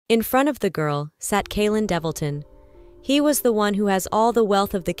In front of the girl sat Kalen Devilton. He was the one who has all the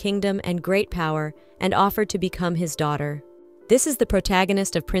wealth of the kingdom and great power and offered to become his daughter. This is the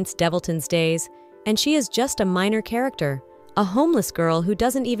protagonist of Prince Devilton's days, and she is just a minor character, a homeless girl who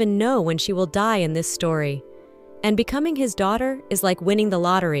doesn't even know when she will die in this story. And becoming his daughter is like winning the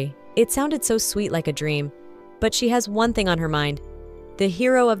lottery. It sounded so sweet, like a dream, but she has one thing on her mind. The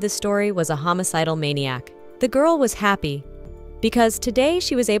hero of the story was a homicidal maniac. The girl was happy because today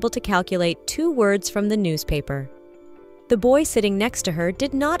she was able to calculate 2 words from the newspaper. The boy sitting next to her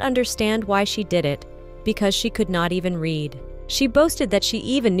did not understand why she did it, because she could not even read. She boasted that she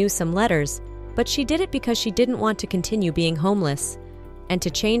even knew some letters, but she did it because she didn't want to continue being homeless. And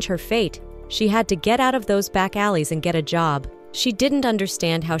to change her fate, she had to get out of those back alleys and get a job. She didn't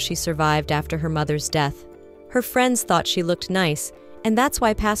understand how she survived after her mother's death. Her friends thought she looked nice, and that's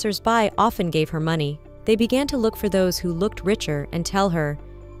why passers-by often gave her money. They began to look for those who looked richer and tell her,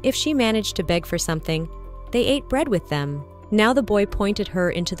 if she managed to beg for something, they ate bread with them. Now the boy pointed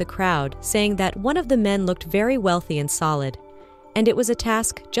her into the crowd, saying that one of the men looked very wealthy and solid, and it was a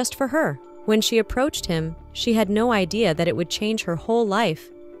task just for her. When she approached him, she had no idea that it would change her whole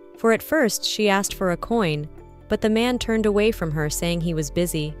life. For at first, she asked for a coin, but the man turned away from her, saying he was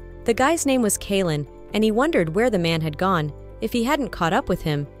busy. The guy's name was Kalen, and he wondered where the man had gone, if he hadn't caught up with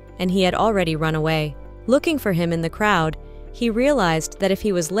him, and he had already run away. Looking for him in the crowd, he realized that if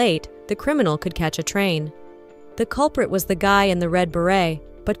he was late, the criminal could catch a train. The culprit was the guy in the red beret,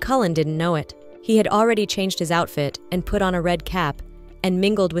 but Cullen didn't know it. He had already changed his outfit and put on a red cap and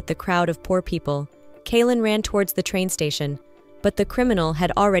mingled with the crowd of poor people. Kalen ran towards the train station, but the criminal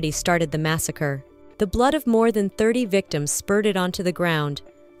had already started the massacre. The blood of more than 30 victims spurted onto the ground,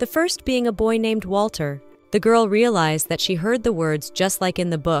 the first being a boy named Walter. The girl realized that she heard the words just like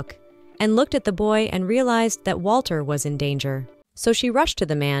in the book, and looked at the boy and realized that Walter was in danger. So she rushed to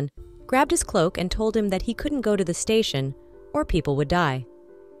the man, grabbed his cloak, and told him that he couldn't go to the station, or people would die.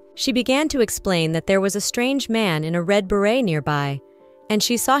 She began to explain that there was a strange man in a red beret nearby, and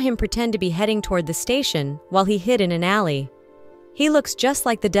she saw him pretend to be heading toward the station while he hid in an alley. He looks just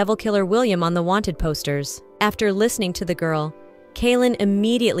like the devil killer William on the wanted posters. After listening to the girl, Kalen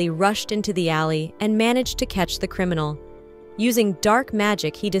immediately rushed into the alley and managed to catch the criminal. Using dark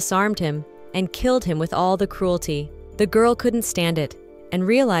magic, he disarmed him and killed him with all the cruelty. The girl couldn't stand it and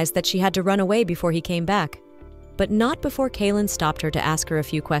realized that she had to run away before he came back. But not before Kalen stopped her to ask her a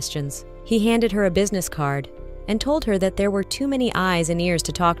few questions. He handed her a business card and told her that there were too many eyes and ears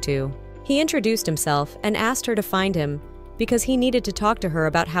to talk to. He introduced himself and asked her to find him because he needed to talk to her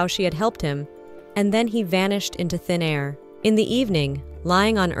about how she had helped him, and then he vanished into thin air. In the evening,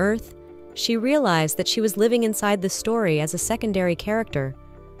 lying on Earth, she realized that she was living inside the story as a secondary character,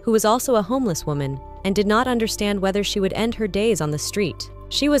 who was also a homeless woman and did not understand whether she would end her days on the street.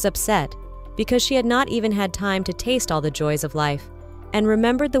 She was upset because she had not even had time to taste all the joys of life, and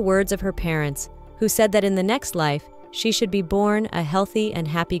remembered the words of her parents, who said that in the next life, she should be born a healthy and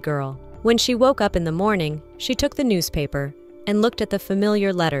happy girl. When she woke up in the morning, she took the newspaper and looked at the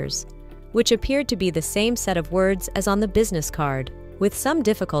familiar letters, which appeared to be the same set of words as on the business card. With some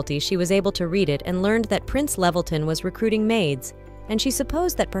difficulty, she was able to read it and learned that Prince Levelton was recruiting maids, and she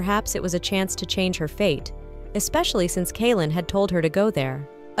supposed that perhaps it was a chance to change her fate, especially since Kalen had told her to go there.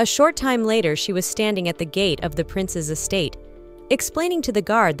 A short time later, she was standing at the gate of the prince's estate, explaining to the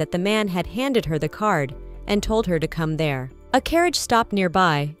guard that the man had handed her the card and told her to come there. A carriage stopped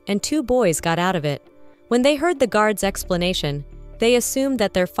nearby, and 2 boys got out of it. When they heard the guard's explanation, they assumed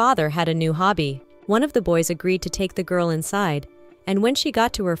that their father had a new hobby. One of the boys agreed to take the girl inside, and when she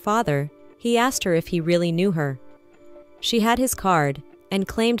got to her father, he asked her if he really knew her. She had his card and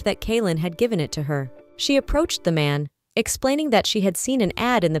claimed that Kalen had given it to her. She approached the man, explaining that she had seen an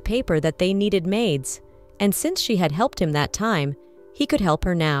ad in the paper that they needed maids, and since she had helped him that time, he could help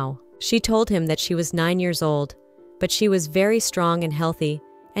her now. She told him that she was 9 years old, but she was very strong and healthy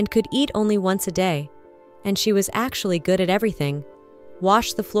and could eat only once a day, and she was actually good at everything,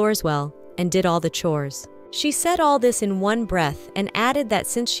 washed the floors well, and did all the chores. She said all this in one breath and added that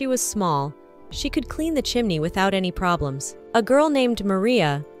since she was small, she could clean the chimney without any problems. A girl named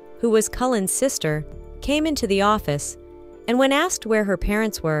Maria, who was Cullen's sister, came into the office, and when asked where her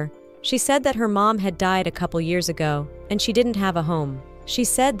parents were, she said that her mom had died a couple years ago and she didn't have a home. She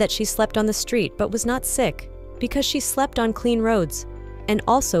said that she slept on the street but was not sick because she slept on clean roads and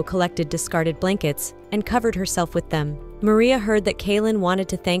also collected discarded blankets and covered herself with them. Maria heard that Kalen wanted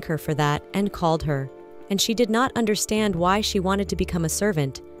to thank her for that and called her, and she did not understand why she wanted to become a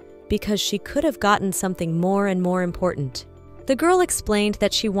servant, because she could have gotten something more and more important. The girl explained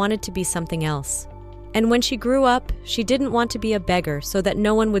that she wanted to be something else, And when she grew up, she didn't want to be a beggar so that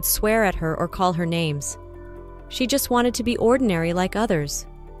no one would swear at her or call her names. She just wanted to be ordinary like others.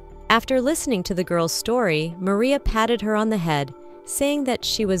 After listening to the girl's story, Maria patted her on the head, saying that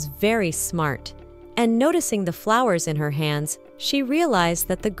she was very smart. And noticing the flowers in her hands, she realized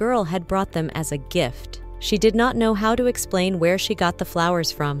that the girl had brought them as a gift. She did not know how to explain where she got the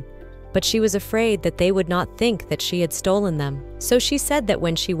flowers from, but she was afraid that they would not think that she had stolen them. So she said that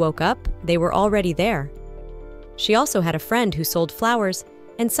when she woke up, they were already there. She also had a friend who sold flowers,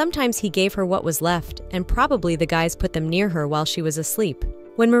 and sometimes he gave her what was left, and probably the guys put them near her while she was asleep.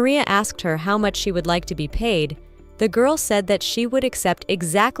 When Maria asked her how much she would like to be paid, the girl said that she would accept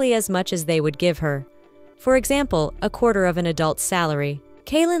exactly as much as they would give her. For example, a quarter of an adult's salary.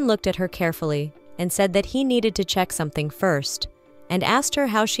 Kaylin looked at her carefully and said that he needed to check something first, and asked her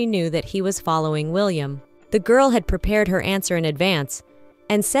how she knew that he was following William. The girl had prepared her answer in advance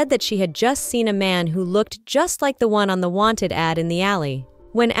and said that she had just seen a man who looked just like the one on the wanted ad in the alley.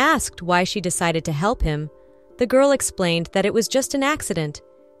 When asked why she decided to help him, the girl explained that it was just an accident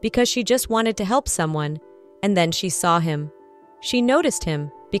because she just wanted to help someone, and then she saw him. She noticed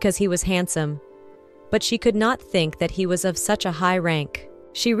him because he was handsome, but she could not think that he was of such a high rank.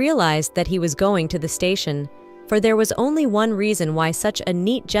 She realized that he was going to the station, for there was only one reason why such a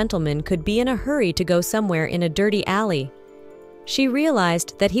neat gentleman could be in a hurry to go somewhere in a dirty alley. She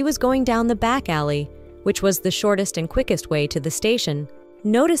realized that he was going down the back alley, which was the shortest and quickest way to the station.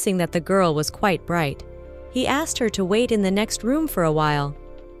 Noticing that the girl was quite bright, he asked her to wait in the next room for a while,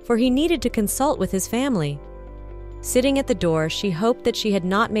 for he needed to consult with his family. Sitting at the door, she hoped that she had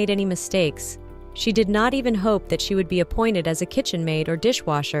not made any mistakes. She did not even hope that she would be appointed as a kitchen maid or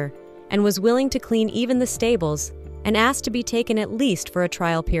dishwasher, and was willing to clean even the stables, and asked to be taken at least for a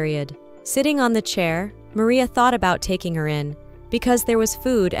trial period. Sitting on the chair, Maria thought about taking her in, because there was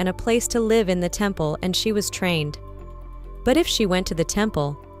food and a place to live in the temple and she was trained. But if she went to the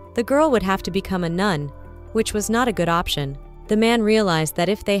temple, the girl would have to become a nun, which was not a good option. The man realized that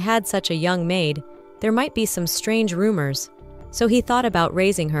if they had such a young maid, there might be some strange rumors, so he thought about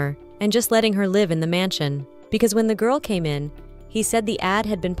raising her and just letting her live in the mansion. Because when the girl came in, he said the ad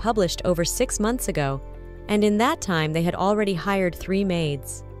had been published over 6 months ago, and in that time they had already hired 3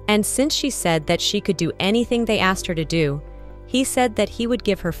 maids. And since she said that she could do anything they asked her to do, he said that he would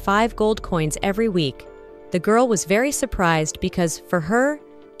give her 5 gold coins every week. The girl was very surprised because, for her,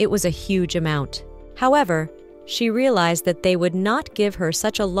 it was a huge amount. However, she realized that they would not give her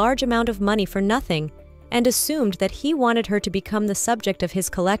such a large amount of money for nothing, and assumed that he wanted her to become the subject of his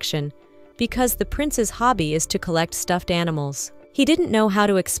collection, because the prince's hobby is to collect stuffed animals. He didn't know how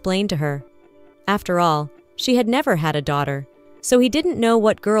to explain to her. After all, she had never had a daughter, so he didn't know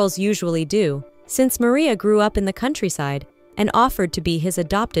what girls usually do, since Maria grew up in the countryside and offered to be his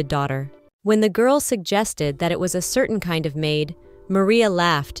adopted daughter. When the girl suggested that it was a certain kind of maid, Maria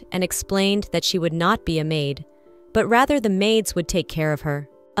laughed and explained that she would not be a maid, but rather the maids would take care of her.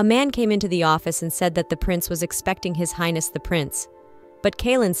 A man came into the office and said that the prince was expecting His Highness the Prince, but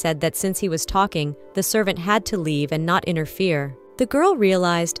Kaylin said that since he was talking, the servant had to leave and not interfere. The girl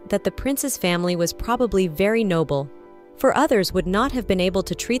realized that the prince's family was probably very noble, for others would not have been able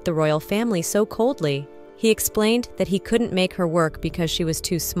to treat the royal family so coldly. He explained that he couldn't make her work because she was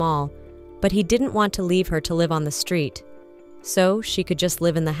too small, but he didn't want to leave her to live on the street, so she could just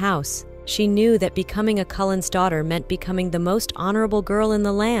live in the house. She knew that becoming a Cullen's daughter meant becoming the most honorable girl in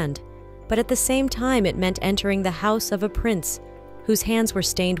the land, but at the same time it meant entering the house of a prince whose hands were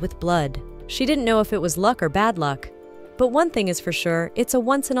stained with blood. She didn't know if it was luck or bad luck, but one thing is for sure, it's a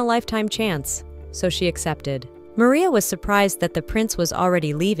once-in-a-lifetime chance, so she accepted. Maria was surprised that the prince was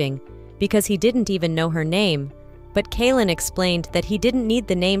already leaving, because he didn't even know her name, but Kaylin explained that he didn't need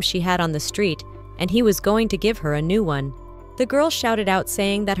the name she had on the street, and he was going to give her a new one. The girl shouted out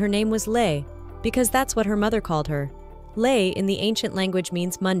saying that her name was Lei, because that's what her mother called her. Lei in the ancient language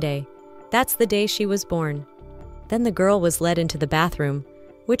means Monday. That's the day she was born. Then the girl was led into the bathroom,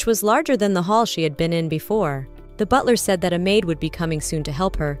 which was larger than the hall she had been in before. The butler said that a maid would be coming soon to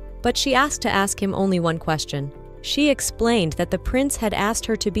help her, but she asked to ask him only one question. She explained that the prince had asked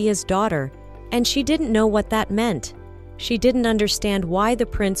her to be his daughter, and she didn't know what that meant. She didn't understand why the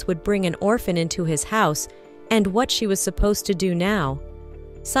prince would bring an orphan into his house and what she was supposed to do now.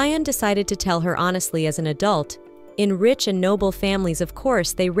 Sion decided to tell her honestly as an adult. In rich and noble families, of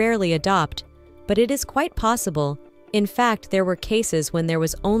course, they rarely adopt, but it is quite possible. In fact, there were cases when there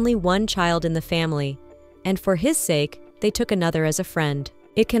was only one child in the family, and for his sake, they took another as a friend.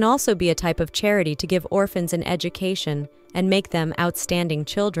 It can also be a type of charity to give orphans an education and make them outstanding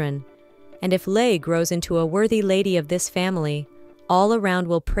children. And if Lei grows into a worthy lady of this family, all around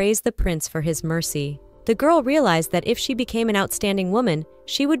will praise the prince for his mercy. The girl realized that if she became an outstanding woman,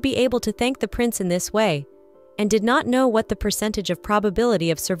 she would be able to thank the prince in this way, and did not know what the percentage of probability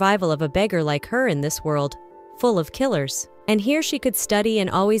of survival of a beggar like her in this world, full of killers. And here she could study and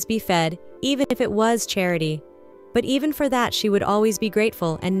always be fed, even if it was charity. But even for that she would always be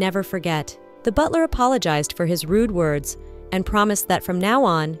grateful and never forget. The butler apologized for his rude words and promised that from now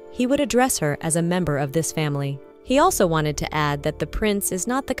on he would address her as a member of this family. He also wanted to add that the prince is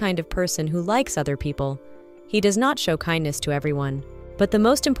not the kind of person who likes other people. He does not show kindness to everyone. But the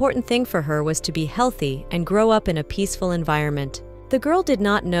most important thing for her was to be healthy and grow up in a peaceful environment. The girl did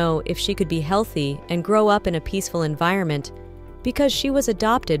not know if she could be healthy and grow up in a peaceful environment because she was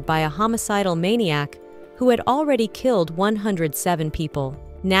adopted by a homicidal maniac who had already killed 107 people.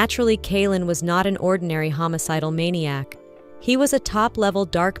 Naturally, Kaylin was not an ordinary homicidal maniac. He was a top-level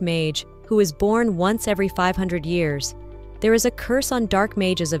dark mage who is born once every 500 years. There is a curse on dark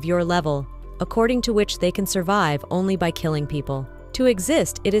mages of your level, according to which they can survive only by killing people. To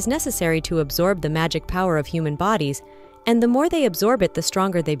exist, it is necessary to absorb the magic power of human bodies, and the more they absorb it, the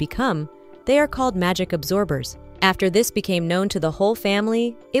stronger they become. They are called magic absorbers. After this became known to the whole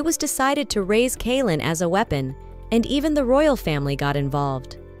family, it was decided to raise Kaylin as a weapon, and even the royal family got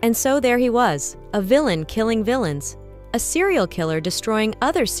involved. And so there he was, a villain killing villains, a serial killer destroying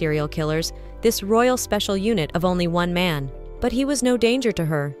other serial killers, this royal special unit of only one man. But he was no danger to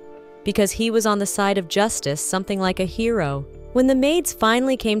her, because he was on the side of justice, something like a hero. When the maids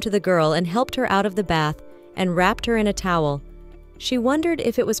finally came to the girl and helped her out of the bath and wrapped her in a towel, she wondered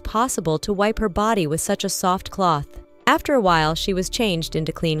if it was possible to wipe her body with such a soft cloth. After a while, she was changed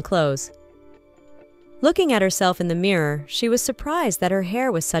into clean clothes. Looking at herself in the mirror, she was surprised that her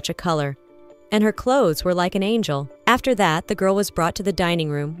hair was such a color, and her clothes were like an angel. After that, the girl was brought to the dining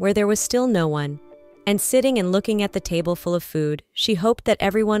room where there was still no one, and sitting and looking at the table full of food, she hoped that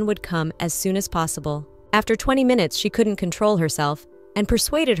everyone would come as soon as possible. After 20 minutes, she couldn't control herself and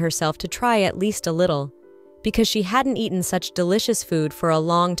persuaded herself to try at least a little, because she hadn't eaten such delicious food for a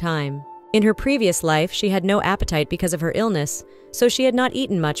long time. In her previous life, she had no appetite because of her illness, so she had not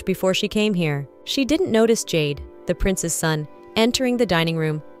eaten much before she came here. She didn't notice Jade, the prince's son, entering the dining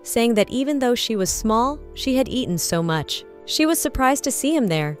room, saying that even though she was small, she had eaten so much. She was surprised to see him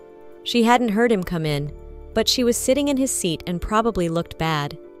there. She hadn't heard him come in, but she was sitting in his seat and probably looked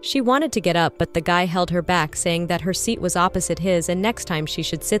bad. She wanted to get up, but the guy held her back, saying that her seat was opposite his and next time she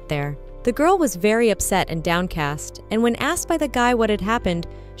should sit there. The girl was very upset and downcast, and when asked by the guy what had happened,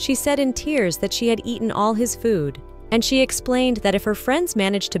 she said in tears that she had eaten all his food. And she explained that if her friends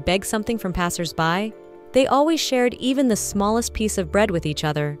managed to beg something from passers-by, they always shared even the smallest piece of bread with each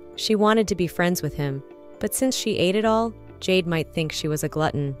other. She wanted to be friends with him, but since she ate it all, Jade might think she was a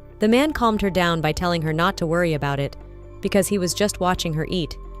glutton. The man calmed her down by telling her not to worry about it, because he was just watching her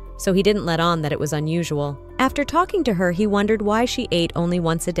eat, so he didn't let on that it was unusual. After talking to her, he wondered why she ate only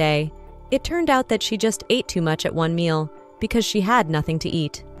once a day. It turned out that she just ate too much at one meal, because she had nothing to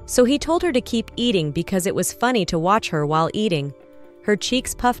eat. So he told her to keep eating because it was funny to watch her while eating. Her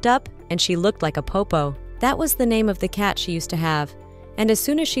cheeks puffed up and she looked like a popo. That was the name of the cat she used to have. And as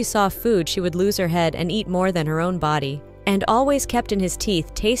soon as she saw food, she would lose her head and eat more than her own body. And always kept in his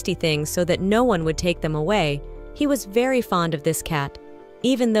teeth tasty things so that no one would take them away. He was very fond of this cat,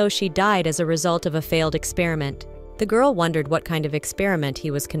 even though she died as a result of a failed experiment. The girl wondered what kind of experiment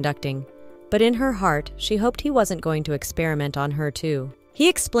he was conducting, but in her heart, she hoped he wasn't going to experiment on her too. He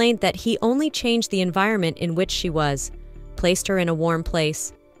explained that he only changed the environment in which she was, placed her in a warm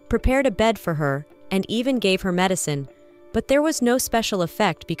place, prepared a bed for her, and even gave her medicine, but there was no special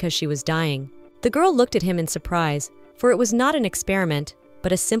effect because she was dying. The girl looked at him in surprise, for it was not an experiment,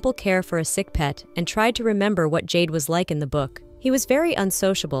 but a simple care for a sick pet, and tried to remember what Jade was like in the book. He was very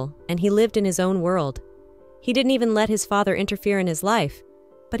unsociable, and he lived in his own world. He didn't even let his father interfere in his life,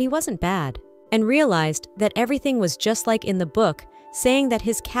 but he wasn't bad, and realized that everything was just like in the book, saying that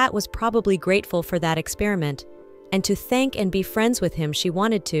his cat was probably grateful for that experiment, and to thank and be friends with him she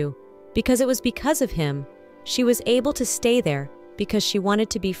wanted to, because it was because of him she was able to stay there, because she wanted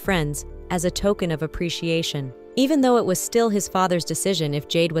to be friends as a token of appreciation. Even though it was still his father's decision if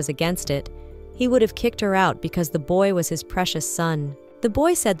Jade was against it, he would have kicked her out because the boy was his precious son. The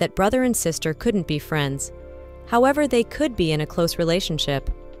boy said that brother and sister couldn't be friends. However, they could be in a close relationship,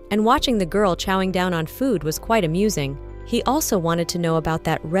 and watching the girl chowing down on food was quite amusing. He also wanted to know about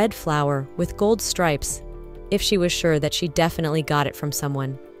that red flower with gold stripes, if she was sure that she definitely got it from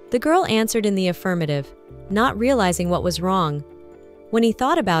someone. The girl answered in the affirmative, not realizing what was wrong. When he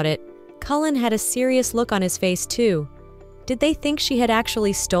thought about it, Cullen had a serious look on his face too. Did they think she had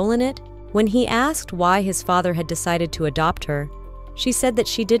actually stolen it? When he asked why his father had decided to adopt her, She said that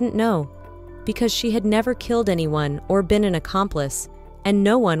she didn't know, because she had never killed anyone or been an accomplice, and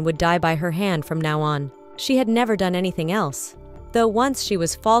no one would die by her hand from now on. She had never done anything else, though once she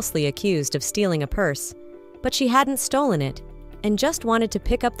was falsely accused of stealing a purse, but she hadn't stolen it, and just wanted to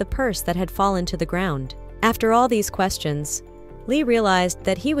pick up the purse that had fallen to the ground. After all these questions, Lee realized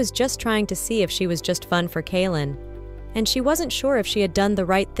that he was just trying to see if she was just fun for Kaylin, and she wasn't sure if she had done the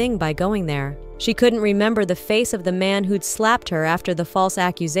right thing by going there. She couldn't remember the face of the man who'd slapped her after the false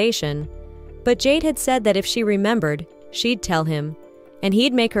accusation, but Jade had said that if she remembered, she'd tell him, and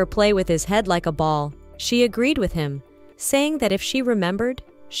he'd make her play with his head like a ball. She agreed with him, saying that if she remembered,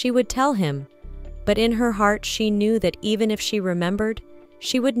 she would tell him. But in her heart, she knew that even if she remembered,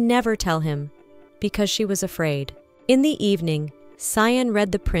 she would never tell him, because she was afraid. In the evening, Cyan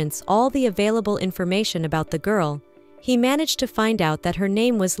read the prince all the available information about the girl. He managed to find out that her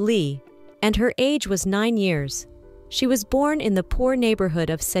name was Lee, and her age was 9 years. She was born in the poor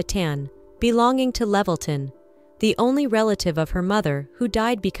neighborhood of Setan, belonging to Levelton, the only relative of her mother who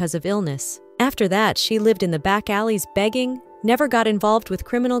died because of illness. After that, she lived in the back alleys begging, never got involved with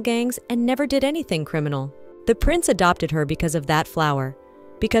criminal gangs, and never did anything criminal. The prince adopted her because of that flower,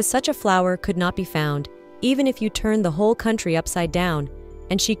 because such a flower could not be found, even if you turned the whole country upside down,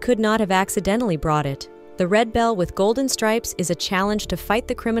 and she could not have accidentally brought it. The red bell with golden stripes is a challenge to fight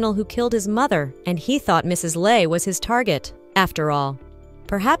the criminal who killed his mother, and he thought Mrs. Lay was his target. After all,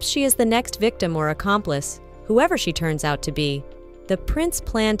 perhaps she is the next victim or accomplice, whoever she turns out to be. The prince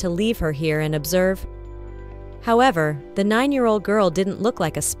planned to leave her here and observe. However, the 9-year-old girl didn't look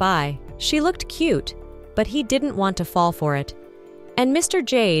like a spy. She looked cute, but he didn't want to fall for it. And Mr.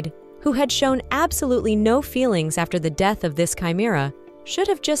 Jade, who had shown absolutely no feelings after the death of this chimera, should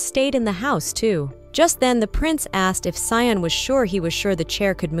have just stayed in the house too. Just then, the prince asked if Cyan was sure the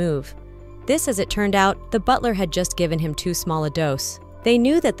chair could move. This, as it turned out, the butler had just given him too small a dose. They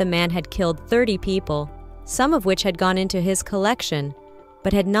knew that the man had killed 30 people, some of which had gone into his collection,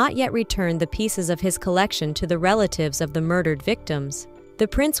 but had not yet returned the pieces of his collection to the relatives of the murdered victims. The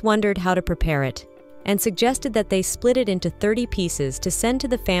prince wondered how to prepare it, and suggested that they split it into 30 pieces to send to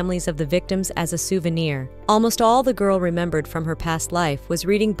the families of the victims as a souvenir. Almost all the girl remembered from her past life was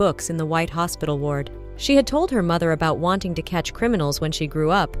reading books in the White Hospital ward. She had told her mother about wanting to catch criminals when she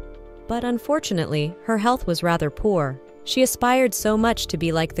grew up, but unfortunately, her health was rather poor. She aspired so much to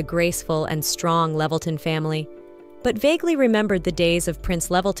be like the graceful and strong Levelton family, but vaguely remembered the days of Prince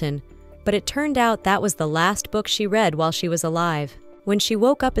Levelton, but it turned out that was the last book she read while she was alive. When she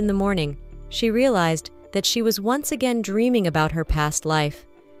woke up in the morning, she realized that she was once again dreaming about her past life,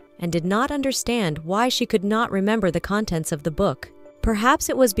 and did not understand why she could not remember the contents of the book. Perhaps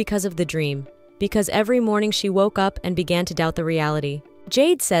it was because of the dream, because every morning she woke up and began to doubt the reality.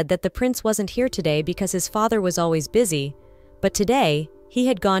 Jade said that the prince wasn't here today because his father was always busy, but today he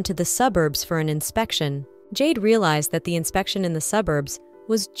had gone to the suburbs for an inspection. Jade realized that the inspection in the suburbs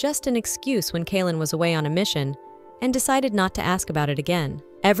was just an excuse when Kaylin was away on a mission, and decided not to ask about it again.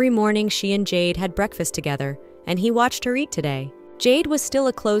 Every morning she and Jade had breakfast together, and he watched her eat today. Jade was still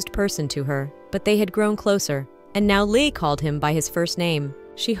a closed person to her, but they had grown closer, and now Lee called him by his first name.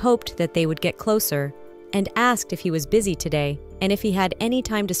 She hoped that they would get closer, and asked if he was busy today, and if he had any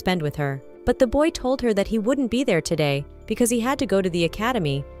time to spend with her. But the boy told her that he wouldn't be there today because he had to go to the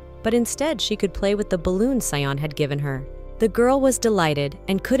academy, but instead she could play with the balloon Cyan had given her. The girl was delighted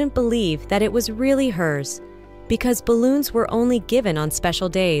and couldn't believe that it was really hers, because balloons were only given on special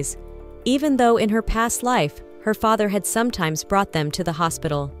days, even though in her past life, her father had sometimes brought them to the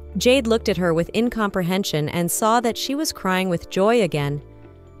hospital. Jade looked at her with incomprehension and saw that she was crying with joy again,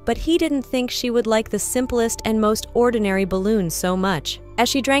 but he didn't think she would like the simplest and most ordinary balloon so much. As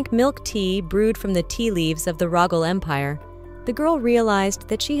she drank milk tea brewed from the tea leaves of the Rogel Empire, the girl realized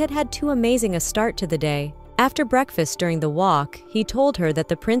that she had had too amazing a start to the day. After breakfast during the walk, he told her that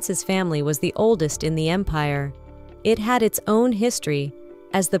the prince's family was the oldest in the empire. It had its own history,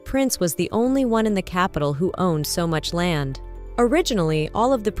 as the prince was the only one in the capital who owned so much land. Originally,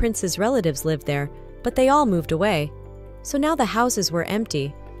 all of the prince's relatives lived there, but they all moved away, so now the houses were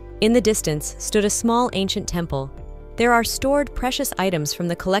empty. In the distance stood a small ancient temple. There are stored precious items from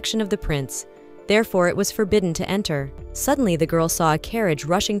the collection of the prince, therefore it was forbidden to enter. Suddenly the girl saw a carriage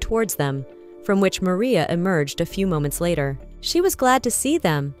rushing towards them, from which Maria emerged a few moments later. She was glad to see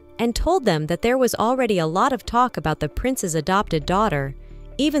them, and told them that there was already a lot of talk about the prince's adopted daughter,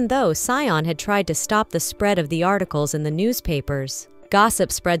 even though Cyan had tried to stop the spread of the articles in the newspapers.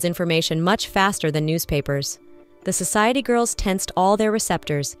 Gossip spreads information much faster than newspapers. The society girls tensed all their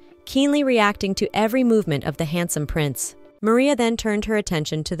receptors, keenly reacting to every movement of the handsome prince. Maria then turned her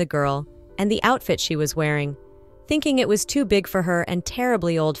attention to the girl and the outfit she was wearing. thinking it was too big for her and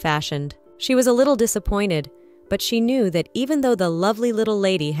terribly old-fashioned. She was a little disappointed, but she knew that even though the lovely little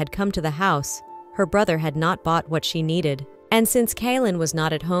lady had come to the house, her brother had not bought what she needed. And since Kaylin was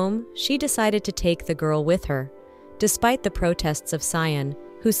not at home, she decided to take the girl with her, despite the protests of Cyan,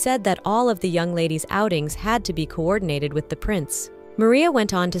 who said that all of the young lady's outings had to be coordinated with the prince. Maria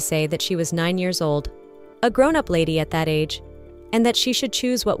went on to say that she was 9 years old, a grown-up lady at that age, and that she should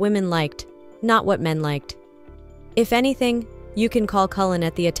choose what women liked, not what men liked. If anything, you can call Cullen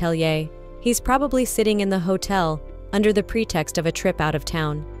at the atelier. He's probably sitting in the hotel under the pretext of a trip out of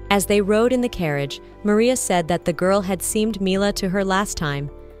town. As they rode in the carriage, Maria said that the girl had seemed Mila to her last time,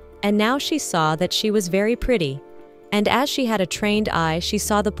 and now she saw that she was very pretty. And as she had a trained eye, she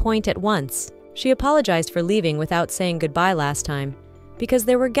saw the point at once. She apologized for leaving without saying goodbye last time, because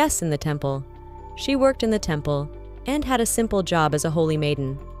there were guests in the temple. She worked in the temple and had a simple job as a holy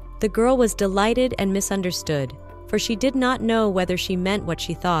maiden. The girl was delighted and misunderstood, for she did not know whether she meant what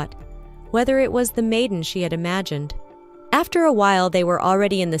she thought, whether it was the maiden she had imagined. After a while they were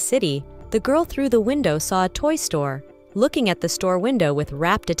already in the city, the girl through the window saw a toy store, looking at the store window with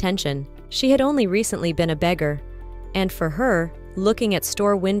rapt attention. She had only recently been a beggar, and for her, looking at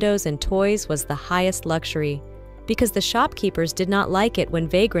store windows and toys was the highest luxury, because the shopkeepers did not like it when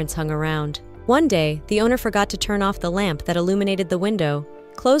vagrants hung around. One day, the owner forgot to turn off the lamp that illuminated the window,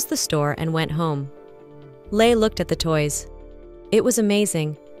 closed the store, and went home. Lei looked at the toys. It was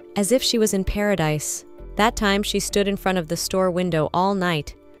amazing, as if she was in paradise. That time she stood in front of the store window all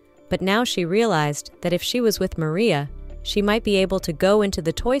night, but now she realized that if she was with Maria, she might be able to go into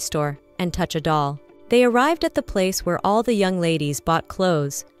the toy store and touch a doll. They arrived at the place where all the young ladies bought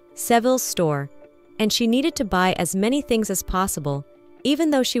clothes, Seville's store, and she needed to buy as many things as possible, even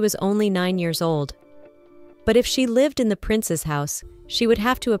though she was only 9 years old. But if she lived in the prince's house, she would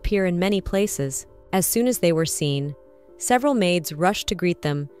have to appear in many places. As soon as they were seen, several maids rushed to greet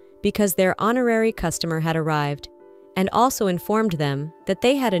them because their honorary customer had arrived, and also informed them that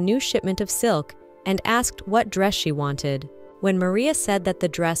they had a new shipment of silk and asked what dress she wanted. When Maria said that the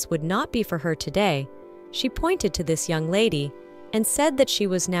dress would not be for her today, she pointed to this young lady and said that she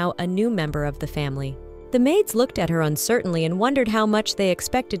was now a new member of the family. The maids looked at her uncertainly and wondered how much they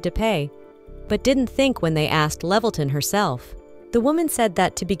expected to pay, but didn't think when they asked Levelton herself. The woman said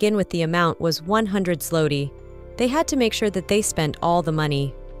that to begin with the amount was 100 zloty. They had to make sure that they spent all the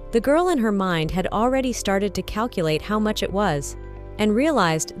money. The girl in her mind had already started to calculate how much it was, and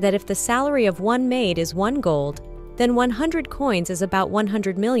realized that if the salary of one maid is 1 gold, then 100 coins is about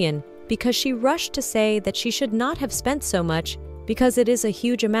 100 million, because she rushed to say that she should not have spent so much because it is a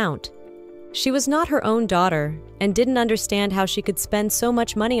huge amount. She was not her own daughter and didn't understand how she could spend so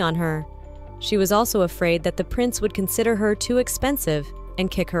much money on her. She was also afraid that the prince would consider her too expensive and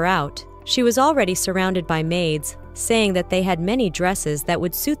kick her out. She was already surrounded by maids, saying that they had many dresses that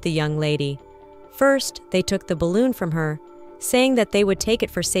would suit the young lady. First, they took the balloon from her, saying that they would take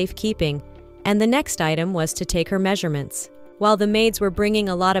it for safekeeping, and the next item was to take her measurements. While the maids were bringing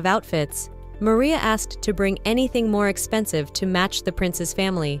a lot of outfits, Maria asked to bring anything more expensive to match the prince's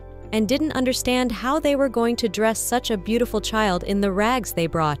family, and didn't understand how they were going to dress such a beautiful child in the rags they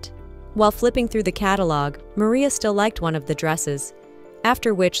brought. While flipping through the catalog, Maria still liked one of the dresses,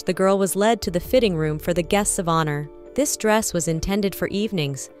 after which the girl was led to the fitting room for the guests of honor. This dress was intended for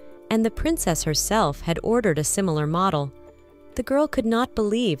evenings, and the princess herself had ordered a similar model. The girl could not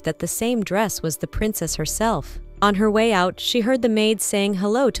believe that the same dress was the princess herself. On her way out, she heard the maid saying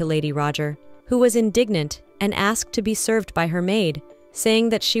hello to Lady Roger, who was indignant and asked to be served by her maid, saying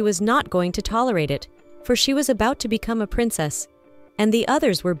that she was not going to tolerate it, for she was about to become a princess, and the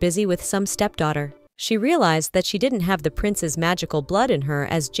others were busy with some stepdaughter. She realized that she didn't have the prince's magical blood in her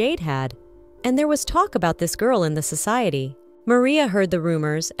as Jade had, and there was talk about this girl in the society. Maria heard the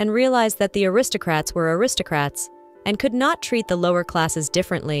rumors and realized that the aristocrats were aristocrats and could not treat the lower classes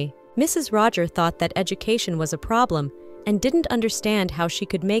differently. Mrs. Roger thought that education was a problem and didn't understand how she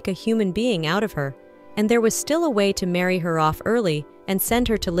could make a human being out of her, and there was still a way to marry her off early and send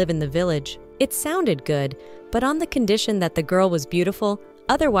her to live in the village. It sounded good, but on the condition that the girl was beautiful.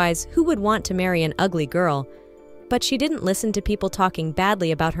 Otherwise, who would want to marry an ugly girl? But she didn't listen to people talking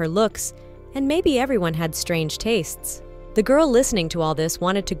badly about her looks, and maybe everyone had strange tastes. The girl listening to all this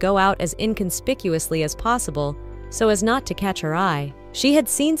wanted to go out as inconspicuously as possible, so as not to catch her eye. She had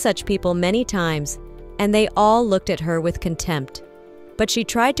seen such people many times, and they all looked at her with contempt. But she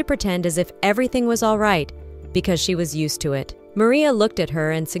tried to pretend as if everything was all right, because she was used to it. Maria looked at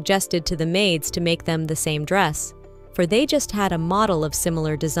her and suggested to the maids to make them the same dress, for they just had a model of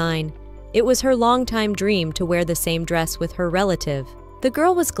similar design. It was her long-time dream to wear the same dress with her relative. The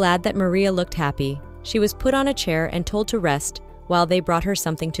girl was glad that Maria looked happy, She was put on a chair and told to rest while they brought her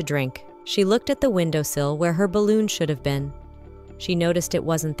something to drink. She looked at the windowsill where her balloon should have been. She noticed it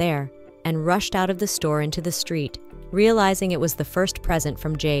wasn't there and rushed out of the store into the street, realizing it was the first present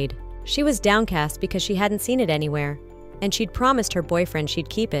from Jade. She was downcast because she hadn't seen it anywhere, and she'd promised her boyfriend she'd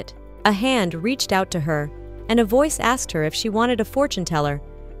keep it. A hand reached out to her, and a voice asked her if she wanted a fortune teller,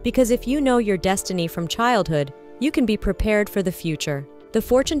 because if you know your destiny from childhood, you can be prepared for the future. The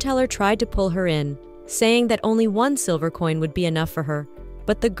fortune teller tried to pull her in, saying that only one silver coin would be enough for her,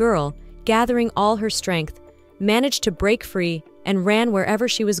 but the girl, gathering all her strength, managed to break free and ran wherever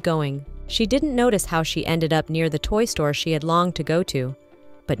she was going. She didn't notice how she ended up near the toy store she had longed to go to,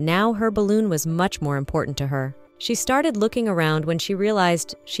 but now her balloon was much more important to her. She started looking around when she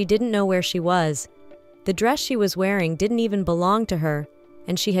realized she didn't know where she was. The dress she was wearing didn't even belong to her,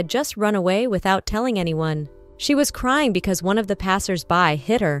 and she had just run away without telling anyone. She was crying because one of the passers-by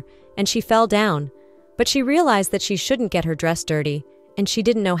hit her, and she fell down. But she realized that she shouldn't get her dress dirty, and she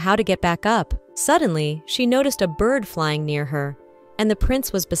didn't know how to get back up. Suddenly, she noticed a bird flying near her, and the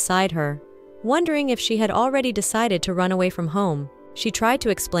prince was beside her, wondering if she had already decided to run away from home. She tried to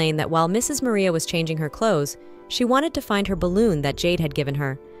explain that while Mrs. Maria was changing her clothes, she wanted to find her balloon that Jade had given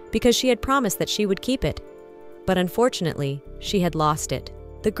her, because she had promised that she would keep it. But unfortunately, she had lost it.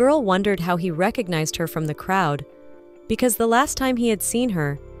 The girl wondered how he recognized her from the crowd, because the last time he had seen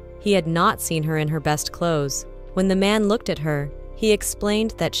her, he had not seen her in her best clothes. When the man looked at her, he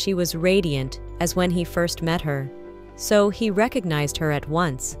explained that she was radiant as when he first met her, so he recognized her at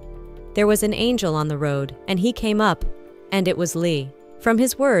once. There was an angel on the road, and he came up, and it was Lee. From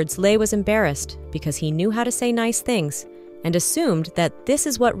his words, Lei was embarrassed because he knew how to say nice things and assumed that this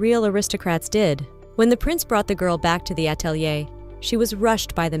is what real aristocrats did. When the prince brought the girl back to the atelier, she was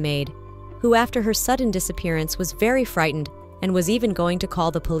rushed by the maid, who after her sudden disappearance was very frightened and was even going to call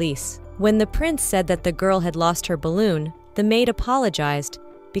the police. When the prince said that the girl had lost her balloon, the maid apologized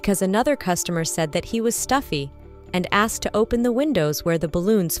because another customer said that he was stuffy and asked to open the windows where the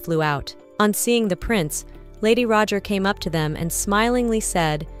balloons flew out. On seeing the prince, Lady Roger came up to them and smilingly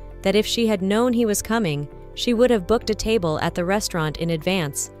said that if she had known he was coming, she would have booked a table at the restaurant in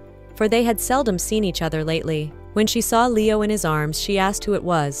advance, for they had seldom seen each other lately. When she saw Leo in his arms, she asked who it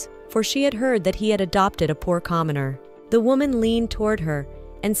was, for she had heard that he had adopted a poor commoner. The woman leaned toward her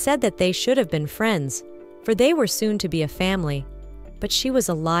and said that they should have been friends, for they were soon to be a family. But she was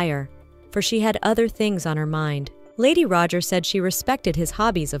a liar, for she had other things on her mind. Lady Roger said she respected his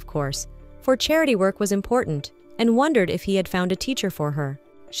hobbies, of course, for charity work was important, and wondered if he had found a teacher for her.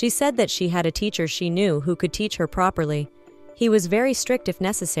 She said that she had a teacher she knew who could teach her properly. He was very strict if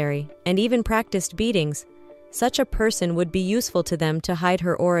necessary, and even practiced beatings. Such a person would be useful to them to hide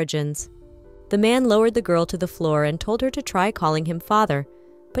her origins. The man lowered the girl to the floor and told her to try calling him father,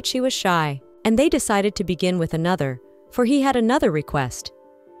 but she was shy, and they decided to begin with another, for he had another request.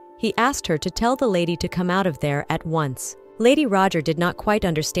 He asked her to tell the lady to come out of there at once. Lady Roger did not quite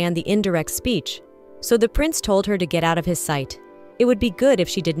understand the indirect speech, so the prince told her to get out of his sight. It would be good if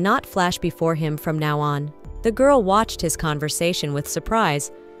she did not flash before him from now on. The girl watched his conversation with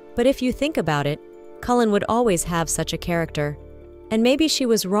surprise, but if you think about it, Cullen would always have such a character, and maybe she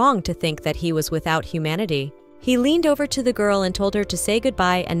was wrong to think that he was without humanity. He leaned over to the girl and told her to say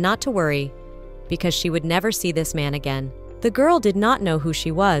goodbye and not to worry, because she would never see this man again. The girl did not know who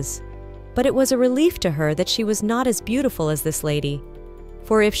she was, but it was a relief to her that she was not as beautiful as this lady,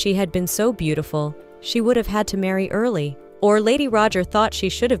 for if she had been so beautiful, she would have had to marry early, or Lady Roger thought she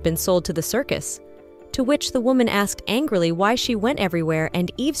should have been sold to the circus, to which the woman asked angrily why she went everywhere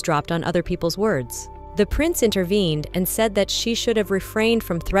and eavesdropped on other people's words. The prince intervened and said that she should have refrained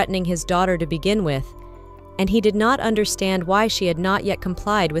from threatening his daughter to begin with, and he did not understand why she had not yet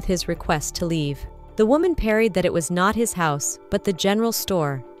complied with his request to leave. The woman parried that it was not his house, but the general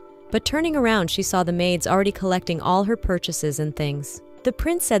store, but turning around she saw the maids already collecting all her purchases and things. The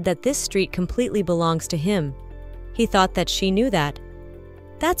prince said that this street completely belongs to him. He thought that she knew that.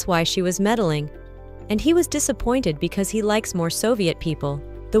 That's why she was meddling, and he was disappointed because he likes more Soviet people.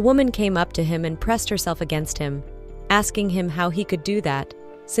 The woman came up to him and pressed herself against him, asking him how he could do that,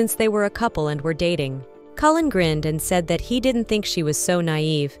 since they were a couple and were dating. Cullen grinned and said that he didn't think she was so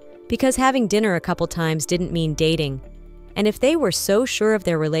naive, because having dinner a couple times didn't mean dating, and if they were so sure of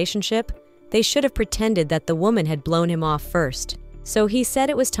their relationship, they should have pretended that the woman had blown him off first. So he said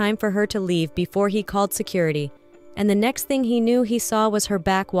it was time for her to leave before he called security, and the next thing he knew he saw was her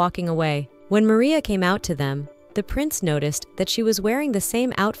back walking away. When Maria came out to them, the prince noticed that she was wearing the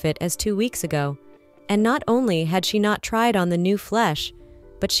same outfit as 2 weeks ago, and not only had she not tried on the new flesh,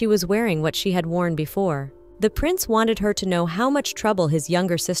 but she was wearing what she had worn before. The prince wanted her to know how much trouble his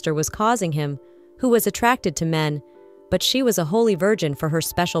younger sister was causing him, who was attracted to men, but she was a holy virgin for her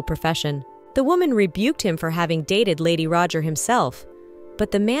special profession. The woman rebuked him for having dated Lady Roger himself,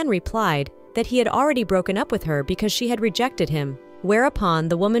 but the man replied that he had already broken up with her because she had rejected him, whereupon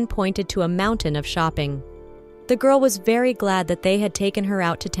the woman pointed to a mountain of shopping. The girl was very glad that they had taken her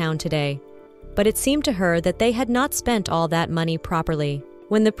out to town today, but it seemed to her that they had not spent all that money properly.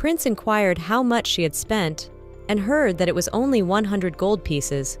 When the prince inquired how much she had spent and heard that it was only 100 gold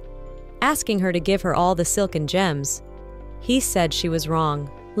pieces, asking her to give her all the silk and gems, he said she was wrong.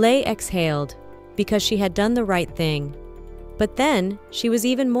 Lei exhaled because she had done the right thing, but then she was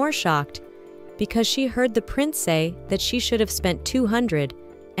even more shocked because she heard the prince say that she should have spent 200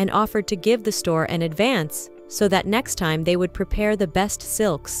 and offered to give the store an advance so that next time they would prepare the best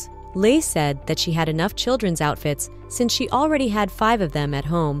silks. Lei said that she had enough children's outfits since she already had 5 of them at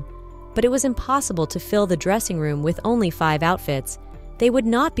home, but it was impossible to fill the dressing room with only 5 outfits. They would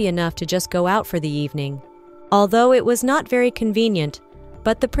not be enough to just go out for the evening. Although it was not very convenient,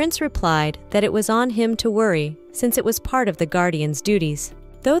 but the prince replied that it was on him to worry since it was part of the guardian's duties.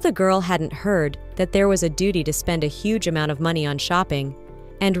 Though the girl hadn't heard that there was a duty to spend a huge amount of money on shopping,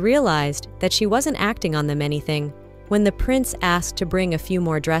 and realized that she wasn't acting on them anything, when the prince asked to bring a few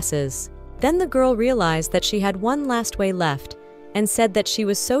more dresses. Then the girl realized that she had one last way left and said that she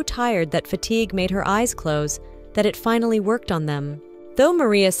was so tired that fatigue made her eyes close that it finally worked on them. Though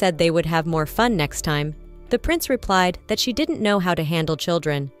Maria said they would have more fun next time, the prince replied that she didn't know how to handle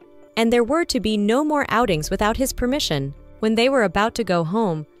children, and there were to be no more outings without his permission. When they were about to go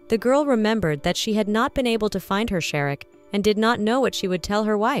home, the girl remembered that she had not been able to find her sheriff and did not know what she would tell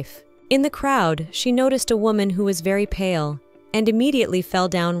her wife. In the crowd, she noticed a woman who was very pale and immediately fell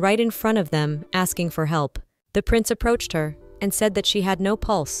down right in front of them, asking for help. The prince approached her and said that she had no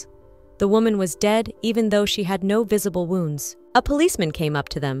pulse. The woman was dead even though she had no visible wounds. A policeman came up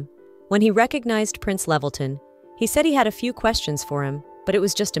to them. When he recognized Prince Levelton, he said he had a few questions for him, but it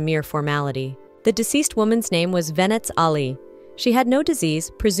was just a mere formality. The deceased woman's name was Venetz Ali. She had no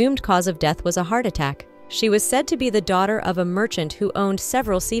disease. Presumed cause of death was a heart attack. She was said to be the daughter of a merchant who owned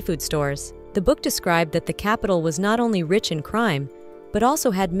several seafood stores. The book described that the capital was not only rich in crime, but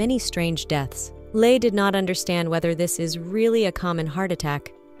also had many strange deaths. Lei did not understand whether this is really a common heart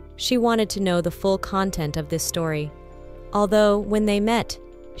attack. She wanted to know the full content of this story. Although, when they met,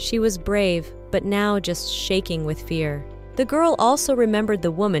 she was brave, but now just shaking with fear. The girl also remembered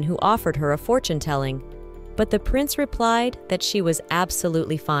the woman who offered her a fortune-telling, but the prince replied that she was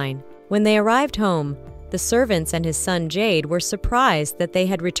absolutely fine. When they arrived home, the servants and his son Jade were surprised that they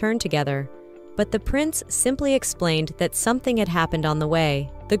had returned together, but the prince simply explained that something had happened on the way.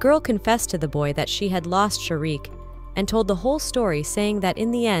 The girl confessed to the boy that she had lost Sharik and told the whole story, saying that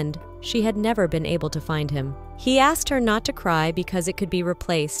in the end, she had never been able to find him. He asked her not to cry because it could be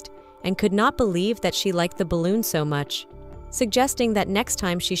replaced and could not believe that she liked the balloon so much, suggesting that next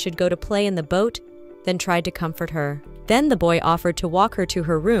time she should go to play in the boat, then tried to comfort her. Then the boy offered to walk her to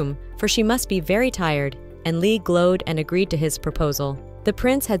her room, for she must be very tired, and Li glowed and agreed to his proposal. The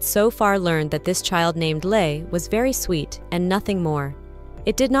prince had so far learned that this child named Lei was very sweet and nothing more.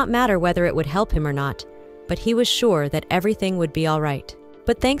 It did not matter whether it would help him or not, but he was sure that everything would be all right.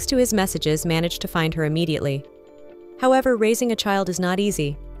 But thanks to his messages, managed to find her immediately. However, raising a child is not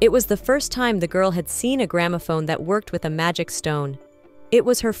easy. It was the first time the girl had seen a gramophone that worked with a magic stone. It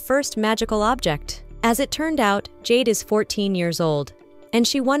was her first magical object. As it turned out, Jade is 14 years old, and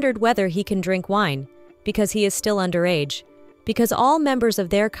she wondered whether he can drink wine, because he is still underage, because all members of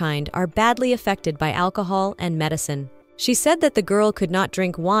their kind are badly affected by alcohol and medicine. She said that the girl could not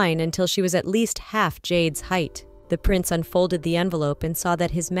drink wine until she was at least half Jade's height. The prince unfolded the envelope and saw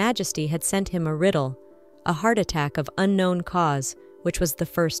that His Majesty had sent him a riddle, a heart attack of unknown cause, which was the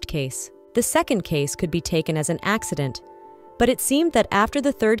first case. The second case could be taken as an accident, but it seemed that after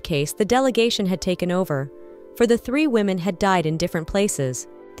the third case, the delegation had taken over, for the 3 women had died in different places.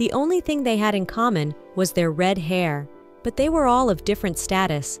 The only thing they had in common was their red hair, but they were all of different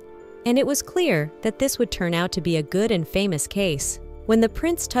status, and it was clear that this would turn out to be a good and famous case. When the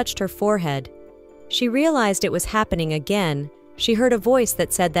prince touched her forehead, she realized it was happening again. She heard a voice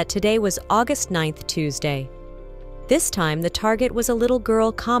that said that today was August 9th, Tuesday. This time, the target was a little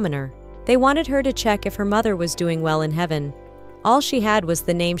girl commoner. They wanted her to check if her mother was doing well in heaven. All she had was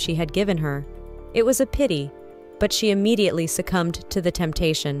the name she had given her. It was a pity, but she immediately succumbed to the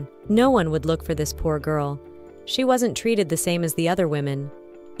temptation. No one would look for this poor girl. She wasn't treated the same as the other women,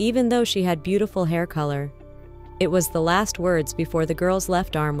 even though she had beautiful hair color. It was the last words before the girl's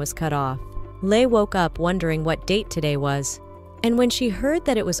left arm was cut off. Lei woke up wondering what date today was, and when she heard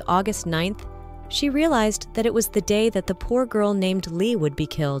that it was August 9th, she realized that it was the day that the poor girl named Li would be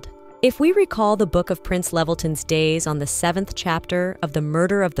killed. If we recall the book of Prince Levelton's days on the 7th chapter of the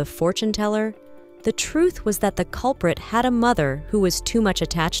murder of the fortune teller, the truth was that the culprit had a mother who was too much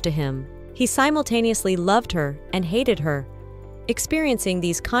attached to him. He simultaneously loved her and hated her. Experiencing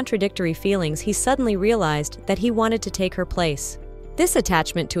these contradictory feelings, he suddenly realized that he wanted to take her place. This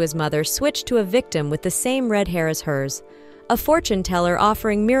attachment to his mother switched to a victim with the same red hair as hers, a fortune teller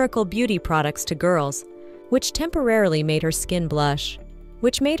offering miracle beauty products to girls, which temporarily made her skin blush,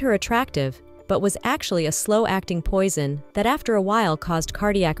 which made her attractive, but was actually a slow-acting poison that after a while caused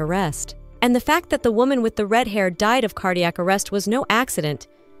cardiac arrest. And the fact that the woman with the red hair died of cardiac arrest was no accident.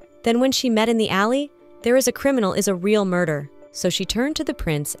 Then when she met in the alley, there is a criminal is a real murder. So she turned to the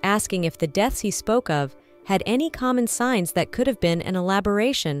prince, asking if the deaths he spoke of had any common signs that could have been an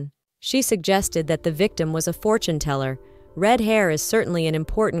elaboration. She suggested that the victim was a fortune teller. Red hair is certainly an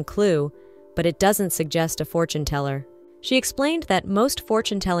important clue, but it doesn't suggest a fortune teller. She explained that most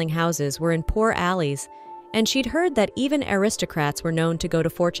fortune-telling houses were in poor alleys, and she'd heard that even aristocrats were known to go to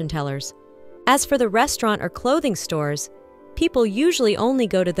fortune tellers. As for the restaurant or clothing stores, people usually only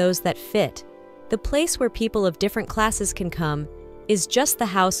go to those that fit. The place where people of different classes can come is just the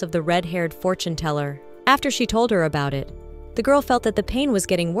house of the red-haired fortune teller. After she told her about it, the girl felt that the pain was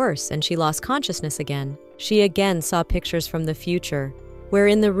getting worse and she lost consciousness again. She again saw pictures from the future, where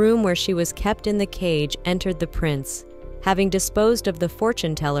in the room where she was kept in the cage entered the prince. Having disposed of the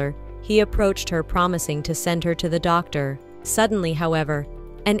fortune teller, he approached her, promising to send her to the doctor. Suddenly, however,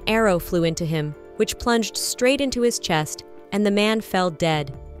 an arrow flew into him, which plunged straight into his chest, and the man fell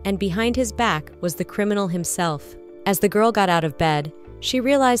dead, and behind his back was the criminal himself. As the girl got out of bed, she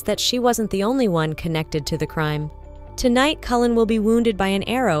realized that she wasn't the only one connected to the crime. Tonight, Cullen will be wounded by an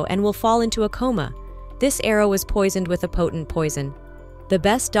arrow and will fall into a coma. This arrow was poisoned with a potent poison. The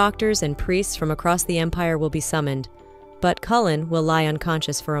best doctors and priests from across the empire will be summoned, but Cullen will lie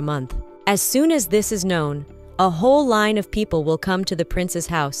unconscious for a month. As soon as this is known, a whole line of people will come to the prince's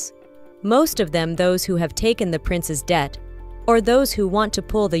house. Most of them those who have taken the prince's debt, or those who want to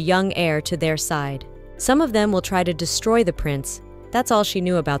pull the young heir to their side. Some of them will try to destroy the prince. That's all she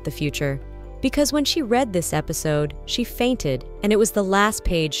knew about the future. Because when she read this episode, she fainted, and it was the last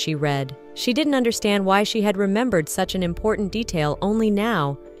page she read. She didn't understand why she had remembered such an important detail only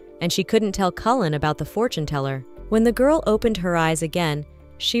now, and she couldn't tell Cullen about the fortune teller. When the girl opened her eyes again,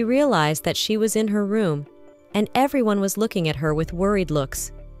 she realized that she was in her room, and everyone was looking at her with worried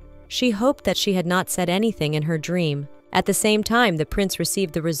looks. She hoped that she had not said anything in her dream. At the same time, the prince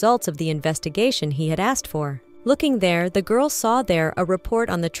received the results of the investigation he had asked for. Looking there, the girl saw there a report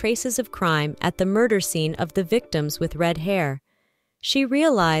on the traces of crime at the murder scene of the victims with red hair. She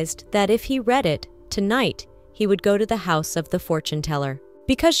realized that if he read it, tonight, he would go to the house of the fortune teller.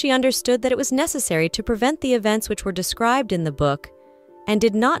 Because she understood that it was necessary to prevent the events which were described in the book, and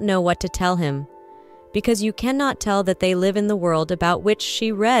did not know what to tell him. Because you cannot tell that they live in the world about which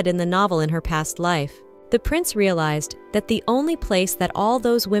she read in the novel in her past life. The prince realized that the only place that all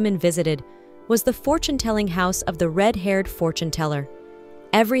those women visited was the fortune-telling house of the red-haired fortune teller.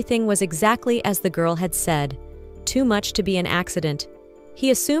 Everything was exactly as the girl had said, too much to be an accident.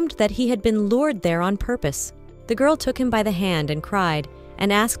 He assumed that he had been lured there on purpose. The girl took him by the hand and cried,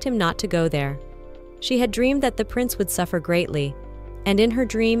 and asked him not to go there. She had dreamed that the prince would suffer greatly, and in her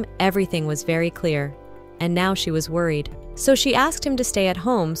dream everything was very clear, and now she was worried. So she asked him to stay at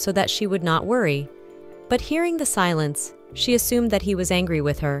home so that she would not worry. But hearing the silence, she assumed that he was angry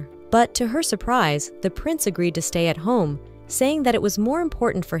with her. But to her surprise, the prince agreed to stay at home, saying that it was more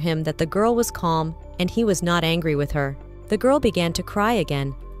important for him that the girl was calm and he was not angry with her. The girl began to cry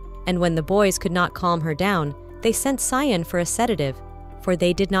again, and when the boys could not calm her down, they sent Cyan for a sedative, for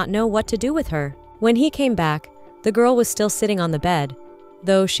they did not know what to do with her. When he came back, the girl was still sitting on the bed,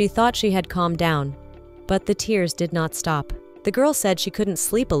 though she thought she had calmed down, but the tears did not stop. The girl said she couldn't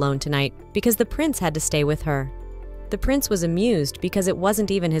sleep alone tonight because the prince had to stay with her. The prince was amused because it wasn't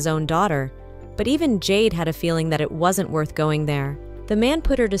even his own daughter, but even Jade had a feeling that it wasn't worth going there. The man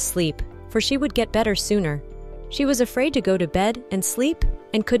put her to sleep, for she would get better sooner. She was afraid to go to bed and sleep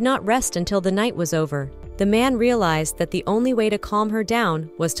and could not rest until the night was over. The man realized that the only way to calm her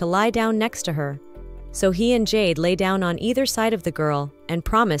down was to lie down next to her. So he and Jade lay down on either side of the girl and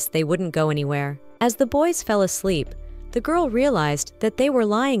promised they wouldn't go anywhere. As the boys fell asleep, the girl realized that they were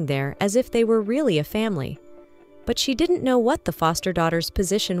lying there as if they were really a family. But she didn't know what the foster daughter's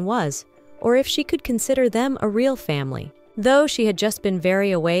position was, or if she could consider them a real family. Though she had just been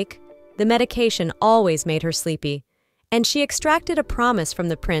very awake, the medication always made her sleepy, and she extracted a promise from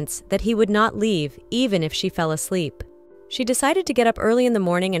the prince that he would not leave even if she fell asleep. She decided to get up early in the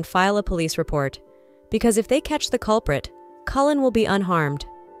morning and file a police report, because if they catch the culprit, Cullen will be unharmed.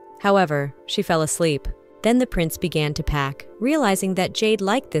 However, she fell asleep. Then the prince began to pack, realizing that Jade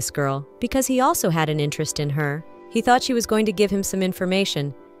liked this girl because he also had an interest in her. He thought she was going to give him some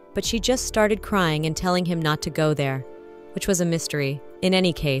information, but she just started crying and telling him not to go there, which was a mystery. In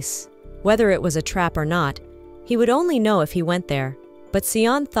any case, whether it was a trap or not, he would only know if he went there. But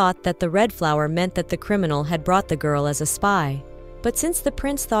Sion thought that the red flower meant that the criminal had brought the girl as a spy. But since the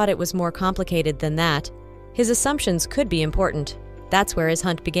prince thought it was more complicated than that, his assumptions could be important. That's where his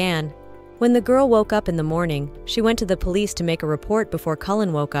hunt began. When the girl woke up in the morning, she went to the police to make a report before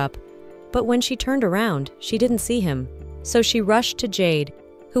Cullen woke up. But when she turned around, she didn't see him. So she rushed to Jade,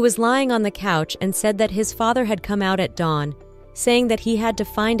 who was lying on the couch, and said that his father had come out at dawn, saying that he had to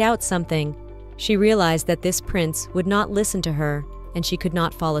find out something. She realized that this prince would not listen to her, and she could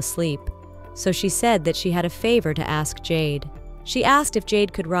not fall asleep. So she said that she had a favor to ask Jade. She asked if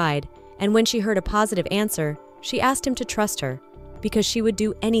Jade could ride, and when she heard a positive answer, she asked him to trust her, because she would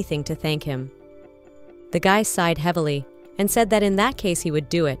do anything to thank him. The guy sighed heavily and said that in that case he would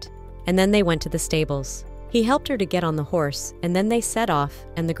do it, and then they went to the stables. He helped her to get on the horse, and then they set off,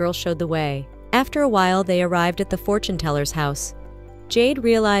 and the girl showed the way. After a while, they arrived at the fortune teller's house. Jade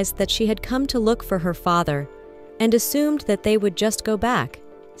realized that she had come to look for her father, and assumed that they would just go back,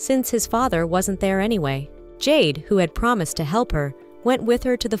 since his father wasn't there anyway. Jade, who had promised to help her, went with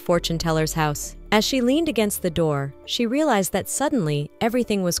her to the fortune teller's house. As she leaned against the door, she realized that suddenly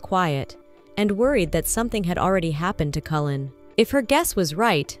everything was quiet, and worried that something had already happened to Cullen. If her guess was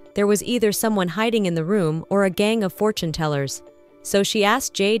right, there was either someone hiding in the room or a gang of fortune tellers. So she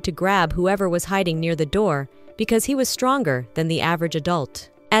asked Jade to grab whoever was hiding near the door, because he was stronger than the average adult.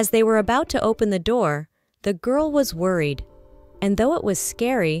 As they were about to open the door, the girl was worried, and though it was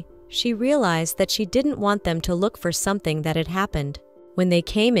scary, she realized that she didn't want them to look for something that had happened. When they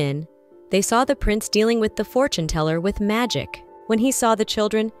came in, they saw the prince dealing with the fortune teller with magic. When he saw the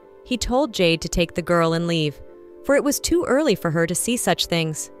children, he told Jade to take the girl and leave, for it was too early for her to see such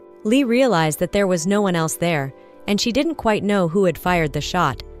things. Lee realized that there was no one else there, and she didn't quite know who had fired the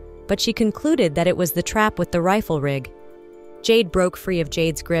shot, but she concluded that it was the trap with the rifle rig. Jade broke free of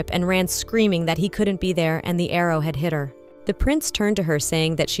Jade's grip and ran screaming that he couldn't be there and the arrow had hit her. The prince turned to her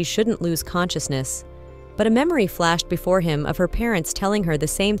saying that she shouldn't lose consciousness, but a memory flashed before him of her parents telling her the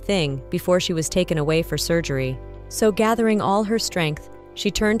same thing before she was taken away for surgery. So gathering all her strength, she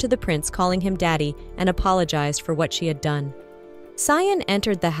turned to the prince, calling him daddy, and apologized for what she had done. Sion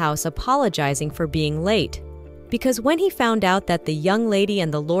entered the house apologizing for being late, because when he found out that the young lady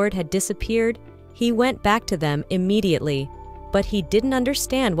and the lord had disappeared, he went back to them immediately, but he didn't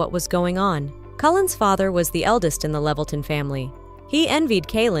understand what was going on. Cullen's father was the eldest in the Levelton family. He envied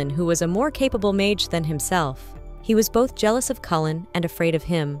Kaelin, who was a more capable mage than himself. He was both jealous of Cullen and afraid of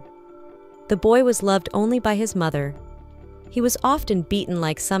him. The boy was loved only by his mother. He was often beaten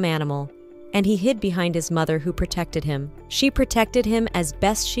like some animal, and he hid behind his mother, who protected him. She protected him as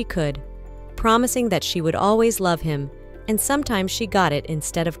best she could, promising that she would always love him, and sometimes she got it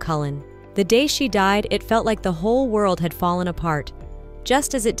instead of Cullen. The day she died, it felt like the whole world had fallen apart,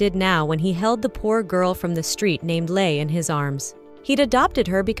 just as it did now when he held the poor girl from the street named Lei in his arms. He'd adopted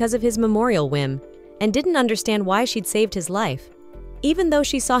her because of his memorial whim, and didn't understand why she'd saved his life. Even though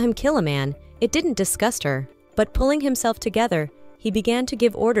she saw him kill a man, it didn't disgust her, but pulling himself together, he began to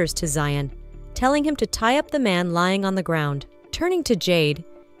give orders to Sion, telling him to tie up the man lying on the ground. Turning to Jade,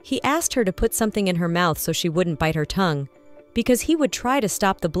 he asked her to put something in her mouth so she wouldn't bite her tongue, because he would try to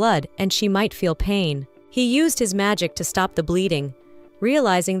stop the blood and she might feel pain. He used his magic to stop the bleeding,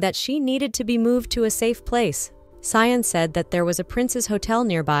 realizing that she needed to be moved to a safe place. Sion said that there was a prince's hotel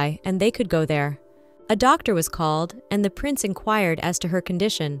nearby and they could go there. A doctor was called, and the prince inquired as to her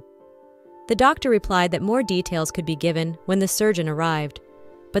condition. The doctor replied that more details could be given when the surgeon arrived,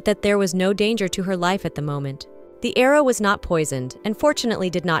 but that there was no danger to her life at the moment. The arrow was not poisoned and fortunately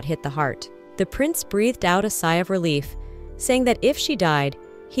did not hit the heart. The prince breathed out a sigh of relief, saying that if she died,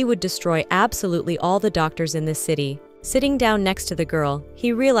 he would destroy absolutely all the doctors in this city. Sitting down next to the girl,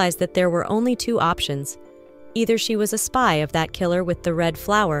 he realized that there were only two options. Either she was a spy of that killer with the red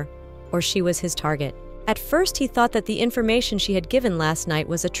flower, or she was his target. At first, he thought that the information she had given last night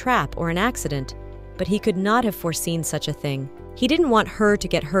was a trap or an accident, but he could not have foreseen such a thing. He didn't want her to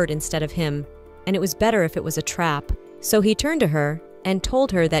get hurt instead of him, and it was better if it was a trap. So he turned to her and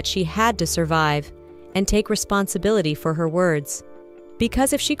told her that she had to survive and take responsibility for her words.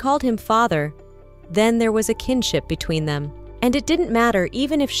 Because if she called him father, then there was a kinship between them. And it didn't matter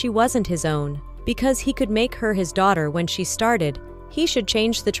even if she wasn't his own, because he could make her his daughter when she started. He should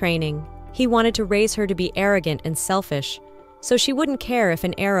change the training. He wanted to raise her to be arrogant and selfish, so she wouldn't care if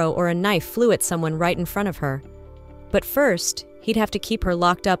an arrow or a knife flew at someone right in front of her. But first, he'd have to keep her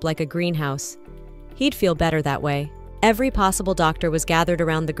locked up like a greenhouse. He'd feel better that way. Every possible doctor was gathered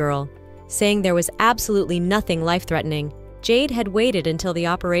around the girl, saying there was absolutely nothing life-threatening. Jade had waited until the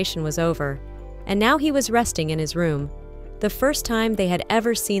operation was over, and now he was resting in his room. The first time they had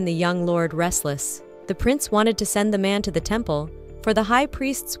ever seen the young lord restless. The prince wanted to send the man to the temple, for the high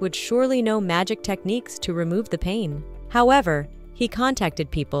priests would surely know magic techniques to remove the pain. However, he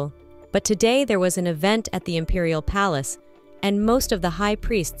contacted people, but today there was an event at the imperial palace, and most of the high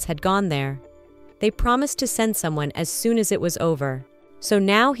priests had gone there. They promised to send someone as soon as it was over. So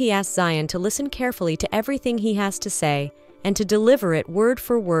now he asked Zion to listen carefully to everything he has to say and to deliver it word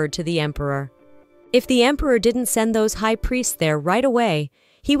for word to the emperor. If the emperor didn't send those high priests there right away,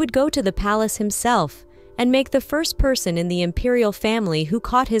 he would go to the palace himself and make the first person in the imperial family who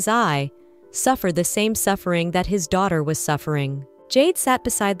caught his eye suffer the same suffering that his daughter was suffering. Jade sat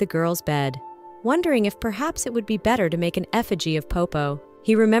beside the girl's bed, wondering if perhaps it would be better to make an effigy of Popo.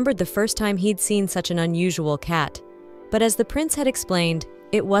 He remembered the first time he'd seen such an unusual cat. But as the prince had explained,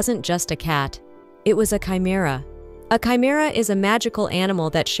 it wasn't just a cat. It was a chimera. A chimera is a magical animal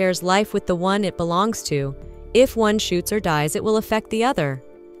that shares life with the one it belongs to. If one shoots or dies, it will affect the other.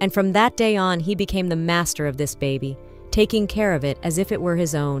 And from that day on, he became the master of this baby, taking care of it as if it were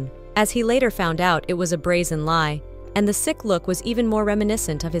his own. As he later found out, it was a brazen lie, and the sick look was even more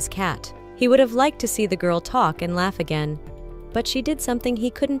reminiscent of his cat. He would have liked to see the girl talk and laugh again, but she did something he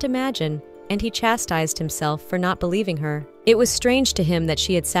couldn't imagine, and he chastised himself for not believing her. It was strange to him that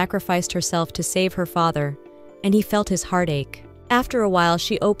she had sacrificed herself to save her father, and he felt his heart ache. After a while,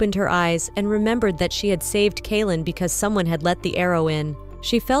 she opened her eyes and remembered that she had saved Kaylin because someone had let the arrow in.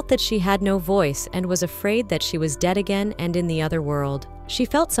 She felt that she had no voice and was afraid that she was dead again and in the other world. She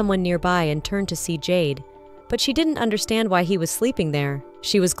felt someone nearby and turned to see Jade, but she didn't understand why he was sleeping there.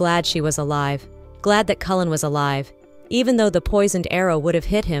 She was glad she was alive, glad that Cullen was alive, even though the poisoned arrow would have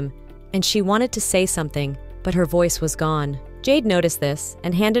hit him, and she wanted to say something, but her voice was gone. Jade noticed this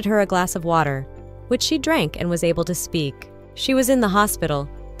and handed her a glass of water, which she drank and was able to speak. She was in the hospital,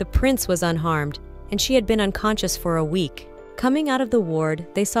 the prince was unharmed, and she had been unconscious for a week. Coming out of the ward,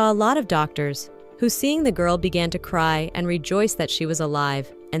 they saw a lot of doctors, who seeing the girl began to cry and rejoice that she was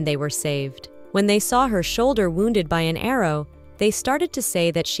alive, and they were saved. When they saw her shoulder wounded by an arrow, they started to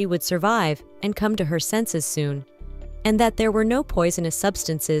say that she would survive and come to her senses soon, and that there were no poisonous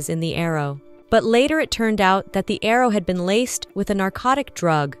substances in the arrow. But later it turned out that the arrow had been laced with a narcotic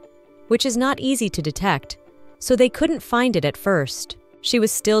drug, which is not easy to detect, so they couldn't find it at first. She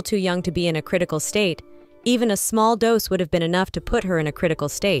was still too young to be in a critical state. Even a small dose would have been enough to put her in a critical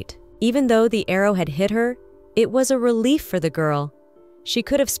state. Even though the arrow had hit her, it was a relief for the girl. She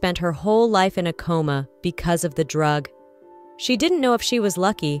could have spent her whole life in a coma because of the drug. She didn't know if she was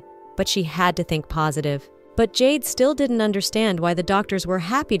lucky, but she had to think positive. But Jade still didn't understand why the doctors were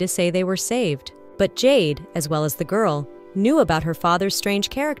happy to say they were saved. But Jade, as well as the girl, knew about her father's strange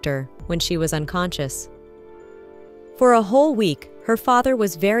character when she was unconscious. For a whole week, her father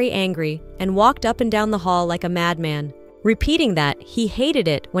was very angry and walked up and down the hall like a madman, repeating that he hated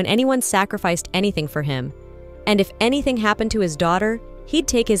it when anyone sacrificed anything for him, and if anything happened to his daughter, he'd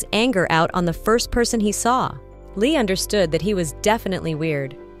take his anger out on the first person he saw. Lee understood that he was definitely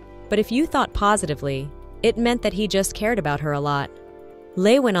weird, but if you thought positively, it meant that he just cared about her a lot.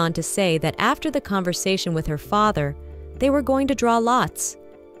 Lei went on to say that after the conversation with her father, they were going to draw lots.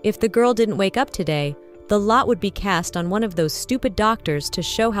 If the girl didn't wake up today, the lot would be cast on one of those stupid doctors to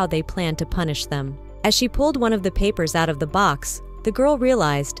show how they planned to punish them. As she pulled one of the papers out of the box, the girl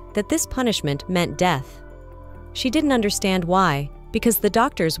realized that this punishment meant death. She didn't understand why, because the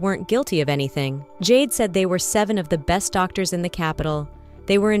doctors weren't guilty of anything. Jade said they were 7 of the best doctors in the capital.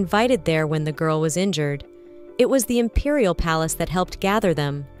 They were invited there when the girl was injured. It was the imperial palace that helped gather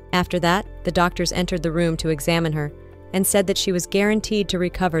them. After that, the doctors entered the room to examine her and said that she was guaranteed to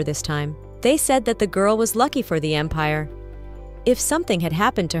recover this time. They said that the girl was lucky for the empire. If something had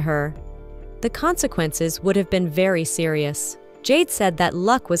happened to her, the consequences would have been very serious. Jade said that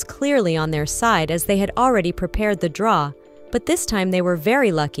luck was clearly on their side as they had already prepared the draw, but this time they were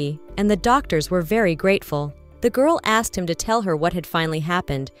very lucky, and the doctors were very grateful. The girl asked him to tell her what had finally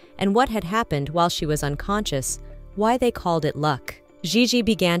happened and what had happened while she was unconscious, why they called it luck. Gigi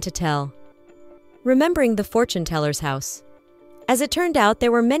began to tell, remembering the fortune teller's house. As it turned out,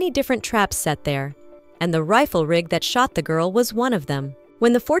 there were many different traps set there, and the rifle rig that shot the girl was one of them.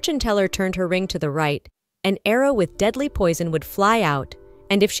 When the fortune teller turned her ring to the right, an arrow with deadly poison would fly out,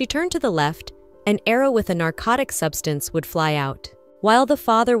 and if she turned to the left, an arrow with a narcotic substance would fly out. While the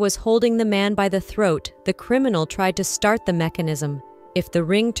father was holding the man by the throat, the criminal tried to start the mechanism. If the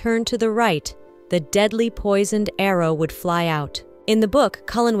ring turned to the right, the deadly poisoned arrow would fly out. In the book,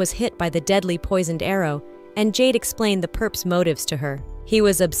 Cullen was hit by the deadly poisoned arrow, and Jade explained the perp's motives to her. He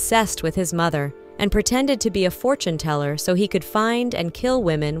was obsessed with his mother and pretended to be a fortune teller so he could find and kill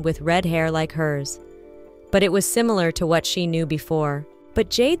women with red hair like hers. But it was similar to what she knew before. But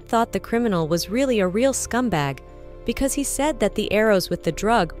Jade thought the criminal was really a real scumbag because he said that the arrows with the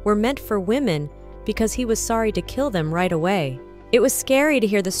drug were meant for women because he was sorry to kill them right away. It was scary to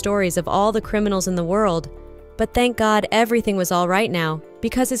hear the stories of all the criminals in the world, but thank God everything was all right now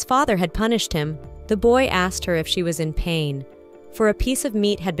because his father had punished him. The boy asked her if she was in pain, for a piece of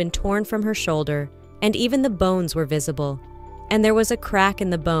meat had been torn from her shoulder, and even the bones were visible, and there was a crack in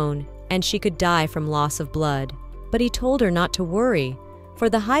the bone, and she could die from loss of blood. But he told her not to worry, for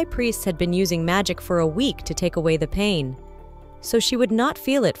the high priest had been using magic for a week to take away the pain, so she would not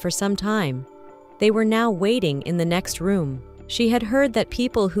feel it for some time. They were now waiting in the next room. She had heard that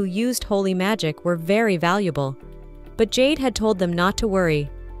people who used holy magic were very valuable, but Jade had told them not to worry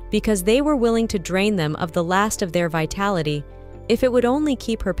because they were willing to drain them of the last of their vitality if it would only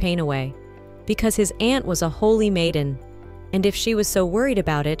keep her pain away, because his aunt was a holy maiden, and if she was so worried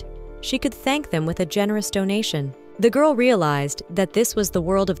about it, she could thank them with a generous donation. The girl realized that this was the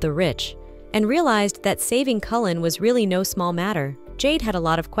world of the rich, and realized that saving Cullen was really no small matter. Jade had a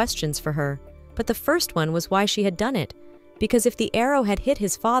lot of questions for her, but the first one was why she had done it, because if the arrow had hit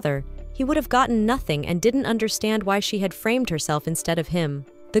his father, he would have gotten nothing and didn't understand why she had framed herself instead of him.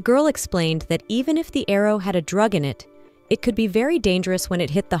 The girl explained that even if the arrow had a drug in it, it could be very dangerous when it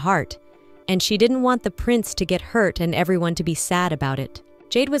hit the heart, and she didn't want the prince to get hurt and everyone to be sad about it.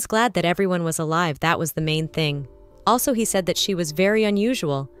 Jade was glad that everyone was alive, that was the main thing. Also, he said that she was very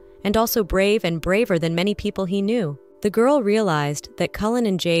unusual, and also brave and braver than many people he knew. The girl realized that Cullen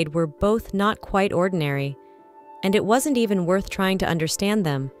and Jade were both not quite ordinary, and it wasn't even worth trying to understand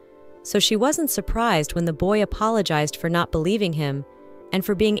them, so she wasn't surprised when the boy apologized for not believing him and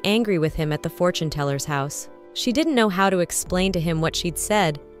for being angry with him at the fortune teller's house. She didn't know how to explain to him what she'd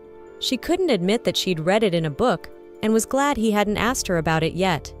said. She couldn't admit that she'd read it in a book and was glad he hadn't asked her about it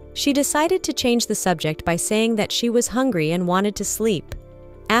yet. She decided to change the subject by saying that she was hungry and wanted to sleep.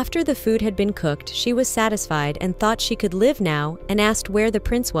 After the food had been cooked, she was satisfied and thought she could live now and asked where the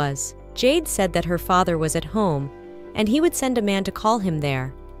prince was. Jade said that her father was at home and he would send a man to call him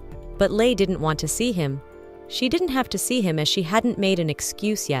there. But Lei didn't want to see him. She didn't have to see him as she hadn't made an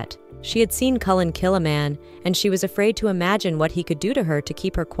excuse yet. She had seen Cullen kill a man, and she was afraid to imagine what he could do to her to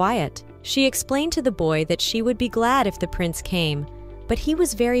keep her quiet. She explained to the boy that she would be glad if the prince came, but he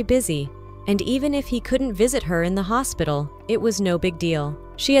was very busy, and even if he couldn't visit her in the hospital, it was no big deal.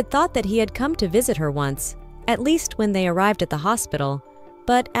 She had thought that he had come to visit her once, at least when they arrived at the hospital,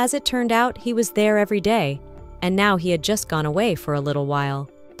 but as it turned out, he was there every day, and now he had just gone away for a little while.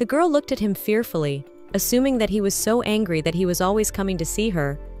 The girl looked at him fearfully, assuming that he was so angry that he was always coming to see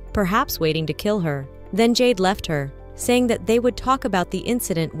her, perhaps waiting to kill her. Then Jade left her, saying that they would talk about the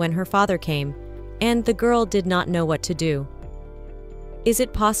incident when her father came, and the girl did not know what to do. Is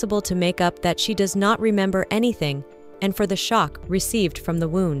it possible to make up that she does not remember anything and for the shock received from the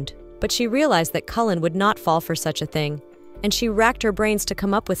wound? But she realized that Cullen would not fall for such a thing, and she racked her brains to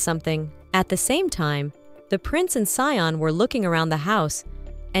come up with something. At the same time, the prince and Scion were looking around the house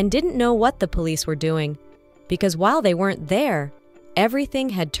and didn't know what the police were doing, because while they weren't there, everything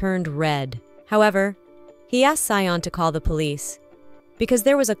had turned red. However, he asked Scion to call the police, because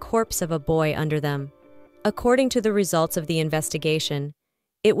there was a corpse of a boy under them. According to the results of the investigation,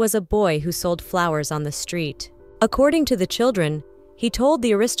 it was a boy who sold flowers on the street. According to the children, he told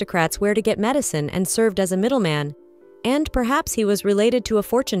the aristocrats where to get medicine and served as a middleman, and perhaps he was related to a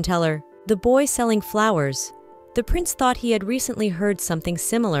fortune teller. The boy selling flowers. The prince thought he had recently heard something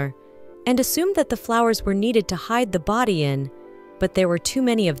similar, and assumed that the flowers were needed to hide the body in, but there were too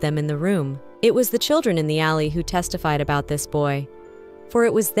many of them in the room. It was the children in the alley who testified about this boy, for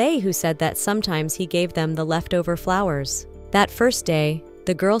it was they who said that sometimes he gave them the leftover flowers. That first day,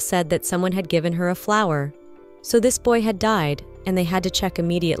 the girl said that someone had given her a flower, so this boy had died, and they had to check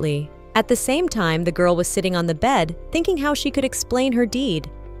immediately. At the same time, the girl was sitting on the bed, thinking how she could explain her deed,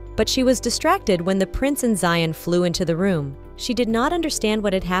 but she was distracted when the prince and Zion flew into the room. She did not understand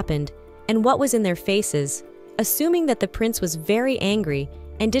what had happened and what was in their faces, assuming that the prince was very angry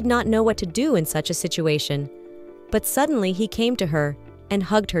and did not know what to do in such a situation. But suddenly he came to her and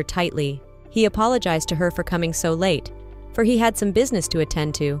hugged her tightly. He apologized to her for coming so late, for he had some business to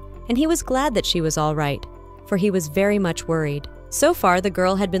attend to, and he was glad that she was all right, for he was very much worried. So far, the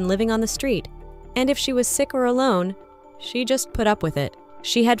girl had been living on the street, and if she was sick or alone, she just put up with it.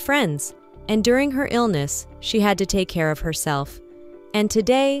 She had friends, and during her illness, she had to take care of herself. And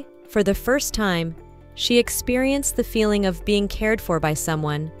today, For the first time, she experienced the feeling of being cared for by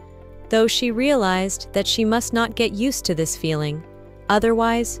someone, though she realized that she must not get used to this feeling,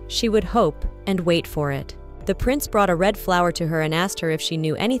 otherwise she would hope and wait for it. The prince brought a red flower to her and asked her if she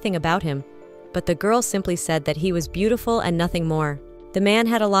knew anything about him, but the girl simply said that he was beautiful and nothing more. The man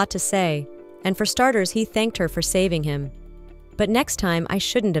had a lot to say, and for starters he thanked her for saving him. But next time I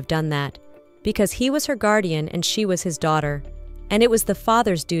shouldn't have done that, because he was her guardian and she was his daughter, and it was the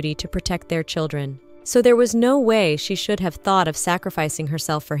father's duty to protect their children. So there was no way she should have thought of sacrificing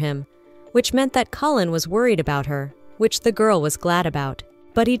herself for him, which meant that Cullen was worried about her, which the girl was glad about.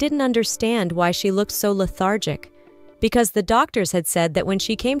 But he didn't understand why she looked so lethargic, because the doctors had said that when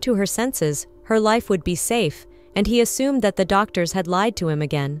she came to her senses, her life would be safe, and he assumed that the doctors had lied to him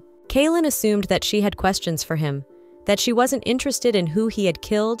again. Kaylin assumed that she had questions for him, that she wasn't interested in who he had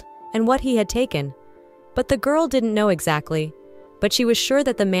killed and what he had taken. But the girl didn't know exactly, but she was sure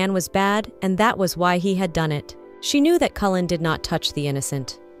that the man was bad and that was why he had done it. She knew that Cullen did not touch the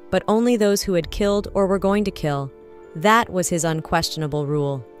innocent, but only those who had killed or were going to kill. That was his unquestionable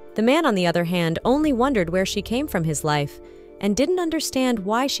rule. The man, on the other hand, only wondered where she came from his life and didn't understand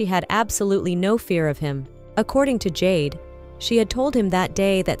why she had absolutely no fear of him. According to Jade, she had told him that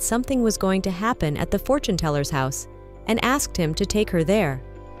day that something was going to happen at the fortune teller's house and asked him to take her there.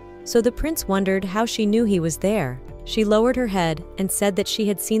 So the prince wondered how she knew he was there. She lowered her head and said that she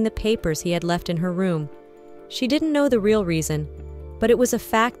had seen the papers he had left in her room. She didn't know the real reason, but it was a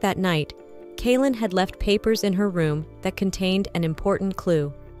fact that night Kaylin had left papers in her room that contained an important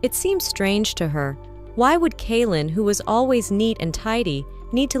clue. It seemed strange to her. Why would Kaylin, who was always neat and tidy,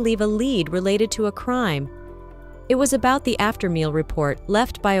 need to leave a lead related to a crime? It was about the after-meal report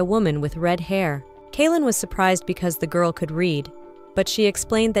left by a woman with red hair. Kaylin was surprised because the girl could read, but she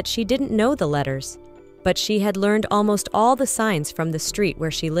explained that she didn't know the letters, but she had learned almost all the signs from the street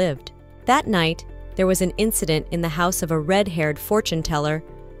where she lived. That night, there was an incident in the house of a red-haired fortune teller,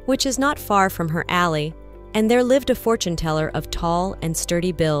 which is not far from her alley, and there lived a fortune teller of tall and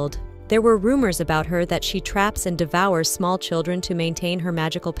sturdy build. There were rumors about her that she traps and devours small children to maintain her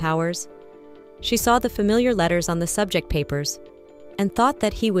magical powers. She saw the familiar letters on the subject papers and thought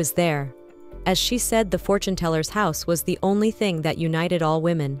that he was there. As she said, the fortune teller's house was the only thing that united all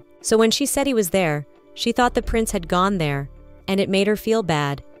women. So when she said he was there, she thought the prince had gone there, and it made her feel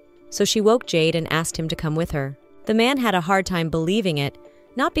bad. So she woke Jade and asked him to come with her. The man had a hard time believing it,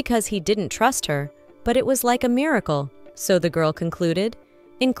 not because he didn't trust her, but it was like a miracle, so the girl concluded,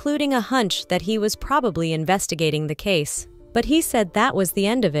 including a hunch that he was probably investigating the case. But he said that was the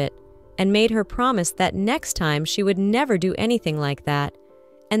end of it, and made her promise that next time she would never do anything like that,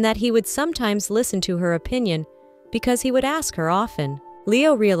 and that he would sometimes listen to her opinion because he would ask her often.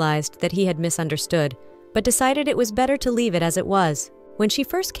 Leo realized that he had misunderstood, but decided it was better to leave it as it was. When she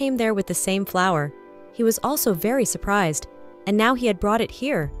first came there with the same flower, he was also very surprised, and now he had brought it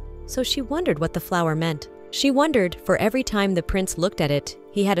here, so she wondered what the flower meant. She wondered, for every time the prince looked at it,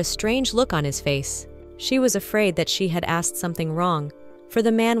 he had a strange look on his face. She was afraid that she had asked something wrong, for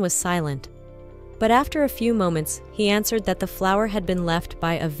the man was silent. But after a few moments, he answered that the flower had been left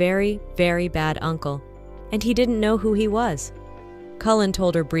by a very, very bad uncle, and he didn't know who he was. Cullen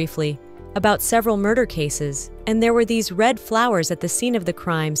told her briefly about several murder cases, and there were these red flowers at the scene of the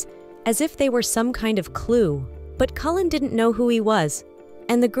crimes, as if they were some kind of clue. But Cullen didn't know who he was,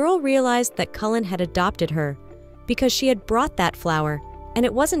 and the girl realized that Cullen had adopted her because she had brought that flower, and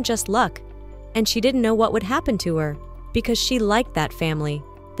it wasn't just luck, and she didn't know what would happen to her because she liked that family.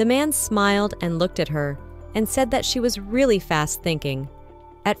 The man smiled and looked at her and said that she was really fast thinking.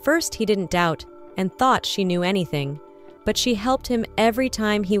 At first he didn't doubt and thought she knew anything, but she helped him every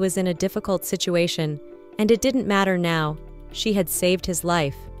time he was in a difficult situation, and it didn't matter now. She had saved his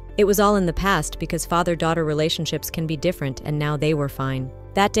life. It was all in the past because father-daughter relationships can be different, and now they were fine.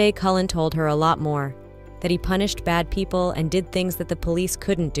 That day, Cullen told her a lot more, that he punished bad people and did things that the police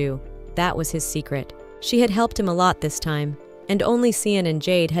couldn't do. That was his secret. She had helped him a lot this time, and only Cian and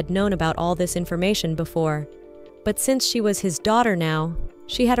Jade had known about all this information before. But since she was his daughter now,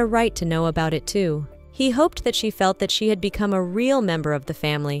 she had a right to know about it too. He hoped that she felt that she had become a real member of the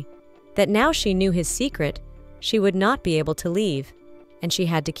family, that now she knew his secret, she would not be able to leave, and she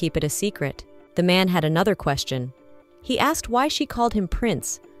had to keep it a secret. The man had another question. He asked why she called him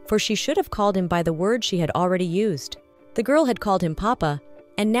Prince, for she should have called him by the word she had already used. The girl had called him Papa,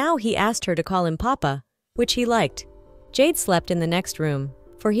 and now he asked her to call him Papa, which he liked. Jade slept in the next room,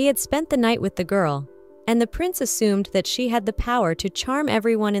 for he had spent the night with the girl, and the prince assumed that she had the power to charm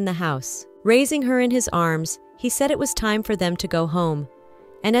everyone in the house. Raising her in his arms, he said it was time for them to go home,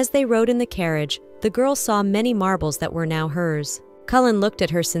 and as they rode in the carriage, the girl saw many marbles that were now hers. Cullen looked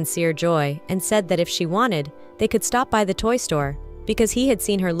at her sincere joy and said that if she wanted, they could stop by the toy store, because he had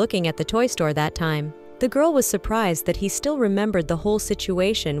seen her looking at the toy store that time. The girl was surprised that he still remembered the whole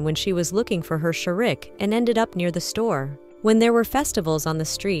situation when she was looking for her sharik and ended up near the store. When there were festivals on the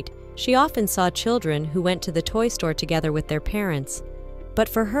street, she often saw children who went to the toy store together with their parents. But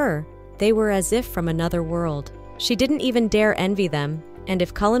for her, they were as if from another world. She didn't even dare envy them, and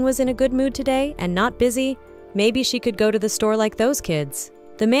if Cullen was in a good mood today and not busy, maybe she could go to the store like those kids.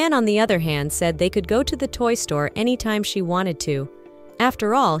 The man, on the other hand, said they could go to the toy store anytime she wanted to.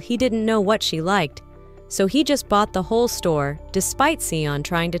 After all, he didn't know what she liked, so he just bought the whole store, despite Sion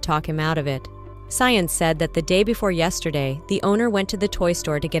trying to talk him out of it. Sion said that the day before yesterday, the owner went to the toy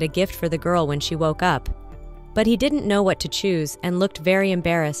store to get a gift for the girl when she woke up. But he didn't know what to choose and looked very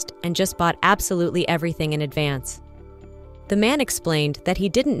embarrassed and just bought absolutely everything in advance. The man explained that he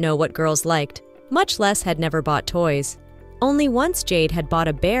didn't know what girls liked, much less had never bought toys. Only once Jade had bought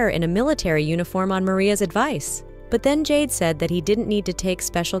a bear in a military uniform on Maria's advice. But then Jade said that he didn't need to take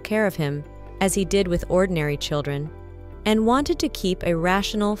special care of him, as he did with ordinary children, and wanted to keep a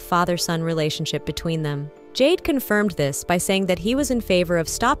rational father-son relationship between them. Jade confirmed this by saying that he was in favor of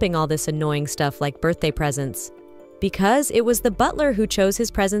stopping all this annoying stuff like birthday presents, because it was the butler who chose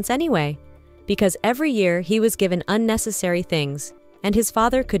his presents anyway, because every year he was given unnecessary things, and his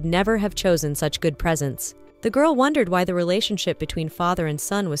father could never have chosen such good presents. The girl wondered why the relationship between father and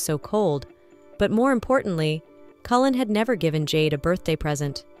son was so cold, but more importantly, Cullen had never given Jade a birthday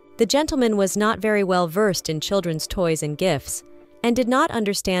present. The gentleman was not very well versed in children's toys and gifts, and did not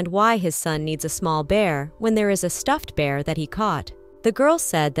understand why his son needs a small bear when there is a stuffed bear that he caught. The girl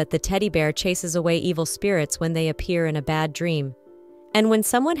said that the teddy bear chases away evil spirits when they appear in a bad dream. And when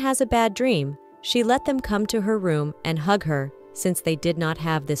someone has a bad dream, she let them come to her room and hug her, since they did not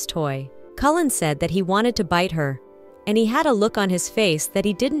have this toy. Cullen said that he wanted to bite her, and he had a look on his face that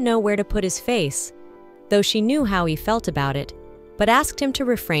he didn't know where to put his face, though she knew how he felt about it, but asked him to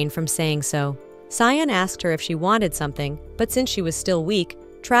refrain from saying so. Sion asked her if she wanted something, but since she was still weak,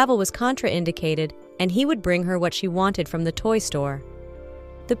 travel was contraindicated, and he would bring her what she wanted from the toy store.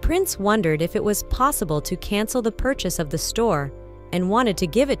 The prince wondered if it was possible to cancel the purchase of the store and wanted to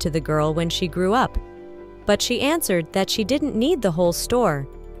give it to the girl when she grew up. But she answered that she didn't need the whole store,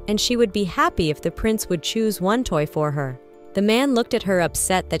 and she would be happy if the prince would choose one toy for her. The man looked at her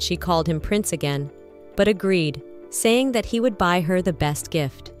upset that she called him prince again, but agreed, saying that he would buy her the best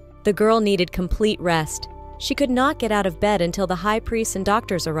gift. The girl needed complete rest. She could not get out of bed until the high priest and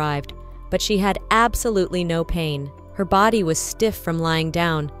doctors arrived, but she had absolutely no pain. Her body was stiff from lying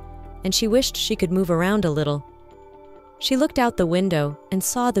down, and she wished she could move around a little. She looked out the window and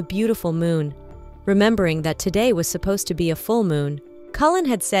saw the beautiful moon, remembering that today was supposed to be a full moon. Cullen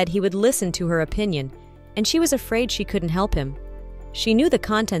had said he would listen to her opinion, and she was afraid she couldn't help him. She knew the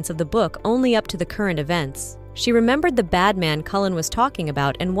contents of the book only up to the current events. She remembered the bad man Cullen was talking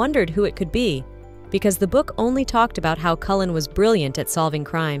about and wondered who it could be, because the book only talked about how Cullen was brilliant at solving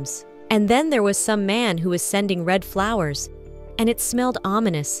crimes. And then there was some man who was sending red flowers, and it smelled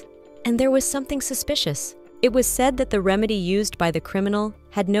ominous, and there was something suspicious. It was said that the remedy used by the criminal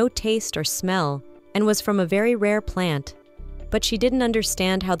had no taste or smell and was from a very rare plant. But she didn't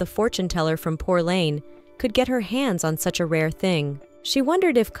understand how the fortune teller from Poor Lane could get her hands on such a rare thing. She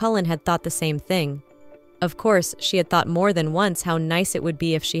wondered if Cullen had thought the same thing. Of course, she had thought more than once how nice it would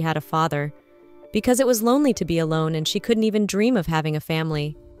be if she had a father, because it was lonely to be alone and she couldn't even dream of having a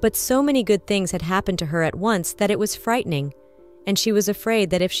family. But so many good things had happened to her at once that it was frightening, and she was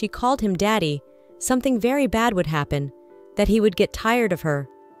afraid that if she called him daddy, something very bad would happen, that he would get tired of her,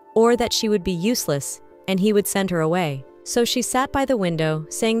 or that she would be useless and he would send her away. So she sat by the window,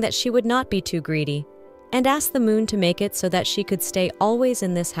 saying that she would not be too greedy, and asked the moon to make it so that she could stay always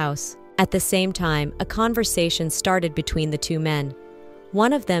in this house. At the same time, a conversation started between the two men.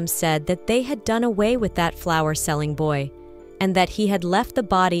 One of them said that they had done away with that flower-selling boy, and that he had left the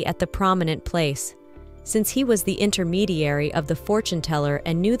body at the prominent place. Since he was the intermediary of the fortune teller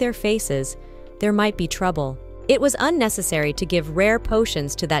and knew their faces, there might be trouble. It was unnecessary to give rare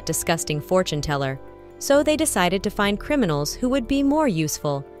potions to that disgusting fortune teller, so they decided to find criminals who would be more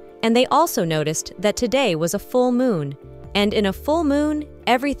useful. And they also noticed that today was a full moon, and in a full moon,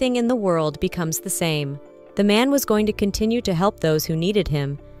 everything in the world becomes the same. The man was going to continue to help those who needed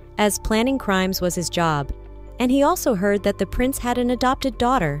him, as planning crimes was his job. And he also heard that the prince had an adopted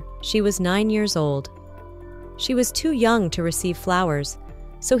daughter. She was 9 years old. She was too young to receive flowers,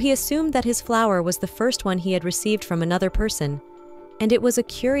 so he assumed that his flower was the first one he had received from another person. And it was a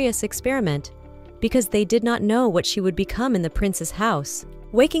curious experiment, because they did not know what she would become in the prince's house.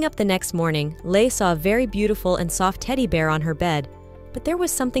 Waking up the next morning, Lei saw a very beautiful and soft teddy bear on her bed, but there was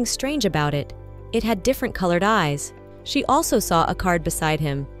something strange about it. It had different colored eyes. She also saw a card beside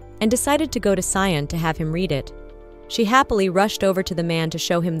him and decided to go to Sion to have him read it. She happily rushed over to the man to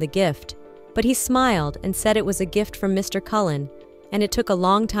show him the gift, but he smiled and said it was a gift from Mr. Cullen, and it took a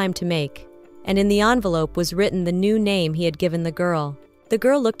long time to make, and in the envelope was written the new name he had given the girl. The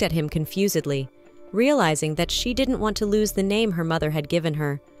girl looked at him confusedly, realizing that she didn't want to lose the name her mother had given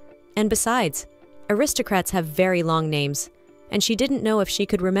her. And besides, aristocrats have very long names, and she didn't know if she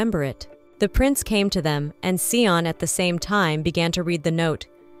could remember it. The prince came to them, and Sion at the same time began to read the note.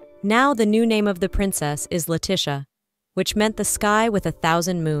 Now the new name of the princess is Letitia, which meant the sky with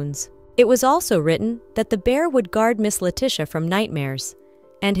 1,000 moons. It was also written that the bear would guard Miss Letitia from nightmares,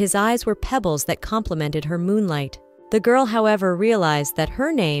 and his eyes were pebbles that complemented her moonlight. The girl, however, realized that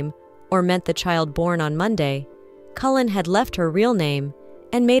her name, or meant the child born on Monday, Cullen had left her real name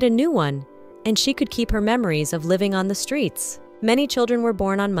and made a new one, and she could keep her memories of living on the streets. Many children were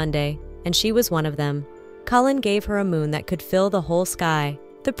born on Monday, and she was one of them. Cullen gave her a moon that could fill the whole sky.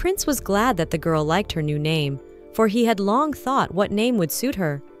 The prince was glad that the girl liked her new name, for he had long thought what name would suit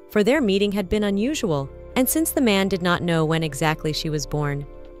her, for their meeting had been unusual. And since the man did not know when exactly she was born,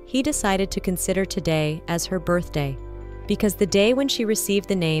 he decided to consider today as her birthday, because the day when she received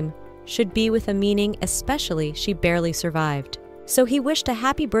the name should be with a meaning, especially she barely survived. So he wished a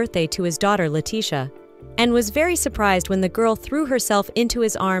happy birthday to his daughter Letitia, and was very surprised when the girl threw herself into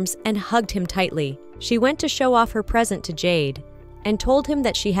his arms and hugged him tightly. She went to show off her present to Jade, and told him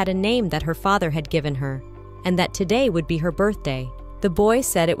that she had a name that her father had given her, and that today would be her birthday. The boy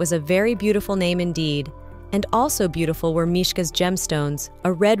said it was a very beautiful name indeed, and also beautiful were Mishka's gemstones,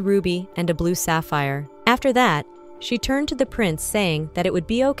 a red ruby and a blue sapphire. After that, she turned to the prince saying that it would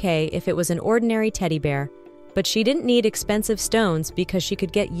be okay if it was an ordinary teddy bear, but she didn't need expensive stones because she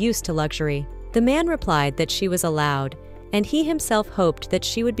could get used to luxury. The man replied that she was allowed, and he himself hoped that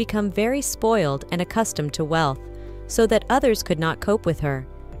she would become very spoiled and accustomed to wealth, so that others could not cope with her.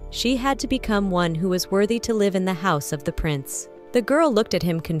 She had to become one who was worthy to live in the house of the prince. The girl looked at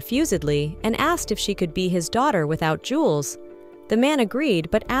him confusedly and asked if she could be his daughter without jewels. The man agreed,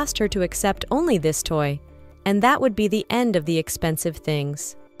 but asked her to accept only this toy, and that would be the end of the expensive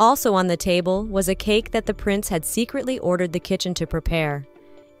things. Also on the table was a cake that the prince had secretly ordered the kitchen to prepare.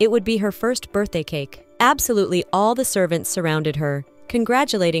 It would be her first birthday cake. Absolutely all the servants surrounded her,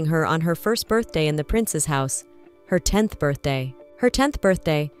 congratulating her on her first birthday in the prince's house, her 10th birthday. Her 10th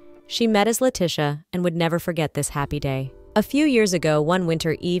birthday, she met as Letitia and would never forget this happy day. A few years ago, one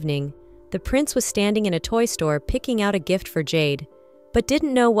winter evening, the prince was standing in a toy store picking out a gift for Jade, but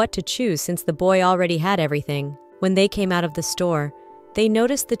didn't know what to choose since the boy already had everything. When they came out of the store, they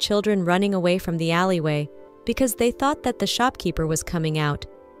noticed the children running away from the alleyway because they thought that the shopkeeper was coming out,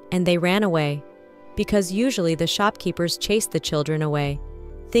 and they ran away, because usually the shopkeepers chased the children away,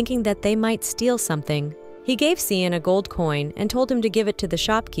 thinking that they might steal something. He gave Sion a gold coin and told him to give it to the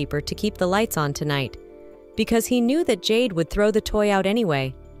shopkeeper to keep the lights on tonight, because he knew that Jade would throw the toy out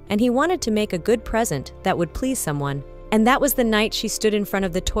anyway, and he wanted to make a good present that would please someone. And that was the night she stood in front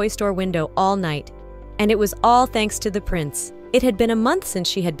of the toy store window all night, and it was all thanks to the prince. It had been a month since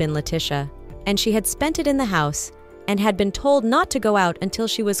she had been Letitia, and she had spent it in the house, and had been told not to go out until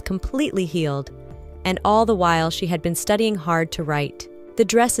she was completely healed, and all the while she had been studying hard to write. The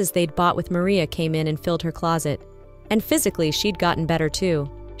dresses they'd bought with Maria came in and filled her closet, and physically she'd gotten better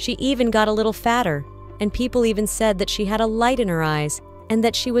too. She even got a little fatter, and people even said that she had a light in her eyes, and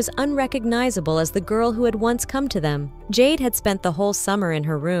that she was unrecognizable as the girl who had once come to them. Jade had spent the whole summer in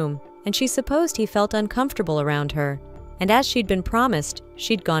her room, and she supposed he felt uncomfortable around her, and as she'd been promised,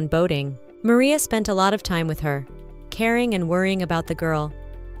 she'd gone boating. Maria spent a lot of time with her, caring and worrying about the girl,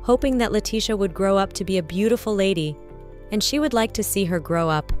 hoping that Letitia would grow up to be a beautiful lady, and she would like to see her grow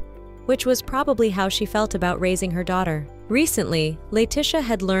up, which was probably how she felt about raising her daughter. Recently, Letitia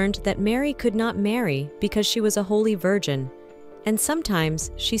had learned that Mary could not marry because she was a holy virgin, and sometimes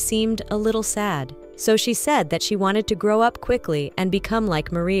she seemed a little sad. So she said that she wanted to grow up quickly and become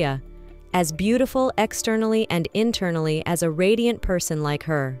like Maria, as beautiful externally and internally as a radiant person like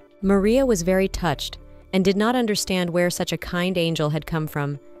her. Maria was very touched and did not understand where such a kind angel had come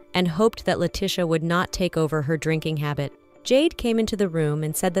from, and hoped that Letitia would not take over her drinking habit. Jade came into the room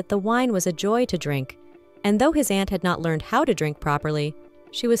and said that the wine was a joy to drink, and though his aunt had not learned how to drink properly,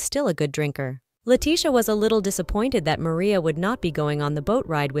 she was still a good drinker. Letitia was a little disappointed that Maria would not be going on the boat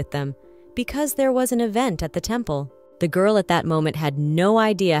ride with them, because there was an event at the temple. The girl at that moment had no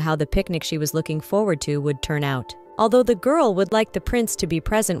idea how the picnic she was looking forward to would turn out. Although the girl would like the prince to be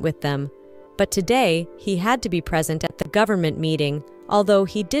present with them, but today he had to be present at the government meeting although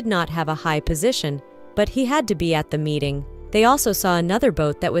he did not have a high position, but he had to be at the meeting. They also saw another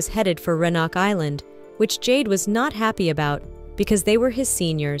boat that was headed for Rannoch Island, which Jade was not happy about because they were his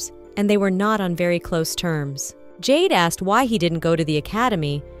seniors and they were not on very close terms. Jade asked why he didn't go to the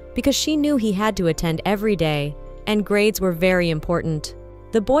academy because she knew he had to attend every day and grades were very important.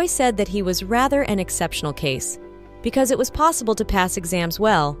 The boy said that he was rather an exceptional case because it was possible to pass exams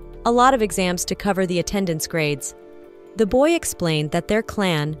well, a lot of exams to cover the attendance grades. The boy explained that their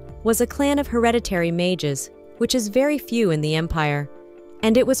clan was a clan of hereditary mages, which is very few in the Empire,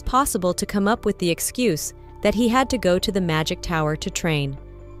 and it was possible to come up with the excuse that he had to go to the magic tower to train.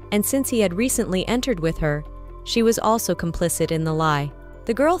 And since he had recently entered with her, she was also complicit in the lie.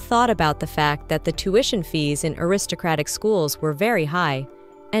 The girl thought about the fact that the tuition fees in aristocratic schools were very high,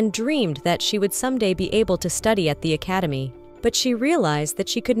 and dreamed that she would someday be able to study at the academy. But she realized that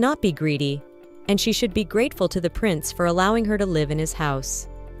she could not be greedy, and she should be grateful to the prince for allowing her to live in his house.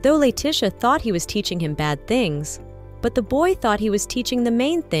 Though Letitia thought he was teaching him bad things, but the boy thought he was teaching the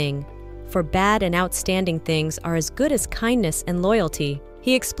main thing, for bad and outstanding things are as good as kindness and loyalty.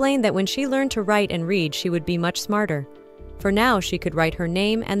 He explained that when she learned to write and read, she would be much smarter. For now, she could write her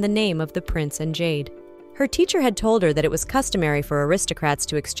name and the name of the prince and Jade. Her teacher had told her that it was customary for aristocrats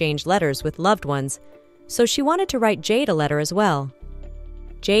to exchange letters with loved ones, so she wanted to write Jade a letter as well.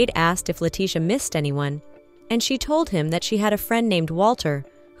 Jade asked if Letitia missed anyone, and she told him that she had a friend named Walter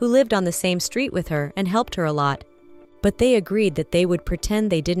who lived on the same street with her and helped her a lot. But they agreed that they would pretend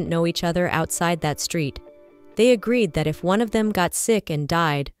they didn't know each other outside that street. They agreed that if one of them got sick and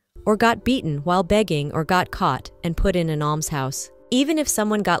died, or got beaten while begging or got caught and put in an almshouse, even if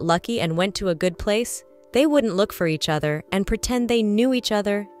someone got lucky and went to a good place, they wouldn't look for each other and pretend they knew each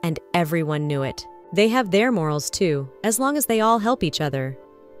other and everyone knew it. They have their morals too, as long as they all help each other.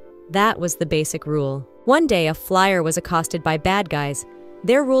 That was the basic rule. One day, a flyer was accosted by bad guys.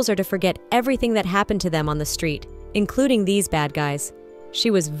 Their rules are to forget everything that happened to them on the street, including these bad guys.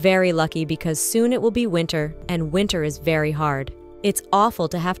 She was very lucky because soon it will be winter, and winter is very hard. It's awful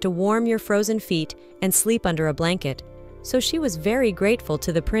to have to warm your frozen feet and sleep under a blanket, so she was very grateful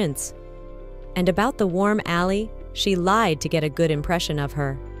to the prince. And about the warm alley, she lied to get a good impression of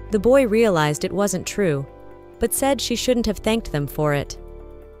her. The boy realized it wasn't true, but said she shouldn't have thanked them for it.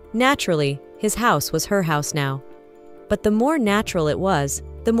 Naturally, his house was her house now. But the more natural it was,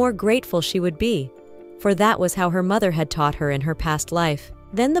 the more grateful she would be, for that was how her mother had taught her in her past life.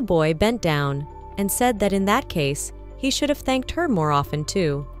 Then the boy bent down and said that in that case, he should have thanked her more often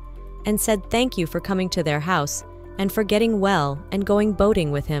too, and said thank you for coming to their house and for getting well and going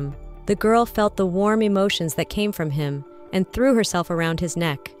boating with him. The girl felt the warm emotions that came from him and threw herself around his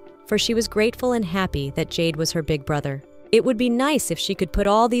neck, for she was grateful and happy that Jade was her big brother. It would be nice if she could put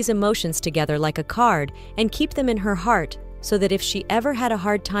all these emotions together like a card and keep them in her heart so that if she ever had a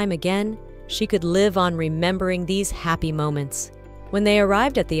hard time again, she could live on remembering these happy moments. When they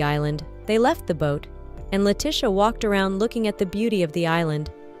arrived at the island, they left the boat, and Letitia walked around looking at the beauty of the island,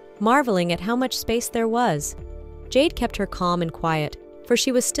 marveling at how much space there was. Jade kept her calm and quiet, for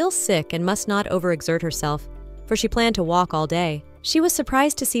she was still sick and must not overexert herself, for she planned to walk all day. She was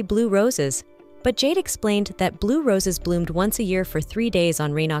surprised to see blue roses, but Jade explained that blue roses bloomed once a year for 3 days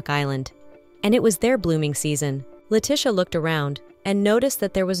on Rannoch Island, and it was their blooming season. Letitia looked around and noticed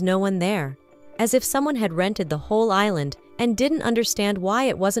that there was no one there, as if someone had rented the whole island and didn't understand why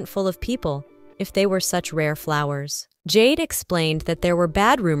it wasn't full of people if they were such rare flowers. Jade explained that there were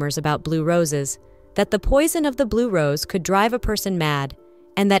bad rumors about blue roses, that the poison of the blue rose could drive a person mad,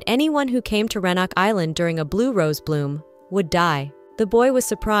 and that anyone who came to Rannoch Island during a blue rose bloom would die. The boy was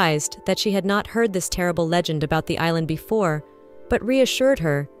surprised that she had not heard this terrible legend about the island before, but reassured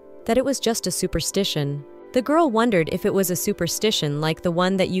her that it was just a superstition. The girl wondered if it was a superstition like the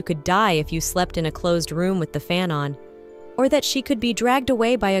one that you could die if you slept in a closed room with the fan on, or that she could be dragged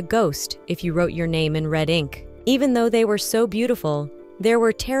away by a ghost if you wrote your name in red ink. Even though they were so beautiful, there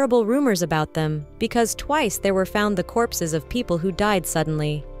were terrible rumors about them because twice there were found the corpses of people who died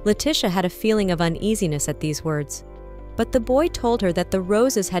suddenly. Letitia had a feeling of uneasiness at these words, but the boy told her that the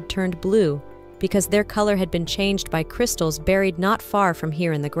roses had turned blue because their color had been changed by crystals buried not far from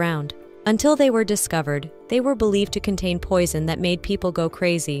here in the ground. Until they were discovered, they were believed to contain poison that made people go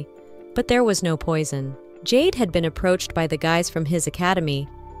crazy, but there was no poison. Jade had been approached by the guys from his academy,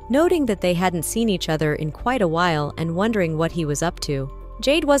 noting that they hadn't seen each other in quite a while and wondering what he was up to.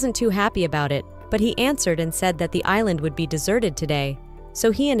 Jade wasn't too happy about it, but he answered and said that the island would be deserted today,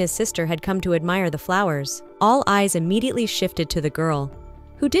 so he and his sister had come to admire the flowers. All eyes immediately shifted to the girl,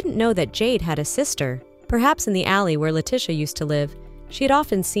 who didn't know that Jade had a sister. Perhaps in the alley where Letitia used to live, she had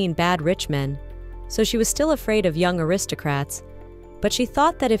often seen bad rich men, so she was still afraid of young aristocrats, but she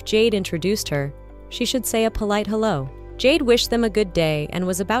thought that if Jade introduced her, she should say a polite hello. Jade wished them a good day and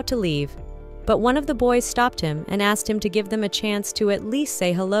was about to leave, but one of the boys stopped him and asked him to give them a chance to at least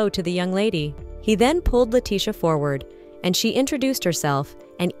say hello to the young lady. He then pulled Letitia forward, and she introduced herself,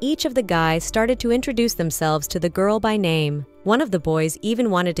 and each of the guys started to introduce themselves to the girl by name. One of the boys even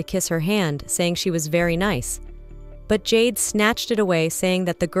wanted to kiss her hand, saying she was very nice. But Jade snatched it away, saying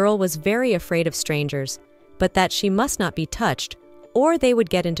that the girl was very afraid of strangers, but that she must not be touched, or they would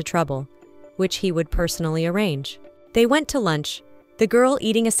get into trouble, which he would personally arrange. They went to lunch, the girl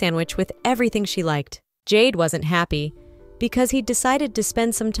eating a sandwich with everything she liked. Jade wasn't happy, because he'd decided to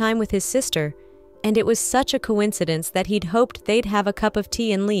spend some time with his sister, and it was such a coincidence that he'd hoped they'd have a cup of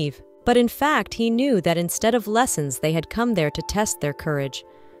tea and leave. But in fact, he knew that instead of lessons, they had come there to test their courage,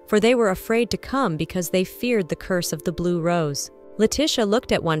 for they were afraid to come because they feared the curse of the blue rose. Letitia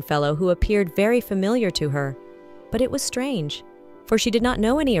looked at one fellow who appeared very familiar to her, but it was strange, for she did not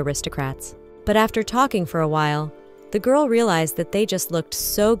know any aristocrats. But after talking for a while, the girl realized that they just looked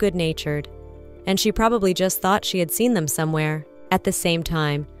so good-natured, and she probably just thought she had seen them somewhere. At the same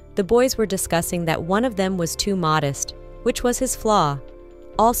time, the boys were discussing that one of them was too modest, which was his flaw.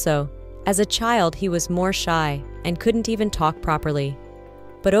 Also, as a child, he was more shy and couldn't even talk properly.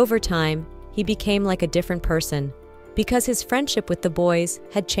 But over time, he became like a different person, because his friendship with the boys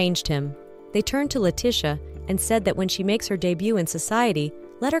had changed him. They turned to Letitia and said that when she makes her debut in society,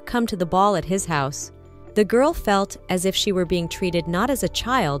 let her come to the ball at his house. The girl felt as if she were being treated not as a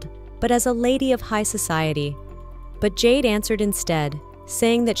child, but as a lady of high society. But Jade answered instead,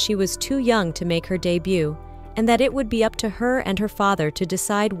 saying that she was too young to make her debut, and that it would be up to her and her father to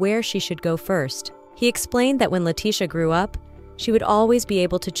decide where she should go first. He explained that when Letitia grew up, she would always be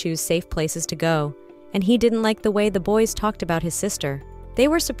able to choose safe places to go, and he didn't like the way the boys talked about his sister. They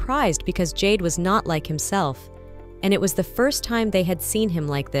were surprised because Jade was not like himself, and it was the first time they had seen him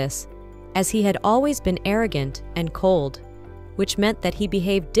like this, as he had always been arrogant and cold, which meant that he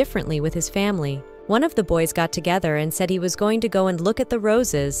behaved differently with his family. One of the boys got together and said he was going to go and look at the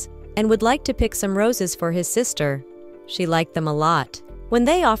roses and would like to pick some roses for his sister. She liked them a lot. When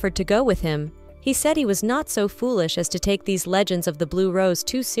they offered to go with him, he said he was not so foolish as to take these legends of the blue rose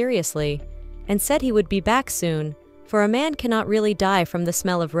too seriously, and said he would be back soon, for a man cannot really die from the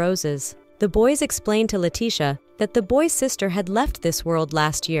smell of roses. The boys explained to Letitia that the boy's sister had left this world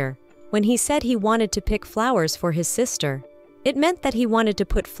last year, when he said he wanted to pick flowers for his sister. It meant that he wanted to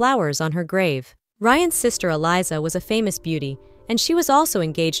put flowers on her grave. Ryan's sister Eliza was a famous beauty, and she was also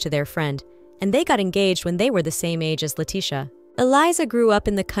engaged to their friend, and they got engaged when they were the same age as Letitia. Eliza grew up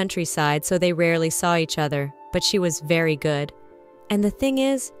in the countryside, so they rarely saw each other, but she was very good. And the thing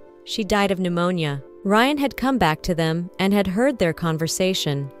is, she died of pneumonia. Ryan had come back to them and had heard their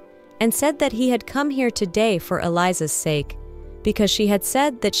conversation, and said that he had come here today for Eliza's sake, because she had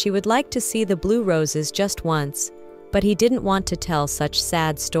said that she would like to see the blue roses just once, but he didn't want to tell such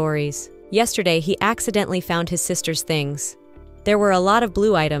sad stories. Yesterday, he accidentally found his sister's things. There were a lot of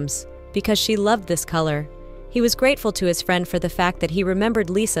blue items, because she loved this color. He was grateful to his friend for the fact that he remembered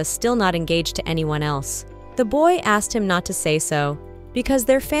Lisa still not engaged to anyone else. The boy asked him not to say so, because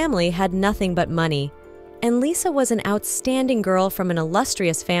their family had nothing but money, and Lisa was an outstanding girl from an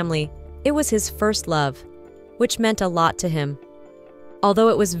illustrious family. It was his first love, which meant a lot to him. Although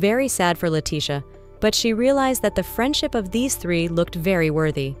it was very sad for Letitia, but she realized that the friendship of these three looked very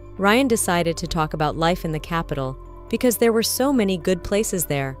worthy. Ryan decided to talk about life in the capital, because there were so many good places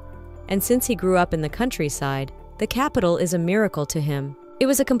there, and since he grew up in the countryside, the capital is a miracle to him. It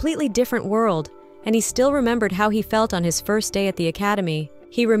was a completely different world, and he still remembered how he felt on his first day at the academy.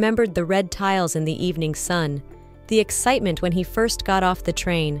 He remembered the red tiles in the evening sun, the excitement when he first got off the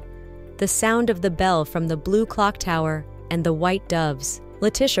train, the sound of the bell from the blue clock tower, and the white doves.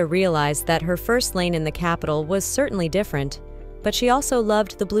 Letitia realized that her first lane in the capital was certainly different, but she also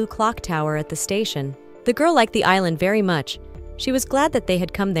loved the blue clock tower at the station. The girl liked the island very much. She was glad that they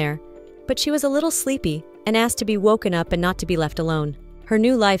had come there, but she was a little sleepy and asked to be woken up and not to be left alone. Her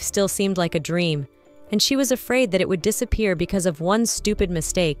new life still seemed like a dream, and she was afraid that it would disappear because of one stupid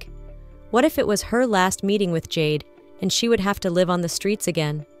mistake. What if it was her last meeting with Jade, and she would have to live on the streets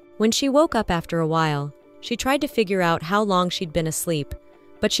again? When she woke up after a while, she tried to figure out how long she'd been asleep,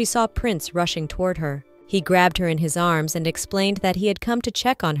 but she saw Prince rushing toward her. He grabbed her in his arms and explained that he had come to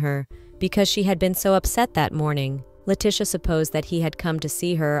check on her because she had been so upset that morning. Letitia supposed that he had come to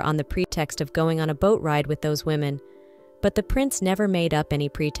see her on the pretext of going on a boat ride with those women, but the prince never made up any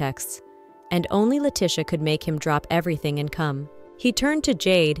pretexts, and only Letitia could make him drop everything and come. He turned to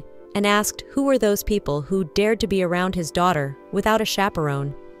Jade and asked who were those people who dared to be around his daughter without a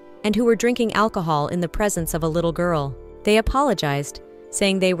chaperone, and who were drinking alcohol in the presence of a little girl. They apologized,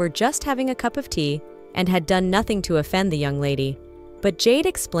 saying they were just having a cup of tea and had done nothing to offend the young lady. But Jade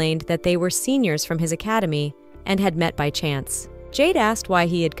explained that they were seniors from his academy and had met by chance. Jade asked why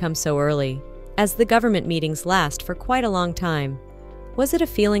he had come so early, as the government meetings last for quite a long time. Was it a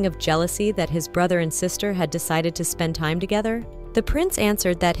feeling of jealousy that his brother and sister had decided to spend time together? The prince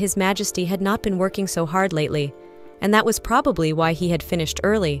answered that His Majesty had not been working so hard lately, and that was probably why he had finished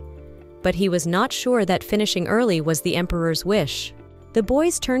early. But he was not sure that finishing early was the emperor's wish. The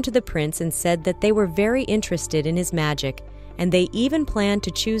boys turned to the prince and said that they were very interested in his magic, and they even planned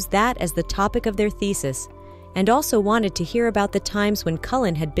to choose that as the topic of their thesis, and also wanted to hear about the times when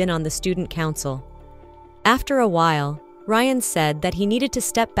Cullen had been on the student council. After a while, Ryan said that he needed to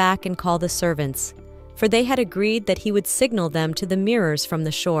step back and call the servants, for they had agreed that he would signal them to the mirrors from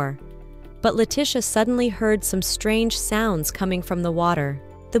the shore. But Letitia suddenly heard some strange sounds coming from the water.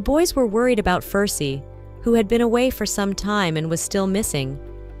 The boys were worried about Percy, who had been away for some time and was still missing.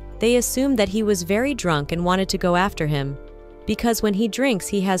 They assumed that he was very drunk and wanted to go after him, because when he drinks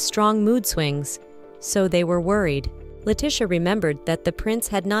he has strong mood swings, so they were worried. Letitia remembered that the prince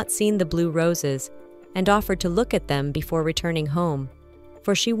had not seen the blue roses and offered to look at them before returning home,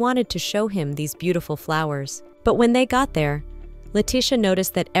 for she wanted to show him these beautiful flowers. But when they got there, Letitia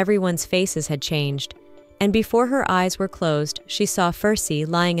noticed that everyone's faces had changed, and before her eyes were closed, she saw Percy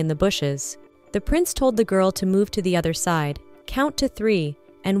lying in the bushes. The prince told the girl to move to the other side, count to 3,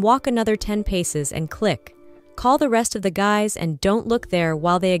 and walk another 10 paces and click. Call the rest of the guys and don't look there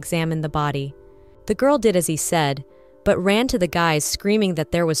while they examine the body. The girl did as he said, but ran to the guys screaming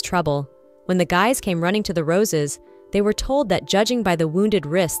that there was trouble. When the guys came running to the roses, they were told that judging by the wounded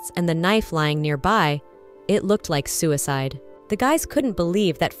wrists and the knife lying nearby, it looked like suicide. The guys couldn't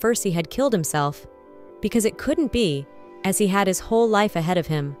believe that Percy had killed himself, because it couldn't be, as he had his whole life ahead of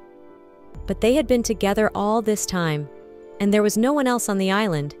him. But they had been together all this time, and there was no one else on the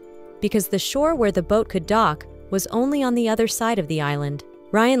island, because the shore where the boat could dock was only on the other side of the island.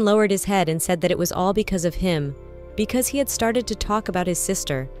 Ryan lowered his head and said that it was all because of him, because he had started to talk about his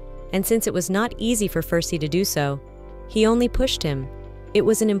sister, and since it was not easy for Percy to do so, he only pushed him. It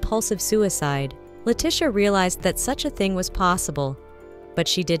was an impulsive suicide. Letitia realized that such a thing was possible, but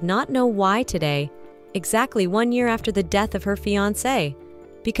she did not know why today, exactly 1 year after the death of her fiancé,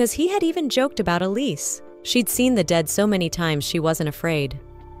 because he had even joked about Elise. She'd seen the dead so many times she wasn't afraid.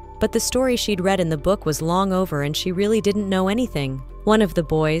 But the story she'd read in the book was long over and she really didn't know anything. One of the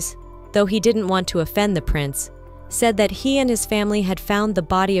boys, though he didn't want to offend the prince, said that he and his family had found the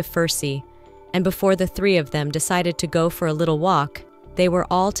body of Percy, and before the 3 of them decided to go for a little walk, they were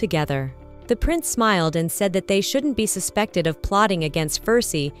all together. The prince smiled and said that they shouldn't be suspected of plotting against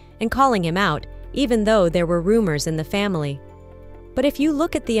Percy and calling him out, even though there were rumors in the family. But if you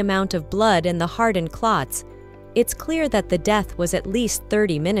look at the amount of blood and the hardened clots, it's clear that the death was at least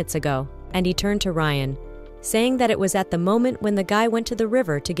 30 minutes ago. And he turned to Ryan, saying that it was at the moment when the guy went to the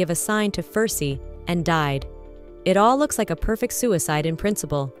river to give a sign to Percy and died. It all looks like a perfect suicide in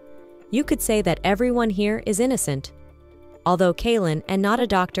principle. You could say that everyone here is innocent. Although Kaylin, and not a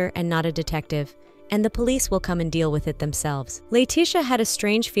doctor and not a detective, and the police will come and deal with it themselves. Letitia had a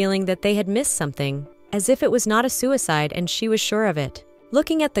strange feeling that they had missed something, as if it was not a suicide and she was sure of it.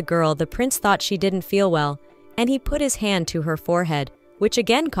 Looking at the girl, the prince thought she didn't feel well, and he put his hand to her forehead, which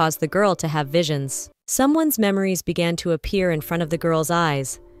again caused the girl to have visions. Someone's memories began to appear in front of the girl's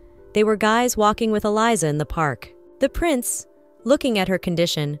eyes. They were guys walking with Eliza in the park. The prince, looking at her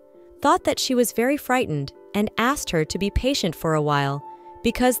condition, thought that she was very frightened and asked her to be patient for a while,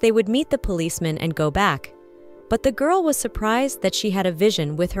 because they would meet the policeman and go back. But the girl was surprised that she had a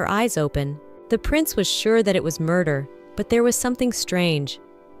vision with her eyes open. The prince was sure that it was murder, but there was something strange,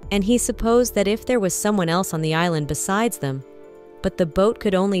 and he supposed that if there was someone else on the island besides them, but the boat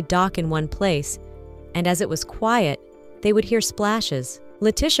could only dock in one place, and as it was quiet, they would hear splashes.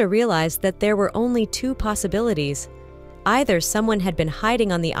 Letitia realized that there were only 2 possibilities. Either someone had been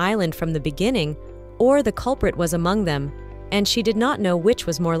hiding on the island from the beginning, or the culprit was among them, and she did not know which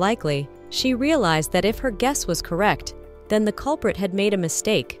was more likely. She realized that if her guess was correct, then the culprit had made a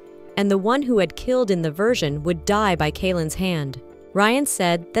mistake, and the one who had killed in the version would die by Kaylin's hand. Ryan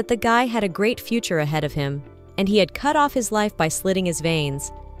said that the guy had a great future ahead of him, and he had cut off his life by slitting his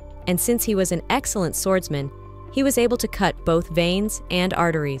veins, and since he was an excellent swordsman, he was able to cut both veins and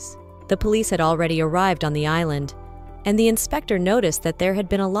arteries. The police had already arrived on the island, and the inspector noticed that there had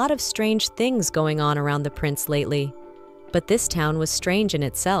been a lot of strange things going on around the prince lately. But this town was strange in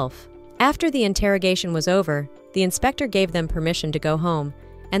itself. After the interrogation was over, the inspector gave them permission to go home,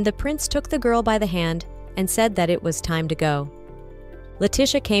 and the prince took the girl by the hand and said that it was time to go.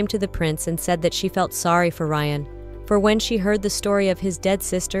 Letitia came to the prince and said that she felt sorry for Ryan, For when she heard the story of his dead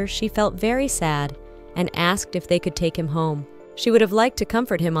sister, she felt very sad and asked if they could take him home. She would have liked to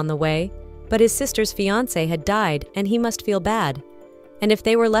comfort him on the way, but his sister's fiancé had died and he must feel bad. And if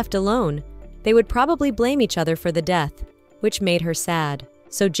they were left alone, they would probably blame each other for the death, which made her sad.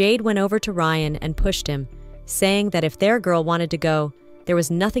 So Jade went over to Ryan and pushed him, saying that if their girl wanted to go, there was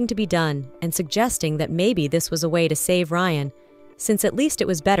nothing to be done, and suggesting that maybe this was a way to save Ryan, since at least it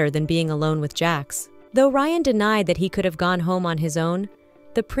was better than being alone with Jax. Though Ryan denied that he could have gone home on his own,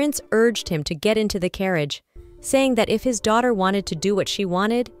 the prince urged him to get into the carriage, saying that if his daughter wanted to do what she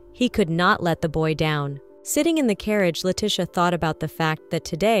wanted, he could not let the boy down. Sitting in the carriage, Letitia thought about the fact that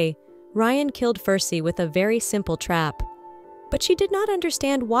today, Ryan killed Fercy with a very simple trap. But she did not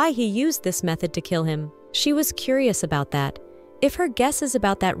understand why he used this method to kill him. She was curious about that. If her guesses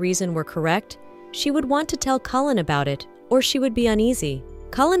about that reason were correct, she would want to tell Cullen about it, or she would be uneasy.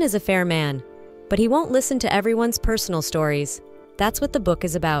 Cullen is a fair man, but he won't listen to everyone's personal stories. That's what the book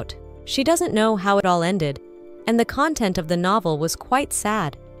is about. She doesn't know how it all ended, and the content of the novel was quite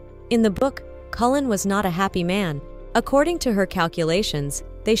sad. In the book, Cullen was not a happy man. According to her calculations,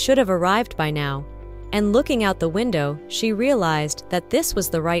 they should have arrived by now, and looking out the window, she realized that this was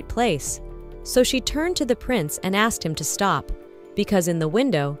the right place. So she turned to the prince and asked him to stop, because in the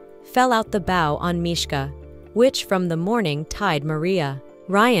window fell out the bow on Mishka, which from the morning tied Maria.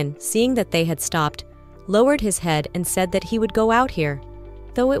 Ryan, seeing that they had stopped, lowered his head and said that he would go out here,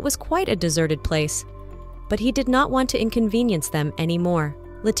 though it was quite a deserted place. But he did not want to inconvenience them anymore.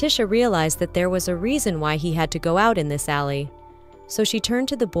 Letitia realized that there was a reason why he had to go out in this alley. So she turned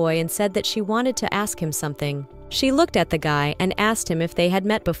to the boy and said that she wanted to ask him something. She looked at the guy and asked him if they had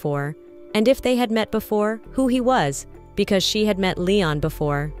met before, and if they had met before, who he was, because she had met Leon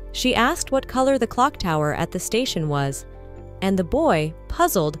before. She asked what color the clock tower at the station was, and the boy,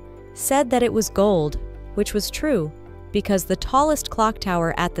 puzzled, said that it was gold, which was true, because the tallest clock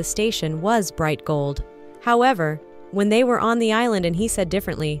tower at the station was bright gold. However, when they were on the island and he said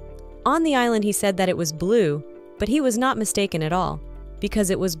differently, on the island he said that it was blue, but he was not mistaken at all, because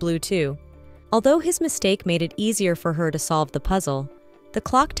it was blue too. Although his mistake made it easier for her to solve the puzzle, the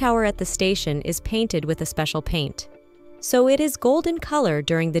clock tower at the station is painted with a special paint. So it is gold in color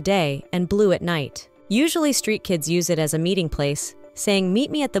during the day and blue at night. Usually street kids use it as a meeting place, saying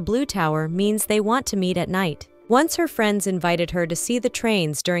 "meet me at the blue tower" means they want to meet at night. Once her friends invited her to see the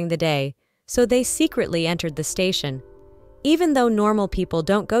trains during the day, so they secretly entered the station. Even though normal people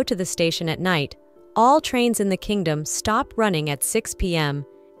don't go to the station at night, all trains in the kingdom stop running at 6 p.m.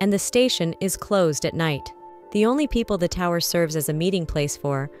 and the station is closed at night. The only people the tower serves as a meeting place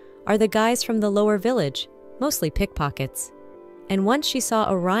for are the guys from the lower village, mostly pickpockets. And once she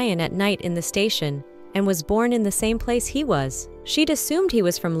saw Orion at night in the station and was born in the same place he was. She'd assumed he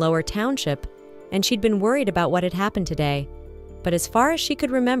was from Lower Township, and she'd been worried about what had happened today. But as far as she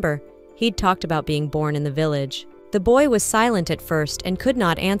could remember, he'd talked about being born in the village. The boy was silent at first and could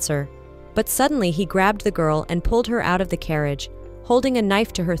not answer, but suddenly he grabbed the girl and pulled her out of the carriage, holding a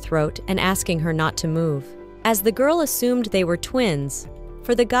knife to her throat and asking her not to move. As the girl assumed they were twins,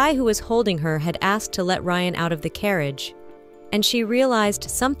 for the guy who was holding her had asked to let Ryan out of the carriage, and she realized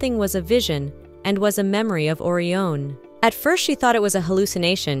something was a vision and was a memory of Orion. At first she thought it was a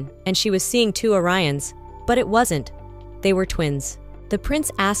hallucination and she was seeing two Orions, but it wasn't. They were twins. The prince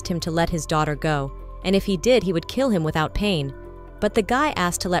asked him to let his daughter go, and if he did, he would kill him without pain. But the guy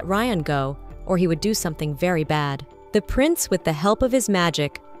asked to let Ryan go, or he would do something very bad. The prince, with the help of his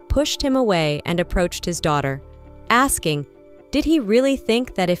magic, pushed him away and approached his daughter, asking, did he really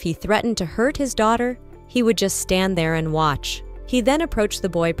think that if he threatened to hurt his daughter, he would just stand there and watch? He then approached the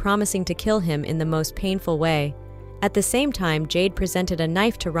boy, promising to kill him in the most painful way. At the same time, Jade presented a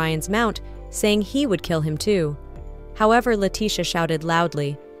knife to Ryan's mount, saying he would kill him too. However, Letitia shouted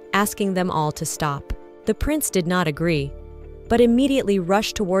loudly, asking them all to stop. The prince did not agree, but immediately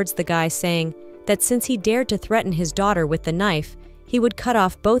rushed towards the guy, saying that since he dared to threaten his daughter with the knife, he would cut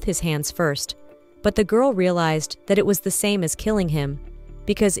off both his hands first. But the girl realized that it was the same as killing him,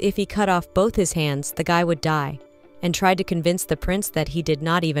 because if he cut off both his hands, the guy would die, and tried to convince the prince that he did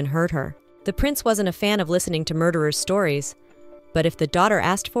not even hurt her. The prince wasn't a fan of listening to murderers' stories, but if the daughter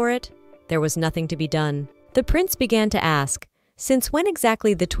asked for it, there was nothing to be done. The prince began to ask, since when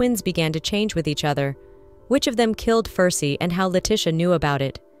exactly the twins began to change with each other, which of them killed Fercy, and how Letitia knew about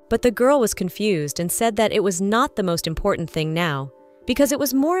it. But the girl was confused and said that it was not the most important thing now, because it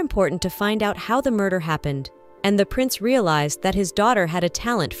was more important to find out how the murder happened, and the prince realized that his daughter had a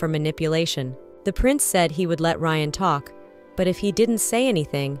talent for manipulation. The prince said he would let Ryan talk, but if he didn't say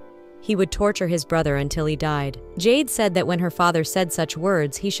anything, he would torture his brother until he died. Jade said that when her father said such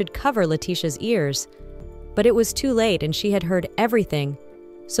words, he should cover Letitia's ears, but it was too late and she had heard everything,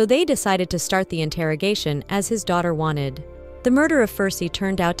 so they decided to start the interrogation as his daughter wanted. The murder of Fercy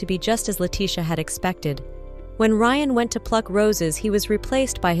turned out to be just as Letitia had expected. When Ryan went to pluck roses, he was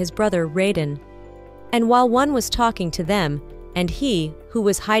replaced by his brother Raiden. And while one was talking to them, and he, who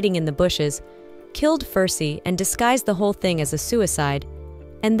was hiding in the bushes, killed Fercy and disguised the whole thing as a suicide,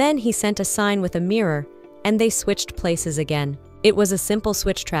 and then he sent a sign with a mirror, and they switched places again. It was a simple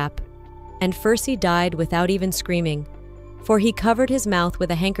switch trap, and Fercy died without even screaming, for he covered his mouth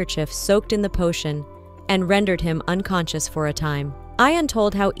with a handkerchief soaked in the potion and rendered him unconscious for a time. Ion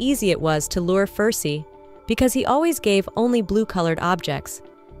told how easy it was to lure Fercy because he always gave only blue-colored objects,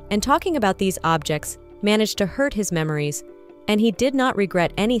 and talking about these objects managed to hurt his memories, and he did not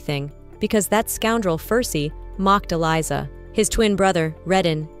regret anything because that scoundrel Fercy mocked Eliza. His twin brother,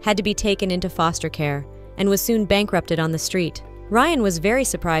 Redden, had to be taken into foster care and was soon bankrupted on the street. Ryan was very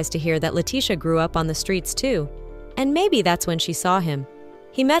surprised to hear that Letitia grew up on the streets too, and maybe that's when she saw him.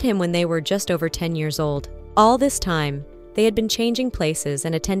 He met him when they were just over 10 years old. All this time, they had been changing places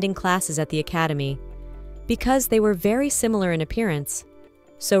and attending classes at the academy because they were very similar in appearance.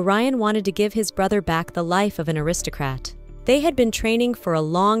 So Ryan wanted to give his brother back the life of an aristocrat. They had been training for a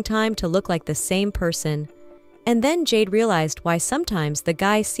long time to look like the same person, and then Jade realized why sometimes the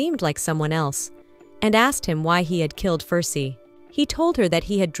guy seemed like someone else, and asked him why he had killed Fercy. He told her that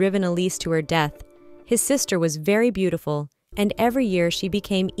he had driven Elise to her death. His sister was very beautiful, and every year she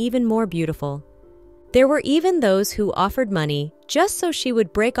became even more beautiful. There were even those who offered money just so she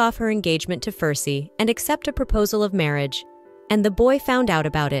would break off her engagement to Fercy and accept a proposal of marriage, and the boy found out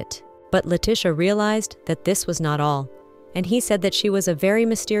about it. But Letitia realized that this was not all, and he said that she was a very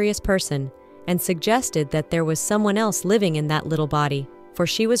mysterious person and suggested that there was someone else living in that little body, for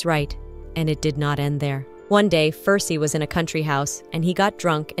she was right, and it did not end there. One day, Fercy was in a country house, and he got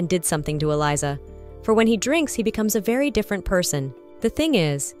drunk and did something to Eliza, for when he drinks, he becomes a very different person. The thing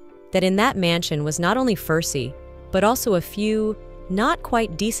is that in that mansion was not only Fercy, but also a few not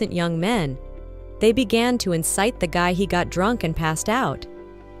quite decent young men. They began to incite the guy he got drunk and passed out.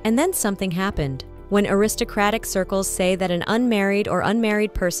 And then something happened. When aristocratic circles say that an unmarried or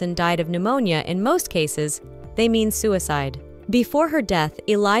unmarried person died of pneumonia, in most cases, they mean suicide. Before her death,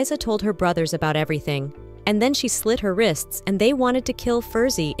 Eliza told her brothers about everything, and then she slit her wrists, and they wanted to kill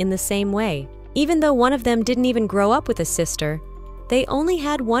Fercy in the same way. Even though one of them didn't even grow up with a sister, they only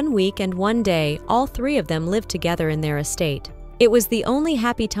had 1 week and 1 day all three of them lived together in their estate. It was the only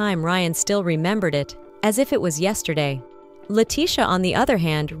happy time. Ryan still remembered it, as if it was yesterday. Letitia, on the other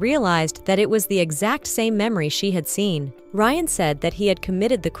hand, realized that it was the exact same memory she had seen. Ryan said that he had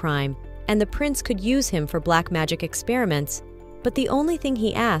committed the crime, and the prince could use him for black magic experiments, but the only thing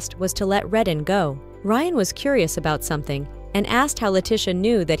he asked was to let Redden go. Ryan was curious about something, and asked how Letitia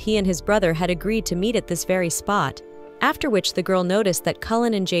knew that he and his brother had agreed to meet at this very spot, after which the girl noticed that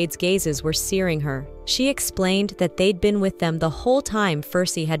Cullen and Jade's gazes were searing her. She explained that they'd been with them the whole time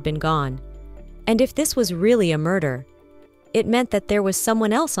Fercy had been gone, and if this was really a murder, it meant that there was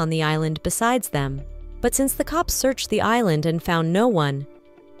someone else on the island besides them. But since the cops searched the island and found no one,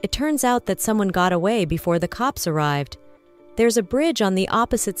 it turns out that someone got away before the cops arrived. There's a bridge on the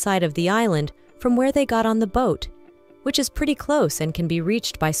opposite side of the island from where they got on the boat, which is pretty close and can be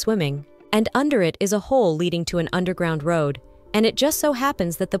reached by swimming. And under it is a hole leading to an underground road, and it just so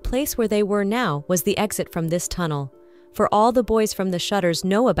happens that the place where they were now was the exit from this tunnel, for all the boys from the Shutters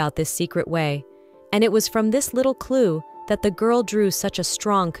know about this secret way, and it was from this little clue that the girl drew such a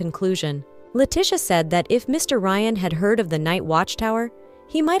strong conclusion. Letitia said that if Mr. Ryan had heard of the night watchtower,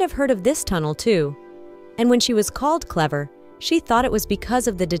 he might have heard of this tunnel too. And when she was called clever, she thought it was because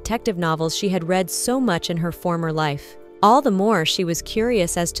of the detective novels she had read so much in her former life. All the more she was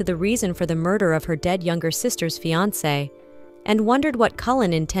curious as to the reason for the murder of her dead younger sister's fiancé, and wondered what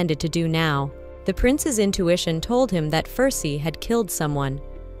Cullen intended to do now. The prince's intuition told him that Fercy had killed someone,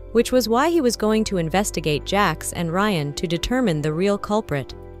 which was why he was going to investigate Jax and Ryan to determine the real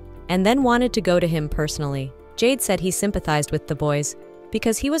culprit, and then wanted to go to him personally. Jade said he sympathized with the boys,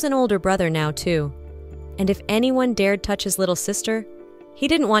 because he was an older brother now too, and if anyone dared touch his little sister, he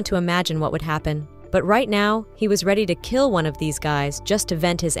didn't want to imagine what would happen. But right now, he was ready to kill one of these guys just to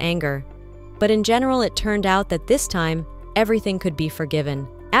vent his anger. But in general, it turned out that this time, everything could be forgiven.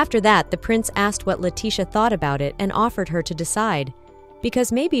 After that, the prince asked what Letitia thought about it and offered her to decide,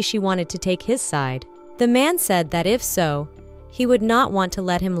 because maybe she wanted to take his side. The man said that if so, he would not want to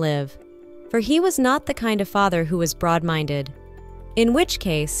let him live, for he was not the kind of father who was broad-minded. In which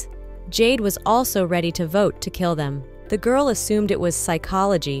case, Jade was also ready to vote to kill them. The girl assumed it was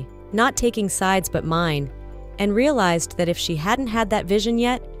psychology, not taking sides but mine, and realized that if she hadn't had that vision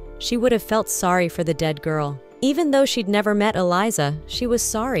yet, she would have felt sorry for the dead girl. Even though she'd never met Eliza, she was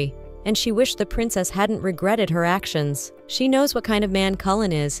sorry, and she wished the princess hadn't regretted her actions. She knows what kind of man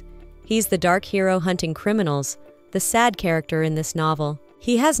Cullen is. He's the dark hero hunting criminals, the sad character in this novel.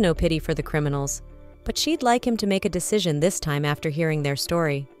 He has no pity for the criminals, but she'd like him to make a decision this time after hearing their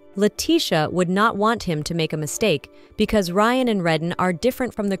story. Letitia would not want him to make a mistake because Ryan and Redden are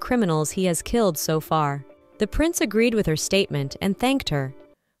different from the criminals he has killed so far. The prince agreed with her statement and thanked her,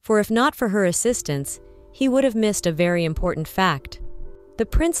 for if not for her assistance, he would have missed a very important fact. The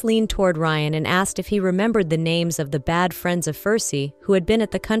prince leaned toward Ryan and asked if he remembered the names of the bad friends of Fercy who had been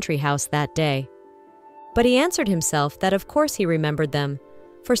at the country house that day. But he answered himself that of course he remembered them,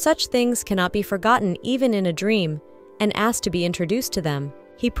 for such things cannot be forgotten even in a dream, and asked to be introduced to them.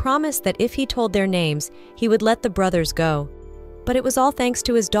 He promised that if he told their names, he would let the brothers go. But it was all thanks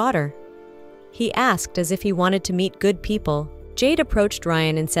to his daughter. He asked as if he wanted to meet good people. Jade approached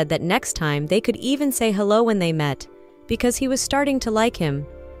Ryan and said that next time they could even say hello when they met, because he was starting to like him,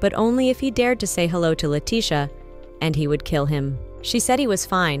 but only if he dared to say hello to Letitia, and he would kill him. She said he was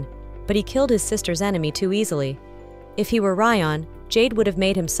fine, but he killed his sister's enemy too easily. If he were Ryan, Jade would have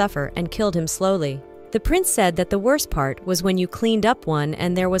made him suffer and killed him slowly. The prince said that the worst part was when you cleaned up one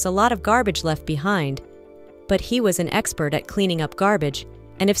and there was a lot of garbage left behind. But he was an expert at cleaning up garbage,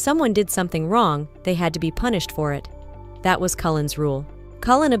 and if someone did something wrong, they had to be punished for it. That was Cullen's rule.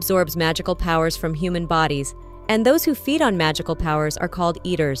 Cullen absorbs magical powers from human bodies, and those who feed on magical powers are called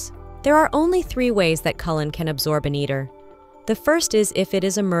eaters. There are only 3 ways that Cullen can absorb an eater. The first is if it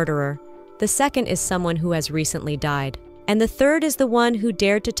is a murderer, the second is someone who has recently died, and the third is the one who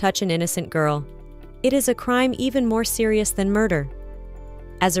dared to touch an innocent girl. It is a crime even more serious than murder.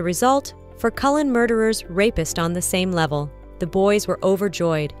 As a result, for Cullen, murderers, rapists on the same level. The boys were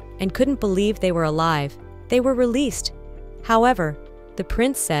overjoyed and couldn't believe they were alive. They were released. However, the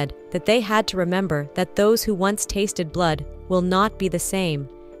prince said that they had to remember that those who once tasted blood will not be the same,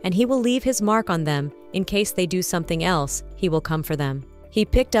 and he will leave his mark on them in case they do something else. He will come for them. He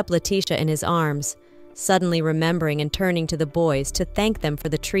picked up Letitia in his arms, suddenly remembering and turning to the boys to thank them for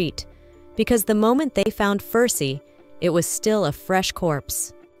the treat, because the moment they found Fercy, it was still a fresh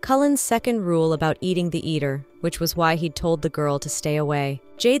corpse. Cullen's second rule about eating the eater, which was why he'd told the girl to stay away.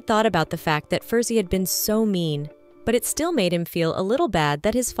 Jade thought about the fact that Fercy had been so mean, but it still made him feel a little bad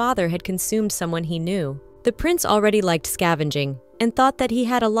that his father had consumed someone he knew. The prince already liked scavenging and thought that he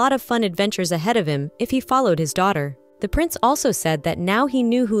had a lot of fun adventures ahead of him if he followed his daughter. The prince also said that now he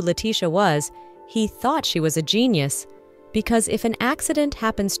knew who Letitia was, he thought she was a genius, because if an accident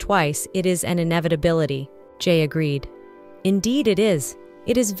happens twice, it is an inevitability. Jay agreed. Indeed it is.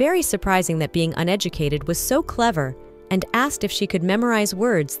 It is very surprising that being uneducated was so clever, and asked if she could memorize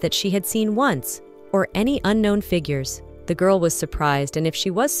words that she had seen once, or any unknown figures. The girl was surprised, and if she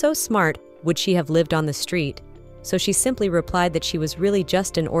was so smart, would she have lived on the street? So she simply replied that she was really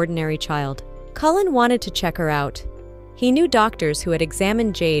just an ordinary child. Cullen wanted to check her out. He knew doctors who had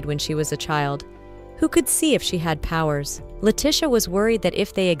examined Jade when she was a child, who could see if she had powers. Letitia was worried that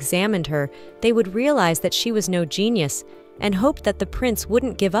if they examined her, they would realize that she was no genius, and hoped that the prince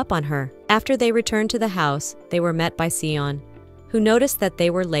wouldn't give up on her. After they returned to the house, they were met by Sion, who noticed that they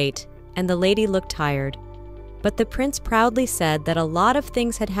were late, and the lady looked tired. But the prince proudly said that a lot of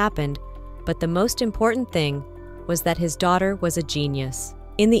things had happened, but the most important thing was that his daughter was a genius.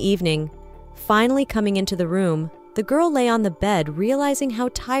 In the evening, finally coming into the room, the girl lay on the bed realizing how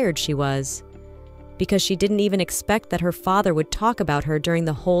tired she was, because she didn't even expect that her father would talk about her during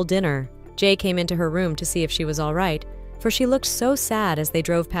the whole dinner. Jay came into her room to see if she was all right, for she looked so sad as they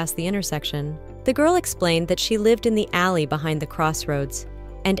drove past the intersection. The girl explained that she lived in the alley behind the crossroads,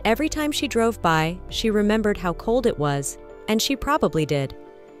 and every time she drove by, she remembered how cold it was, and she probably did.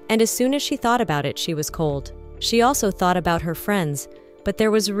 And as soon as she thought about it, she was cold. She also thought about her friends, but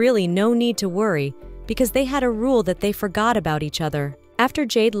there was really no need to worry because they had a rule that they forgot about each other. After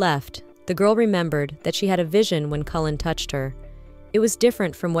Jade left, the girl remembered that she had a vision when Cullen touched her. It was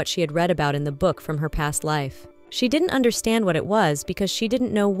different from what she had read about in the book from her past life. She didn't understand what it was because she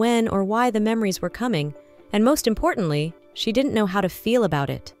didn't know when or why the memories were coming, and most importantly, she didn't know how to feel about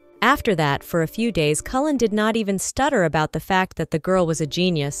it. After that, for a few days, Cullen did not even stutter about the fact that the girl was a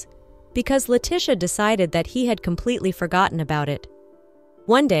genius, because Letitia decided that he had completely forgotten about it.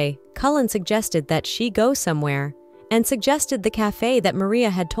 One day, Cullen suggested that she go somewhere, and suggested the cafe that Maria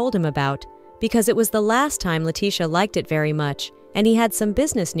had told him about, because it was the last time Letitia liked it very much, and he had some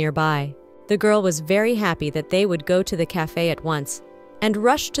business nearby. The girl was very happy that they would go to the cafe at once, and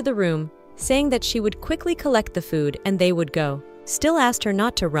rushed to the room, saying that she would quickly collect the food and they would go. Still asked her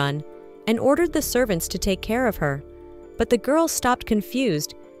not to run, and ordered the servants to take care of her. But the girl stopped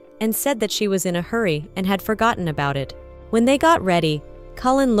confused, and said that she was in a hurry and had forgotten about it. When they got ready,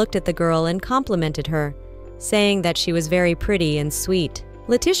 Cullen looked at the girl and complimented her, saying that she was very pretty and sweet.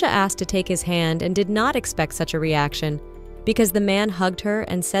 Letitia asked to take his hand and did not expect such a reaction, because the man hugged her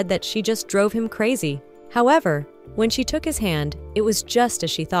and said that she just drove him crazy. However, when she took his hand, it was just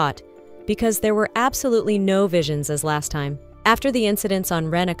as she thought, because there were absolutely no visions as last time. After the incidents on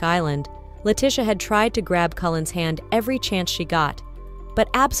Rennock Island, Letitia had tried to grab Cullen's hand every chance she got, but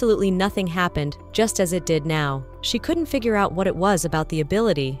absolutely nothing happened, just as it did now. She couldn't figure out what it was about the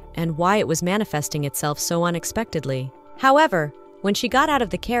ability and why it was manifesting itself so unexpectedly. However, when she got out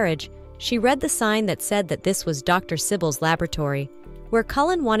of the carriage, she read the sign that said that this was Dr. Sybil's laboratory, where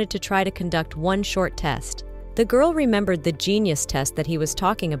Cullen wanted to try to conduct one short test. The girl remembered the genius test that he was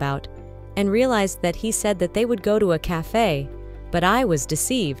talking about and realized that he said that they would go to a cafe, but I was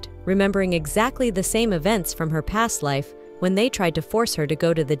deceived, remembering exactly the same events from her past life when they tried to force her to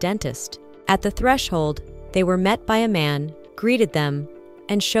go to the dentist. At the threshold, they were met by a man, greeted them,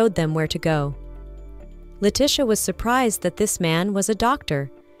 and showed them where to go. Letitia was surprised that this man was a doctor,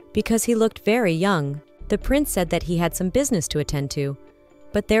 because he looked very young. The prince said that he had some business to attend to,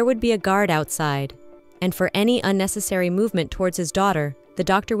 but there would be a guard outside, and for any unnecessary movement towards his daughter, the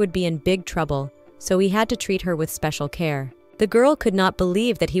doctor would be in big trouble, so he had to treat her with special care. The girl could not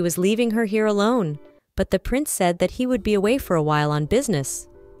believe that he was leaving her here alone, but the prince said that he would be away for a while on business,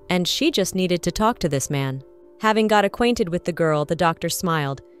 and she just needed to talk to this man. Having got acquainted with the girl, the doctor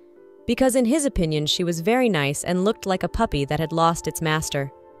smiled, because in his opinion she was very nice and looked like a puppy that had lost its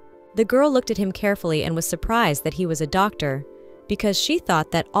master. The girl looked at him carefully and was surprised that he was a doctor, because she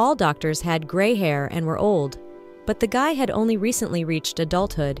thought that all doctors had gray hair and were old, but the guy had only recently reached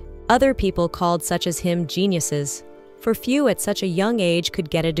adulthood. Other people called such as him geniuses, for few at such a young age could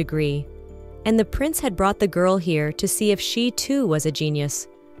get a degree. And the prince had brought the girl here to see if she too was a genius,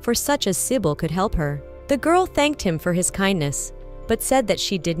 for such as Sybil could help her. The girl thanked him for his kindness, but said that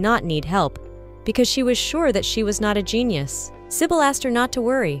she did not need help, because she was sure that she was not a genius. Sybil asked her not to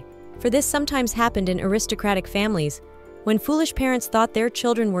worry, for this sometimes happened in aristocratic families, when foolish parents thought their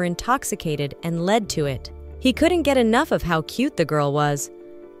children were intoxicated and led to it. He couldn't get enough of how cute the girl was,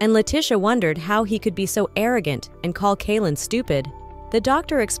 and Letitia wondered how he could be so arrogant and call Kaylin stupid. The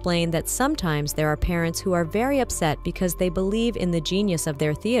doctor explained that sometimes there are parents who are very upset because they believe in the genius of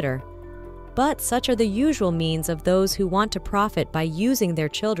their theater, but such are the usual means of those who want to profit by using their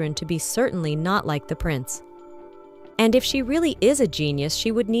children to be certainly not like the prince. And if she really is a genius,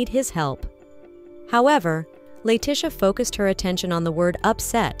 she would need his help. However, Letitia focused her attention on the word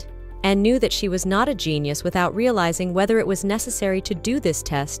upset and knew that she was not a genius without realizing whether it was necessary to do this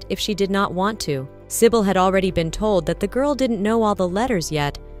test if she did not want to. Sybil had already been told that the girl didn't know all the letters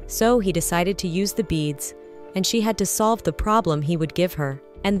yet, so he decided to use the beads, and she had to solve the problem he would give her.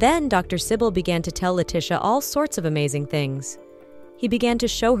 And then Dr. Sybil began to tell Letitia all sorts of amazing things. He began to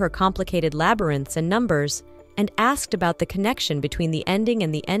show her complicated labyrinths and numbers, and asked about the connection between the ending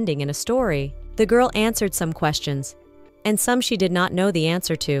and the ending in a story. The girl answered some questions, and some she did not know the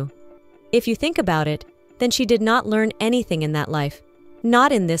answer to. If you think about it, then she did not learn anything in that life,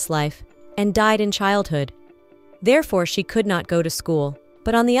 not in this life, and died in childhood. Therefore, she could not go to school.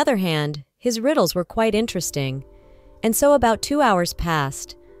 But on the other hand, his riddles were quite interesting. And so about 2 hours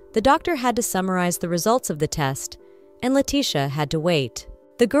passed. The doctor had to summarize the results of the test, and Letitia had to wait.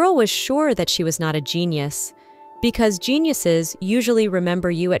 The girl was sure that she was not a genius, because geniuses usually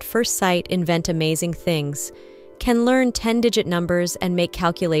remember you at first sight, invent amazing things, can learn 10-digit numbers and make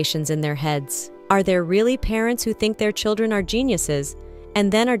calculations in their heads. Are there really parents who think their children are geniuses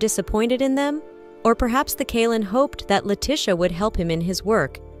and then are disappointed in them? Or perhaps the Kaylin hoped that Letitia would help him in his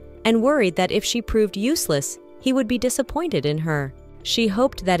work and worried that if she proved useless, he would be disappointed in her. She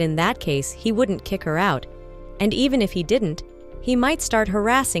hoped that in that case he wouldn't kick her out, and even if he didn't, he might start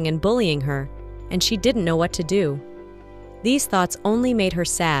harassing and bullying her, and she didn't know what to do. These thoughts only made her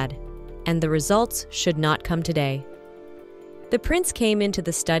sad, and the results should not come today. The prince came into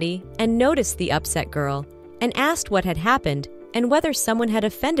the study and noticed the upset girl and asked what had happened and whether someone had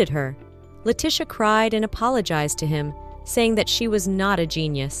offended her. Letitia cried and apologized to him, saying that she was not a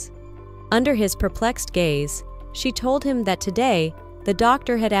genius. Under his perplexed gaze, she told him that today the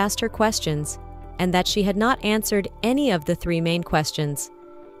doctor had asked her questions and that she had not answered any of the 3 main questions,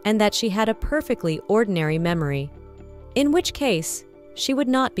 and that she had a perfectly ordinary memory, in which case she would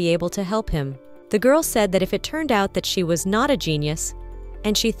not be able to help him. The girl said that if it turned out that she was not a genius,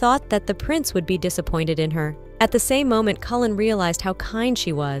 and she thought that the prince would be disappointed in her. At the same moment, Cullen realized how kind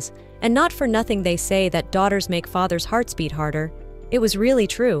she was, and not for nothing they say that daughters make fathers' hearts beat harder. It was really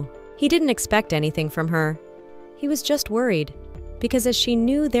true. He didn't expect anything from her. He was just worried. because as she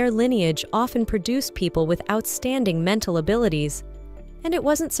knew their lineage often produced people with outstanding mental abilities, and it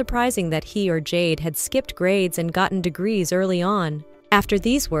wasn't surprising that he or Jade had skipped grades and gotten degrees early on. After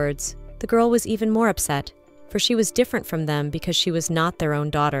these words, the girl was even more upset, for she was different from them because she was not their own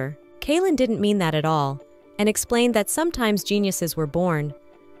daughter. Kaylin didn't mean that at all, and explained that sometimes geniuses were born,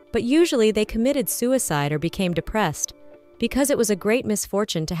 but usually they committed suicide or became depressed, because it was a great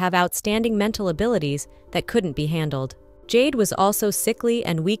misfortune to have outstanding mental abilities that couldn't be handled. Jade was also sickly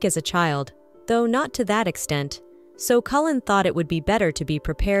and weak as a child, though not to that extent, so Cullen thought it would be better to be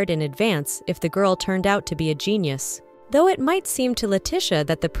prepared in advance if the girl turned out to be a genius. Though it might seem to Letitia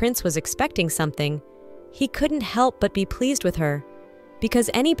that the prince was expecting something, he couldn't help but be pleased with her, because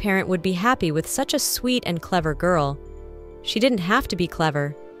any parent would be happy with such a sweet and clever girl. She didn't have to be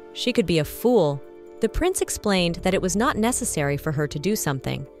clever. She could be a fool. The prince explained that it was not necessary for her to do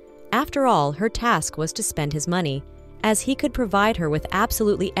something. After all, her task was to spend his money, as he could provide her with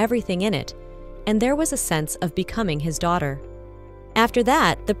absolutely everything in it, and there was a sense of becoming his daughter. After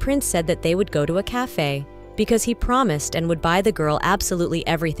that, the prince said that they would go to a cafe, because he promised and would buy the girl absolutely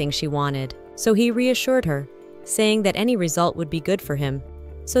everything she wanted. So he reassured her, saying that any result would be good for him.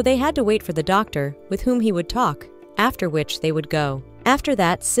 So they had to wait for the doctor, with whom he would talk, after which they would go. After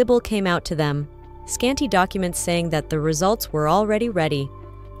that, Sybil came out to them, scanty documents saying that the results were already ready,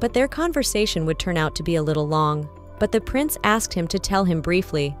 but their conversation would turn out to be a little long. But the prince asked him to tell him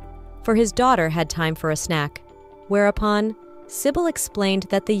briefly, for his daughter had time for a snack, whereupon Sybil explained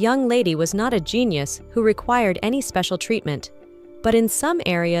that the young lady was not a genius who required any special treatment, but in some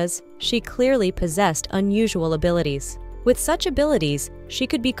areas, she clearly possessed unusual abilities. With such abilities, she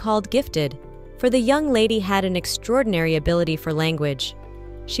could be called gifted, for the young lady had an extraordinary ability for language.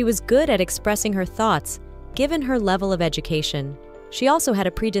 She was good at expressing her thoughts, given her level of education. She also had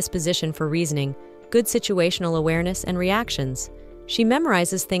a predisposition for reasoning, good situational awareness and reactions. She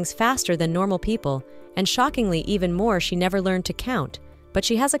memorizes things faster than normal people, and shockingly even more, she never learned to count, but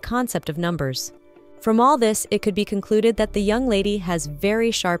she has a concept of numbers. From all this, it could be concluded that the young lady has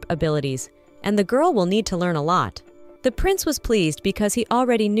very sharp abilities, and the girl will need to learn a lot. The prince was pleased because he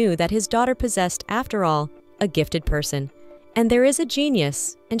already knew that his daughter possessed, after all, a gifted person. And there is a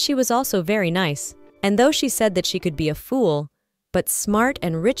genius, and she was also very nice. And though she said that she could be a fool, but smart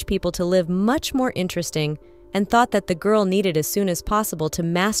and rich people to live much more interesting, and thought that the girl needed as soon as possible to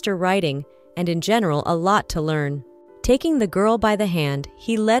master writing, and in general a lot to learn. Taking the girl by the hand,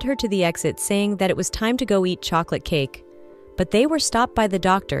 he led her to the exit, saying that it was time to go eat chocolate cake. But they were stopped by the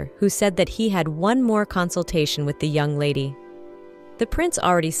doctor, who said that he had one more consultation with the young lady. The prince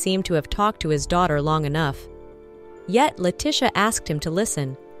already seemed to have talked to his daughter long enough. Yet Letitia asked him to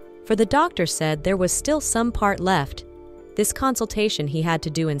listen, for the doctor said there was still some part left. This consultation he had to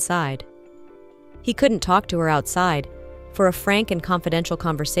do inside. He couldn't talk to her outside. For a frank and confidential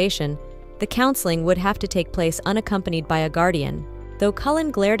conversation, the counseling would have to take place unaccompanied by a guardian. Though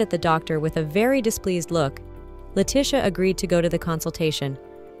Cullen glared at the doctor with a very displeased look, Letitia agreed to go to the consultation,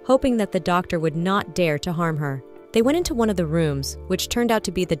 hoping that the doctor would not dare to harm her. They went into one of the rooms, which turned out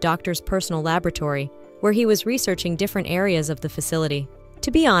to be the doctor's personal laboratory, where he was researching different areas of the facility. To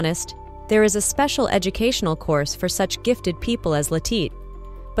be honest, there is a special educational course for such gifted people as Latit,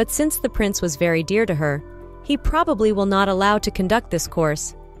 but since the prince was very dear to her, he probably will not allow to conduct this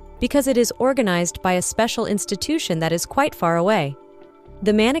course, because it is organized by a special institution that is quite far away.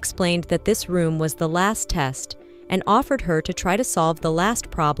 The man explained that this room was the last test and offered her to try to solve the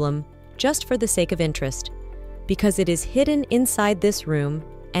last problem just for the sake of interest, because it is hidden inside this room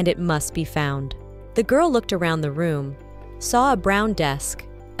and it must be found. The girl looked around the room, saw a brown desk,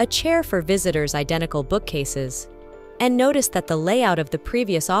 a chair for visitors' identical bookcases, and noticed that the layout of the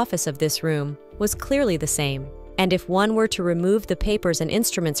previous office of this room was clearly the same. And if one were to remove the papers and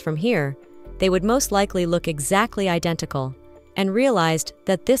instruments from here, they would most likely look exactly identical, and realized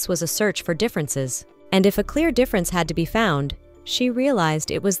that this was a search for differences. And if a clear difference had to be found, she realized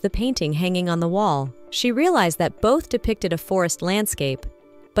it was the painting hanging on the wall. She realized that both depicted a forest landscape,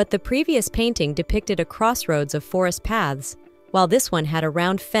 but the previous painting depicted a crossroads of forest paths, while this one had a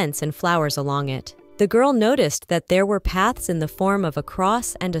round fence and flowers along it. The girl noticed that there were paths in the form of a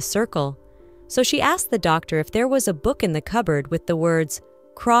cross and a circle, so she asked the doctor if there was a book in the cupboard with the words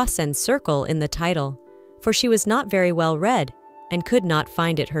 "cross" and "circle" in the title, for she was not very well read and could not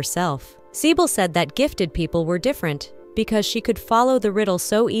find it herself. Sybil said that gifted people were different because she could follow the riddle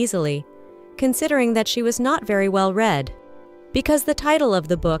so easily, considering that she was not very well read, because the title of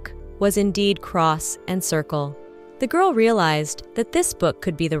the book was indeed "Cross and Circle." The girl realized that this book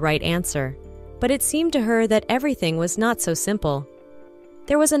could be the right answer, but it seemed to her that everything was not so simple.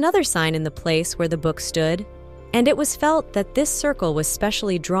 There was another sign in the place where the book stood, and it was felt that this circle was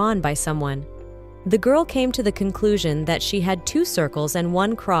specially drawn by someone. The girl came to the conclusion that she had 2 circles and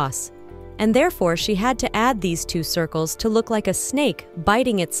 1 cross, and therefore she had to add these 2 circles to look like a snake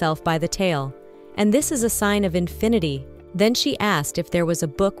biting itself by the tail, and this is a sign of infinity. Then she asked if there was a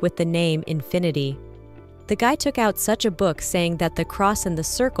book with the name Infinity. The guy took out such a book saying that the cross and the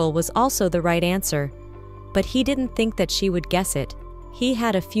circle was also the right answer, but he didn't think that she would guess it. He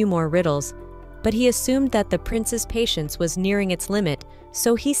had a few more riddles, but he assumed that the prince's patience was nearing its limit,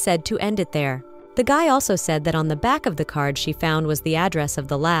 so he said to end it there. The guy also said that on the back of the card she found was the address of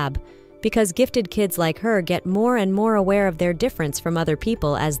the lab, because gifted kids like her get more and more aware of their difference from other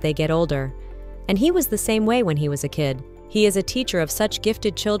people as they get older. And he was the same way when he was a kid. He is a teacher of such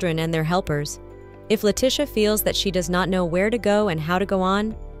gifted children and their helpers. If Letitia feels that she does not know where to go and how to go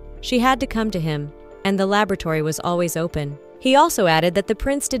on, she had to come to him, and the laboratory was always open. He also added that the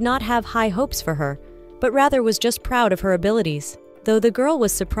prince did not have high hopes for her, but rather was just proud of her abilities, though the girl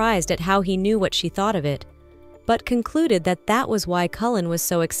was surprised at how he knew what she thought of it, but concluded that that was why Cullen was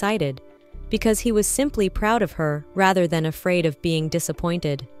so excited, because he was simply proud of her rather than afraid of being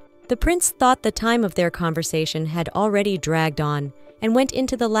disappointed. The prince thought the time of their conversation had already dragged on and went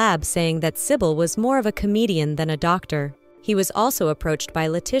into the lab saying that Sybil was more of a comedian than a doctor. He was also approached by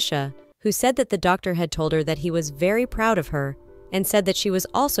Letitia, who said that the doctor had told her that he was very proud of her and said that she was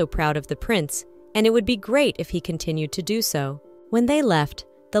also proud of the prince, and it would be great if he continued to do so. When they left,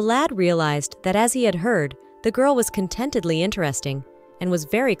 the lad realized that as he had heard, the girl was contentedly interesting and was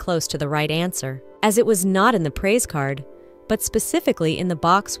very close to the right answer, as it was not in the praise card, but specifically in the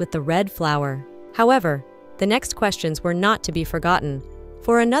box with the red flower. However, the next questions were not to be forgotten,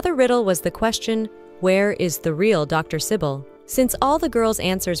 for another riddle was the question, where is the real Dr. Sybil? Since all the girl's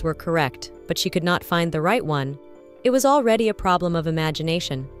answers were correct, but she could not find the right one, it was already a problem of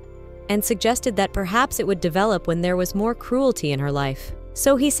imagination, and suggested that perhaps it would develop when there was more cruelty in her life.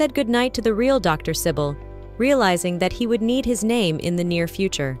 So he said goodnight to the real Dr. Sybil, realizing that he would need his name in the near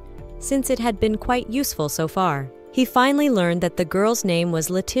future, since it had been quite useful so far. He finally learned that the girl's name was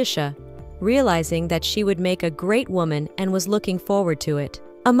Letitia, realizing that she would make a great woman and was looking forward to it.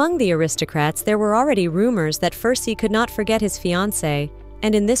 Among the aristocrats, there were already rumors that Percy could not forget his fiancée,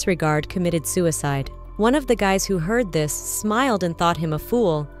 and in this regard committed suicide. One of the guys who heard this smiled and thought him a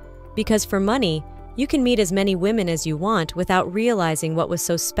fool, because for money, you can meet as many women as you want without realizing what was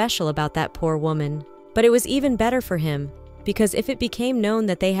so special about that poor woman. But it was even better for him, because if it became known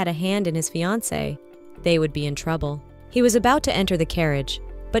that they had a hand in his fiancée, they would be in trouble. He was about to enter the carriage,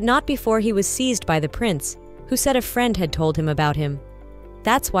 but not before he was seized by the prince, who said a friend had told him about him.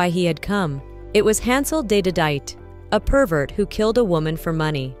 That's why he had come. It was Hansel de Dedite, a pervert who killed a woman for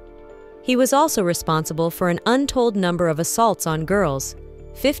money. He was also responsible for an untold number of assaults on girls,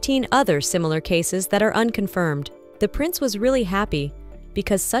 15 other similar cases that are unconfirmed. The prince was really happy,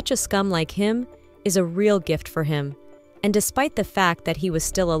 because such a scum like him is a real gift for him, and despite the fact that he was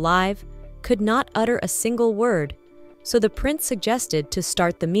still alive, could not utter a single word. So the prince suggested to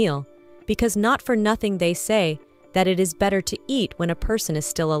start the meal, because not for nothing they say that it is better to eat when a person is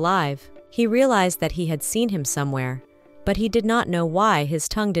still alive. He realized that he had seen him somewhere, but he did not know why his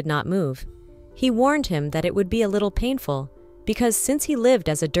tongue did not move. He warned him that it would be a little painful, because since he lived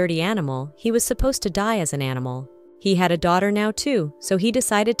as a dirty animal, he was supposed to die as an animal. He had a daughter now too, so he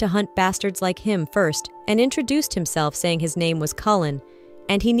decided to hunt bastards like him first and introduced himself saying his name was Cullen,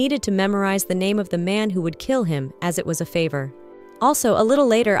 and he needed to memorize the name of the man who would kill him as it was a favor. Also, a little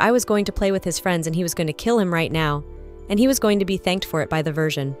later, I was going to play with his friends and he was going to kill him right now, and he was going to be thanked for it by the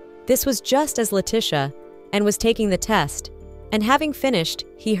version. This was just as Letitia, and was taking the test, and having finished,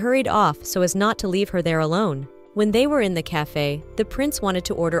 he hurried off so as not to leave her there alone. When they were in the cafe, the prince wanted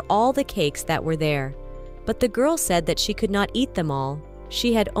to order all the cakes that were there, but the girl said that she could not eat them all.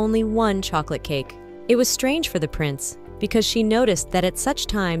 She had only 1 chocolate cake. It was strange for the prince, because she noticed that at such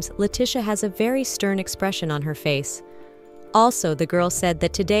times Letitia has a very stern expression on her face. Also, the girl said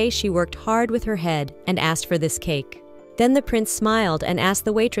that today she worked hard with her head and asked for this cake. Then the prince smiled and asked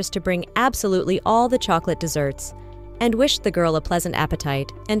the waitress to bring absolutely all the chocolate desserts, and wished the girl a pleasant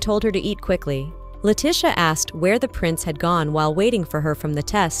appetite and told her to eat quickly. Letitia asked where the prince had gone while waiting for her from the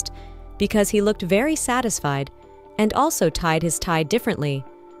test, because he looked very satisfied and also tied his tie differently,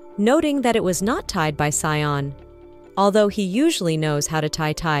 noting that it was not tied by Scion, although he usually knows how to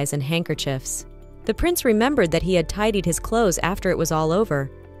tie ties and handkerchiefs. The prince remembered that he had tidied his clothes after it was all over.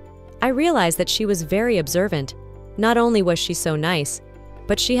 I realized that she was very observant. Not only was she so nice,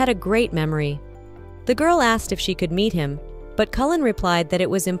 but she had a great memory. The girl asked if she could meet him, but Cullen replied that it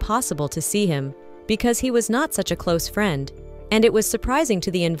was impossible to see him because he was not such a close friend, and it was surprising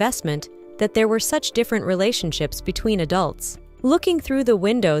to the investment that there were such different relationships between adults. Looking through the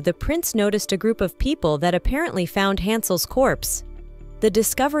window, the prince noticed a group of people that apparently found Hansel's corpse. The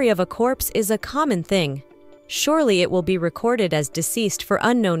discovery of a corpse is a common thing. Surely it will be recorded as deceased for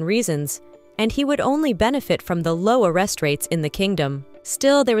unknown reasons, and he would only benefit from the low arrest rates in the kingdom.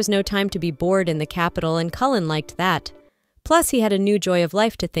 Still, there was no time to be bored in the capital, and Cullen liked that. Plus, he had a new joy of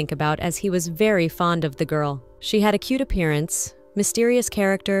life to think about, as he was very fond of the girl. She had a cute appearance, mysterious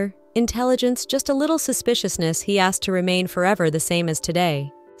character, intelligence, just a little suspiciousness. He asked to remain forever the same as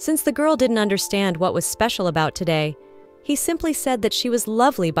today. Since the girl didn't understand what was special about today, he simply said that she was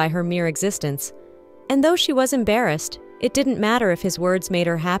lovely by her mere existence. And though she was embarrassed, it didn't matter if his words made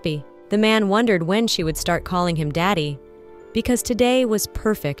her happy. The man wondered when she would start calling him daddy, because today was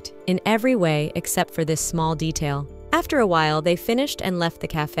perfect in every way except for this small detail. After a while, they finished and left the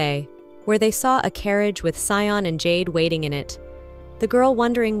cafe, where they saw a carriage with Sion and Jade waiting in it, the girl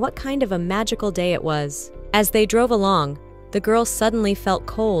wondering what kind of a magical day it was. As they drove along, the girl suddenly felt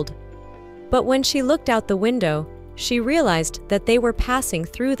cold. But when she looked out the window, she realized that they were passing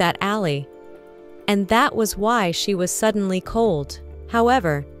through that alley. And that was why she was suddenly cold.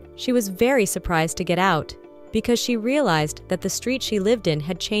 However, she was very surprised to get out, because she realized that the street she lived in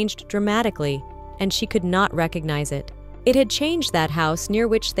had changed dramatically, and she could not recognize it. It had changed that house near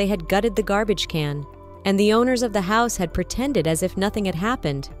which they had gutted the garbage can, and the owners of the house had pretended as if nothing had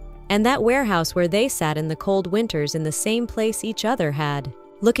happened, and that warehouse where they sat in the cold winters in the same place each other had.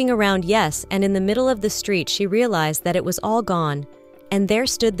 Looking around, yes, and in the middle of the street she realized that it was all gone, and there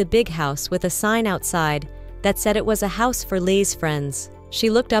stood the big house with a sign outside that said it was a house for Lay's friends. She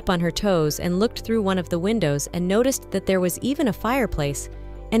looked up on her toes and looked through one of the windows and noticed that there was even a fireplace,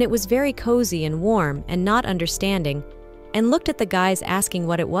 and it was very cozy and warm, and not understanding, and looked at the guys asking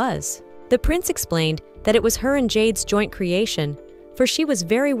what it was. The prince explained that it was her and Jade's joint creation, for she was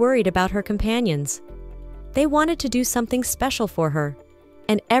very worried about her companions. They wanted to do something special for her,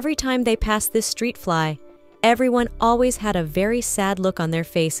 and every time they passed this street fly, everyone always had a very sad look on their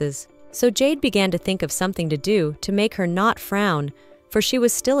faces. So Jade began to think of something to do to make her not frown, for she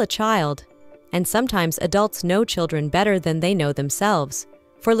was still a child, and sometimes adults know children better than they know themselves,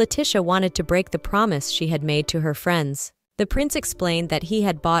 for Letitia wanted to break the promise she had made to her friends. The prince explained that he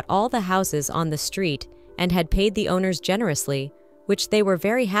had bought all the houses on the street and had paid the owners generously, which they were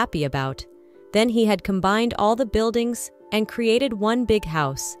very happy about. Then he had combined all the buildings and created one big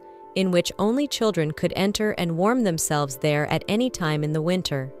house, in which only children could enter and warm themselves there at any time in the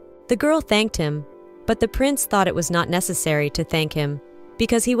winter. The girl thanked him, but the prince thought it was not necessary to thank him,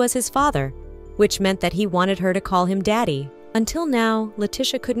 because he was his father, which meant that he wanted her to call him daddy. Until now,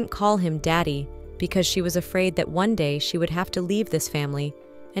 Letitia couldn't call him daddy, because she was afraid that one day she would have to leave this family,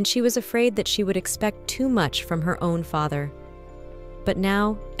 and she was afraid that she would expect too much from her own father. But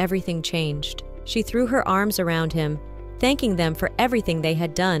now, everything changed. She threw her arms around him, thanking them for everything they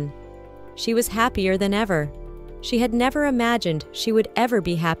had done. She was happier than ever. She had never imagined she would ever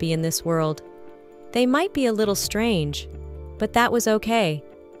be happy in this world. They might be a little strange, but that was okay,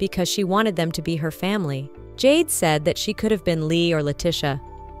 because she wanted them to be her family. Jade said that she could have been Lee or Letitia.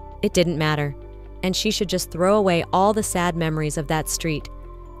 It didn't matter, and she should just throw away all the sad memories of that street,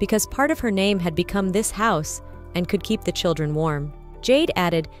 because part of her name had become this house and could keep the children warm. Jade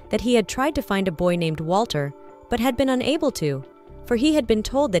added that he had tried to find a boy named Walter, but had been unable to, for he had been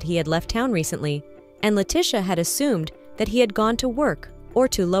told that he had left town recently, and Letitia had assumed that he had gone to work or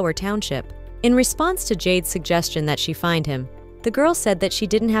to Lower Township. In response to Jade's suggestion that she find him, the girl said that she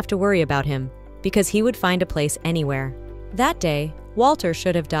didn't have to worry about him, because he would find a place anywhere. That day, Walter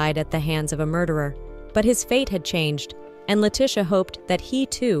should have died at the hands of a murderer, but his fate had changed, and Letitia hoped that he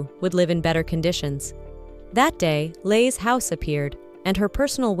too would live in better conditions. That day, Lay's house appeared, and her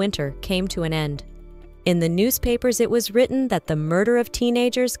personal winter came to an end. In the newspapers it was written that the murder of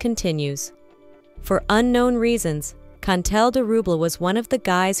teenagers continues. For unknown reasons, Cantel de Ruble was one of the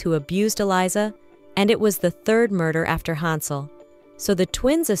guys who abused Eliza, and it was the third murder after Hansel, so the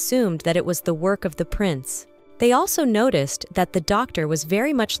twins assumed that it was the work of the prince. They also noticed that the doctor was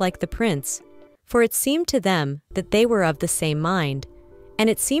very much like the prince, for it seemed to them that they were of the same mind, and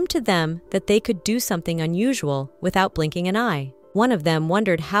it seemed to them that they could do something unusual without blinking an eye. One of them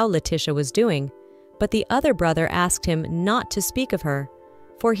wondered how Letitia was doing, but the other brother asked him not to speak of her,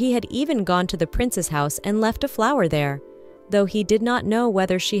 for he had even gone to the prince's house and left a flower there, though he did not know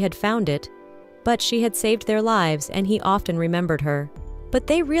whether she had found it, but she had saved their lives and he often remembered her. But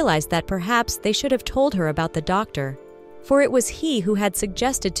they realized that perhaps they should have told her about the doctor, for it was he who had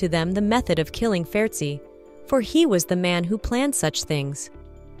suggested to them the method of killing Fertzi, for he was the man who planned such things.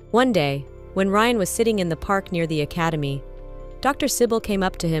 One day, when Ryan was sitting in the park near the academy, Dr. Sybil came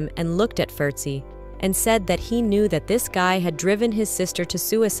up to him and looked at Fertzi and said that he knew that this guy had driven his sister to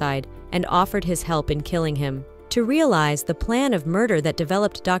suicide and offered his help in killing him. To realize the plan of murder that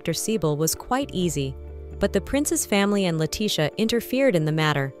developed Dr. Sybil was quite easy, but the prince's family and Letitia interfered in the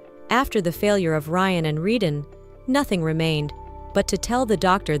matter. After the failure of Ryan and Reedon, nothing remained but to tell the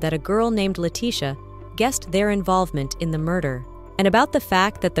doctor that a girl named Letitia guessed their involvement in the murder. And about the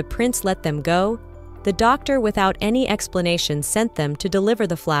fact that the prince let them go, the doctor, without any explanation, sent them to deliver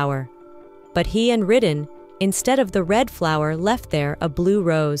the flower. But he and Reedon, instead of the red flower, left there a blue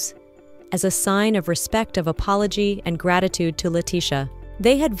rose, as a sign of respect, of apology, and gratitude to Letitia.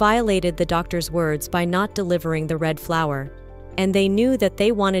 They had violated the doctor's words by not delivering the red flower, and they knew that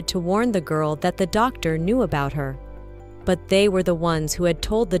they wanted to warn the girl that the doctor knew about her. But they were the ones who had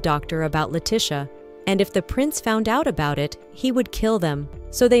told the doctor about Letitia, and if the prince found out about it, he would kill them.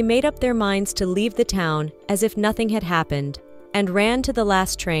 So they made up their minds to leave the town as if nothing had happened, and ran to the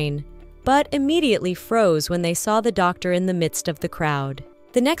last train, but immediately froze when they saw the doctor in the midst of the crowd.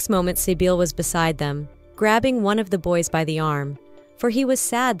 The next moment, Sybil was beside them, grabbing one of the boys by the arm, for he was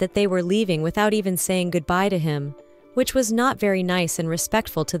sad that they were leaving without even saying goodbye to him, which was not very nice and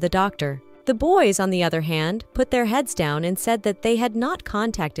respectful to the doctor. The boys, on the other hand, put their heads down and said that they had not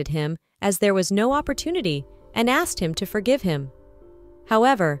contacted him as there was no opportunity, and asked him to forgive him.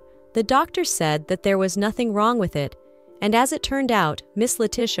 However, the doctor said that there was nothing wrong with it, and as it turned out, Miss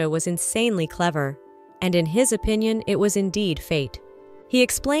Letitia was insanely clever, and in his opinion, it was indeed fate. He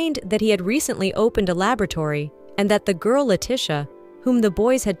explained that he had recently opened a laboratory, and that the girl Letitia, whom the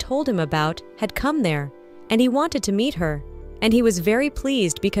boys had told him about, had come there, and he wanted to meet her, and he was very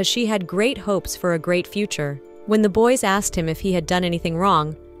pleased because she had great hopes for a great future. When the boys asked him if he had done anything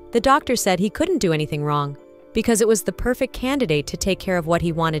wrong, the doctor said he couldn't do anything wrong, because it was the perfect candidate to take care of what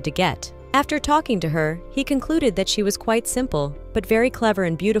he wanted to get. After talking to her, he concluded that she was quite simple, but very clever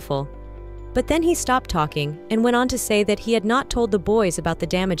and beautiful. But then he stopped talking and went on to say that he had not told the boys about the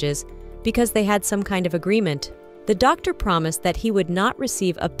damages because they had some kind of agreement. The doctor promised that he would not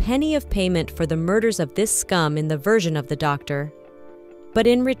receive a penny of payment for the murders of this scum in the version of the doctor. But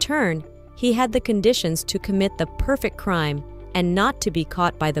in return, he had the conditions to commit the perfect crime and not to be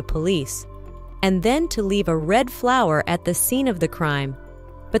caught by the police, and then to leave a red flower at the scene of the crime.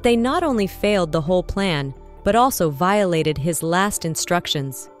 But they not only failed the whole plan, but also violated his last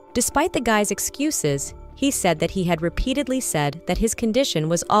instructions. Despite the guy's excuses, he said that he had repeatedly said that his condition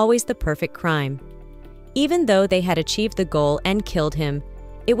was always the perfect crime. Even though they had achieved the goal and killed him,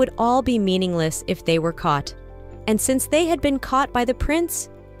 it would all be meaningless if they were caught. And since they had been caught by the prince,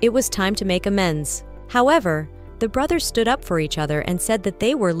 it was time to make amends. However, the brothers stood up for each other and said that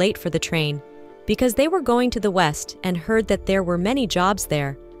they were late for the train because they were going to the west and heard that there were many jobs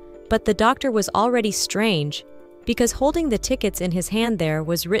there. But the doctor was already strange because holding the tickets in his hand there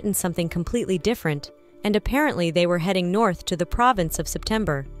was written something completely different, and apparently they were heading north to the province of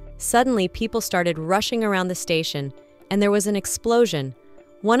September. Suddenly, people started rushing around the station, and there was an explosion.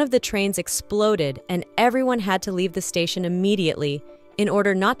 One of the trains exploded, and everyone had to leave the station immediately in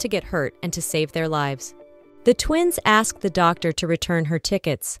order not to get hurt and to save their lives. The twins asked the doctor to return her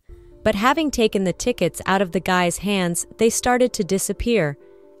tickets, but having taken the tickets out of the guy's hands, they started to disappear,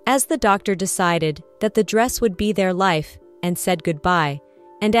 as the doctor decided that the dress would be their life and said goodbye,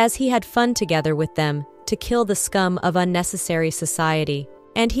 and as he had fun together with them to kill the scum of unnecessary society.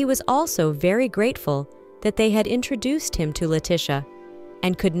 And he was also very grateful that they had introduced him to Letitia,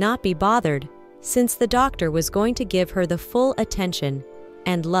 and could not be bothered, since the doctor was going to give her the full attention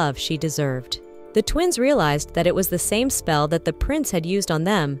and love she deserved. The twins realized that it was the same spell that the prince had used on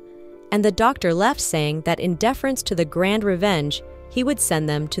them, and the doctor left saying that in deference to the grand revenge, he would send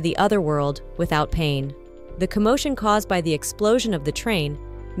them to the other world without pain. The commotion caused by the explosion of the train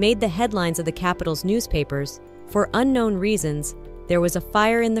made the headlines of the capital's newspapers. For unknown reasons, there was a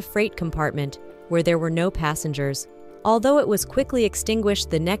fire in the freight compartment where there were no passengers. Although it was quickly extinguished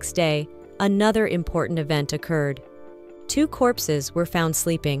the next day, another important event occurred. 2 corpses were found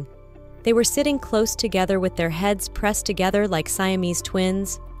sleeping. They were sitting close together with their heads pressed together like Siamese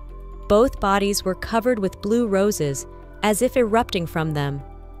twins. Both bodies were covered with blue roses, as if erupting from them.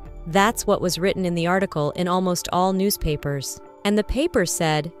 That's what was written in the article in almost all newspapers. And the paper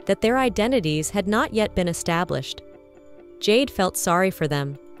said that their identities had not yet been established. Jade felt sorry for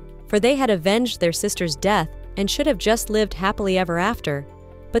them, for they had avenged their sister's death and should have just lived happily ever after.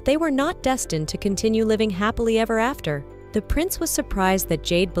 But they were not destined to continue living happily ever after. The prince was surprised that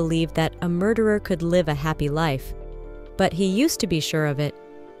Jade believed that a murderer could live a happy life. But he used to be sure of it.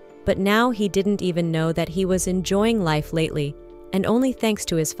 But now he didn't even know that he was enjoying life lately, and only thanks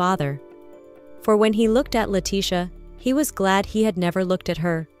to his father. For when he looked at Letitia, He was glad he had never looked at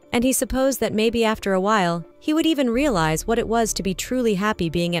her, and he supposed that maybe after a while, he would even realize what it was to be truly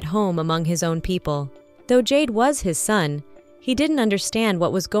happy being at home among his own people. Though Jade was his son, he didn't understand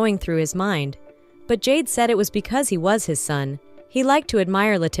what was going through his mind. But Jade said it was because he was his son. He liked to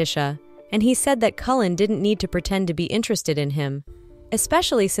admire Letitia, and he said that Cullen didn't need to pretend to be interested in him,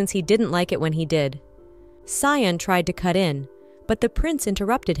 especially since he didn't like it when he did. Sion tried to cut in, but the prince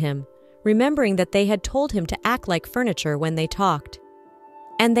interrupted him, remembering that they had told him to act like furniture when they talked.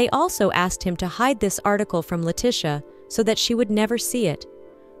 And they also asked him to hide this article from Letitia so that she would never see it.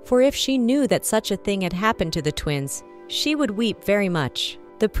 For if she knew that such a thing had happened to the twins, she would weep very much.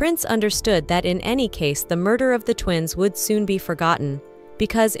 The prince understood that in any case the murder of the twins would soon be forgotten,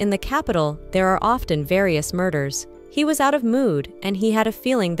 because in the capital there are often various murders. He was out of mood, and he had a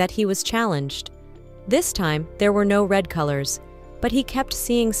feeling that he was challenged. This time there were no red colors, but he kept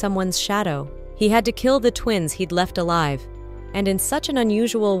seeing someone's shadow. He had to kill the twins he'd left alive, and in such an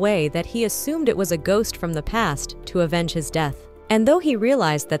unusual way that he assumed it was a ghost from the past to avenge his death. And though he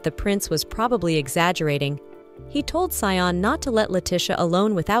realized that the prince was probably exaggerating, he told Sion not to let Letitia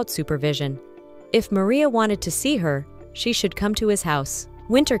alone without supervision. If Maria wanted to see her, she should come to his house.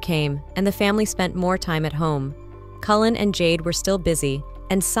 Winter came, and the family spent more time at home. Cullen and Jade were still busy,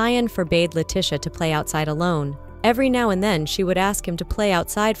 and Sion forbade Letitia to play outside alone. Every now and then she would ask him to play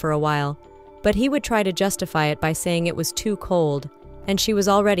outside for a while, but he would try to justify it by saying it was too cold, and she was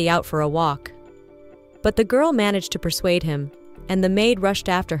already out for a walk. But the girl managed to persuade him, and the maid rushed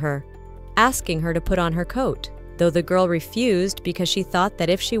after her, asking her to put on her coat, though the girl refused because she thought that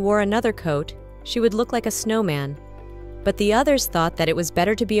if she wore another coat, she would look like a snowman. But the others thought that it was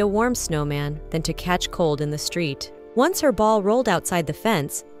better to be a warm snowman than to catch cold in the street. Once her ball rolled outside the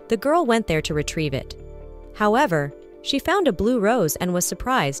fence, the girl went there to retrieve it. However, she found a blue rose and was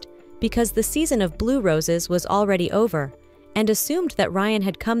surprised, because the season of blue roses was already over, and assumed that Ryan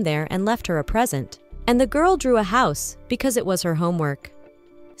had come there and left her a present. And the girl drew a house because it was her homework.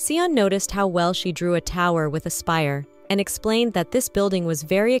 Sion noticed how well she drew a tower with a spire and explained that this building was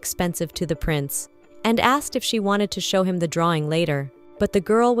very expensive to the prince, and asked if she wanted to show him the drawing later. But the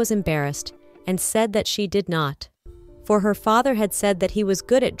girl was embarrassed and said that she did not, for her father had said that he was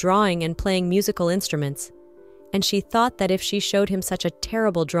good at drawing and playing musical instruments, and she thought that if she showed him such a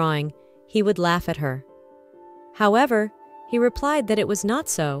terrible drawing, he would laugh at her. However, he replied that it was not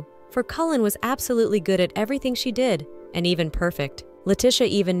so, for Cullen was absolutely good at everything she did, and even perfect. Letitia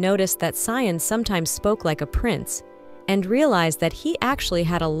even noticed that Sion sometimes spoke like a prince, and realized that he actually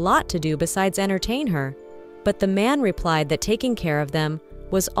had a lot to do besides entertain her. But the man replied that taking care of them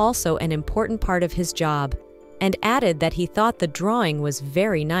was also an important part of his job, and added that he thought the drawing was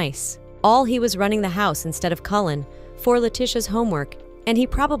very nice. All he was running the house instead of Cullen for Letitia's homework, and he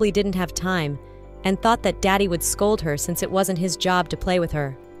probably didn't have time, and thought that Daddy would scold her since it wasn't his job to play with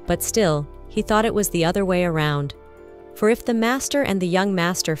her. But still, he thought it was the other way around. For if the master and the young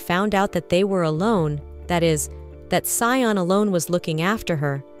master found out that they were alone, that is, that Sion alone was looking after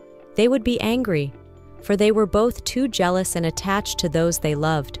her, they would be angry, for they were both too jealous and attached to those they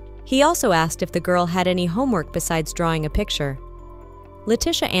loved. He also asked if the girl had any homework besides drawing a picture.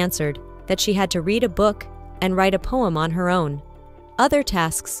 Letitia answered that she had to read a book and write a poem on her own. Other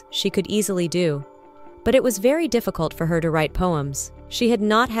tasks she could easily do, but it was very difficult for her to write poems. She had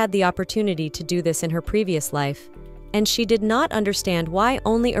not had the opportunity to do this in her previous life, and she did not understand why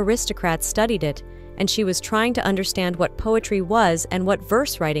only aristocrats studied it, and she was trying to understand what poetry was and what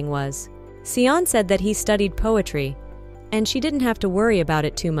verse writing was. Sion said that he studied poetry, and she didn't have to worry about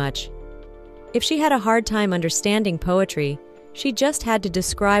it too much. If she had a hard time understanding poetry, she just had to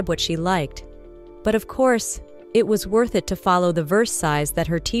describe what she liked. But of course, it was worth it to follow the verse size that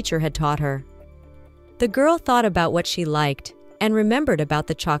her teacher had taught her. The girl thought about what she liked and remembered about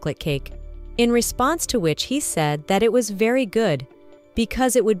the chocolate cake, in response to which he said that it was very good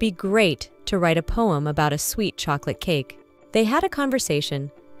because it would be great to write a poem about a sweet chocolate cake. They had a conversation.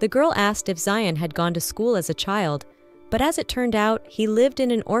 The girl asked if Sion had gone to school as a child, but as it turned out, he lived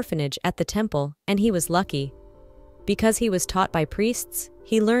in an orphanage at the temple, and he was lucky. Because he was taught by priests,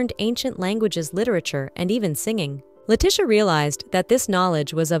 he learned ancient languages, literature, and even singing. Letitia realized that this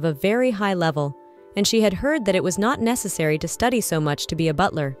knowledge was of a very high level, and she had heard that it was not necessary to study so much to be a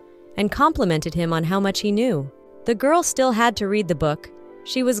butler, and complimented him on how much he knew. The girl still had to read the book.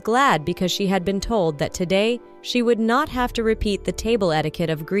 She was glad because she had been told that today she would not have to repeat the table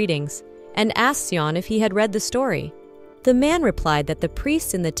etiquette of greetings, and asked Sion if he had read the story. The man replied that the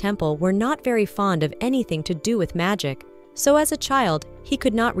priests in the temple were not very fond of anything to do with magic, so as a child, he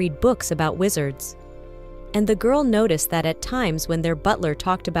could not read books about wizards. And the girl noticed that at times when their butler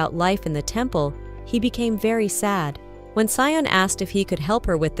talked about life in the temple, he became very sad. When Sion asked if he could help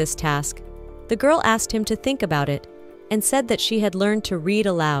her with this task, the girl asked him to think about it and said that she had learned to read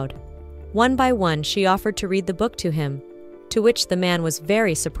aloud. One by one, she offered to read the book to him, to which the man was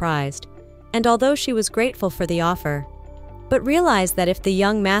very surprised, and although she was grateful for the offer, but realized that if the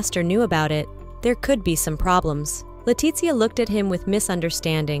young master knew about it, there could be some problems. Letizia looked at him with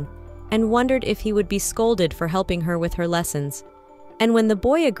misunderstanding and wondered if he would be scolded for helping her with her lessons. And when the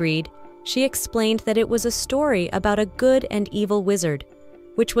boy agreed, she explained that it was a story about a good and evil wizard,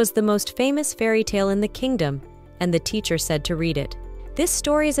 which was the most famous fairy tale in the kingdom, and the teacher said to read it. This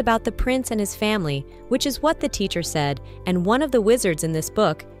story is about the prince and his family, which is what the teacher said, and one of the wizards in this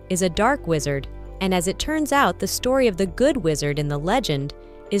book is a dark wizard, and as it turns out, the story of the good wizard in the legend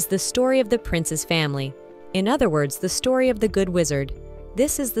is the story of the prince's family. In other words, the story of the good wizard.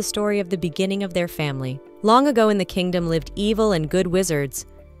 This is the story of the beginning of their family. Long ago in the kingdom lived evil and good wizards.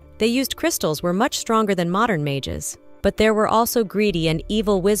 They used crystals, were much stronger than modern mages. But there were also greedy and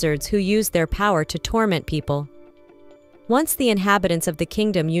evil wizards who used their power to torment people. Once the inhabitants of the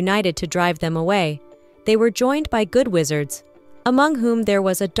kingdom united to drive them away, they were joined by good wizards, among whom there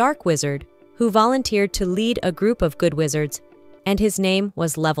was a dark wizard who volunteered to lead a group of good wizards, and his name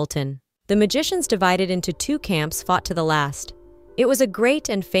was Levelton. The magicians divided into two camps fought to the last. It was a great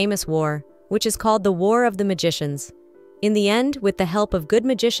and famous war, which is called the War of the Magicians. In the end, with the help of good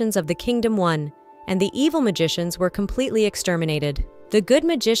magicians of the kingdom won, and the evil magicians were completely exterminated. The good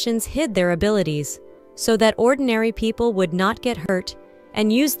magicians hid their abilities, so that ordinary people would not get hurt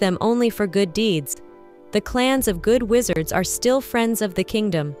and use them only for good deeds. The clans of good wizards are still friends of the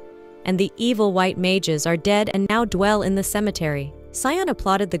kingdom, and the evil white mages are dead and now dwell in the cemetery. Sion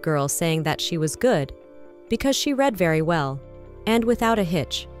applauded the girl, saying that she was good, because she read very well, and without a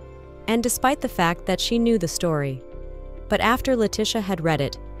hitch, and despite the fact that she knew the story. But after Letitia had read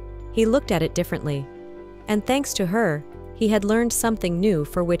it, he looked at it differently, and thanks to her, he had learned something new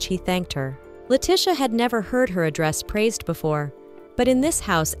for which he thanked her. Letitia had never heard her address praised before, but in this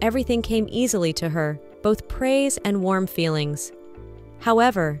house everything came easily to her, both praise and warm feelings.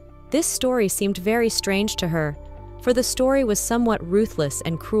 However, this story seemed very strange to her, for the story was somewhat ruthless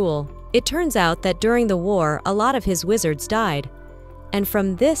and cruel. It turns out that during the war, a lot of his wizards died, and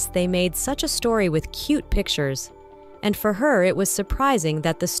from this they made such a story with cute pictures. And for her, it was surprising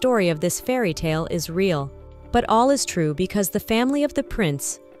that the story of this fairy tale is real. But all is true because the family of the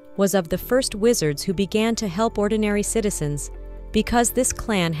prince was of the first wizards who began to help ordinary citizens. Because this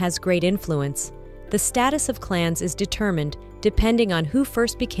clan has great influence, the status of clans is determined depending on who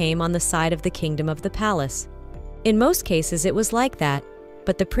first became on the side of the kingdom of the palace. In most cases, it was like that,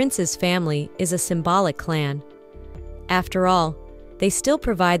 but the prince's family is a symbolic clan. After all, they still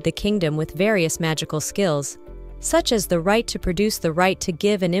provide the kingdom with various magical skills, such as the right to produce, the right to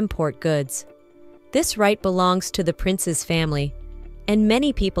give and import goods. This right belongs to the prince's family, and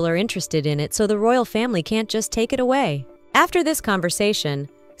many people are interested in it, so the royal family can't just take it away. After this conversation,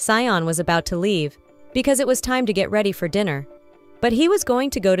 Sion was about to leave, because it was time to get ready for dinner. But he was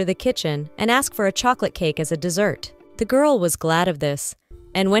going to go to the kitchen and ask for a chocolate cake as a dessert. The girl was glad of this,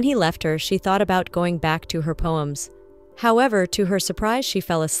 and when he left her, she thought about going back to her poems. However, to her surprise, she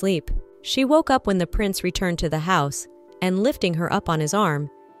fell asleep. She woke up when the prince returned to the house, and lifting her up on his arm,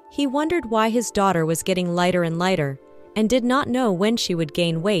 he wondered why his daughter was getting lighter and lighter, and did not know when she would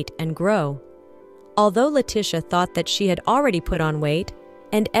gain weight and grow. Although Letitia thought that she had already put on weight,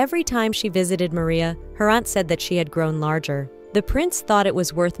 and every time she visited Maria, her aunt said that she had grown larger, the prince thought it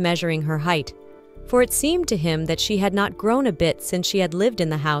was worth measuring her height, for it seemed to him that she had not grown a bit since she had lived in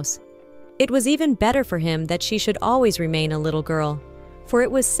the house. It was even better for him that she should always remain a little girl, for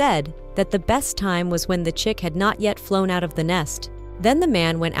it was said that the best time was when the chick had not yet flown out of the nest. Then the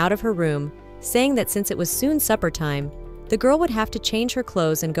man went out of her room, saying that since it was soon supper time, the girl would have to change her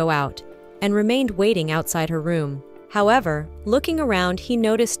clothes and go out, and remained waiting outside her room. However, looking around, he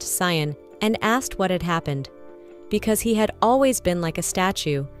noticed Sion and asked what had happened, because he had always been like a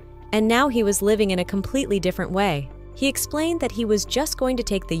statue, and now he was living in a completely different way. He explained that he was just going to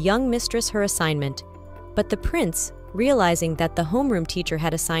take the young mistress her assignment, but the prince, realizing that the homeroom teacher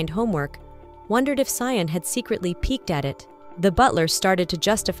had assigned homework, wondered if Sion had secretly peeked at it. The butler started to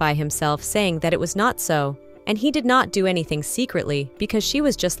justify himself, saying that it was not so, and he did not do anything secretly because she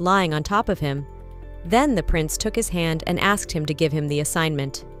was just lying on top of him. Then the prince took his hand and asked him to give him the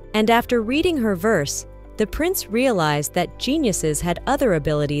assignment. And after reading her verse, the prince realized that geniuses had other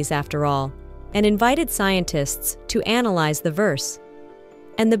abilities after all, and invited scientists to analyze the verse.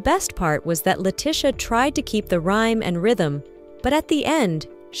 And the best part was that Letitia tried to keep the rhyme and rhythm, but at the end,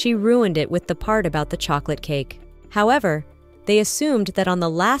 she ruined it with the part about the chocolate cake. However, they assumed that on the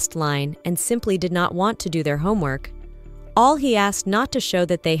last line and simply did not want to do their homework, All he asked not to show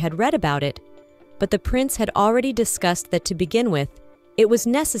that they had read about it, but the prince had already discussed that to begin with, it was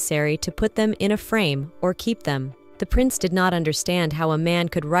necessary to put them in a frame or keep them. The prince did not understand how a man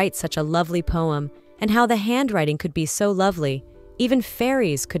could write such a lovely poem and how the handwriting could be so lovely. Even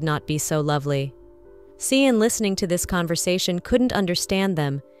fairies could not be so lovely. Sion, listening to this conversation, couldn't understand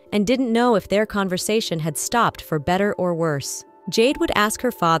them and didn't know if their conversation had stopped for better or worse. Jade would ask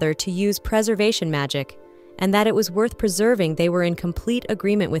her father to use preservation magic, and that it was worth preserving. They were in complete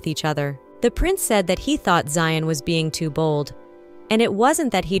agreement with each other. The prince said that he thought Sion was being too bold, and it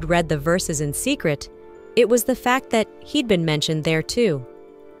wasn't that he'd read the verses in secret, it was the fact that he'd been mentioned there too.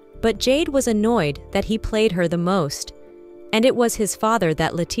 But Jade was annoyed that he played her the most, and it was his father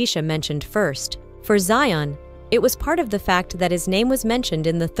that Letitia mentioned first. For Zion, it was part of the fact that his name was mentioned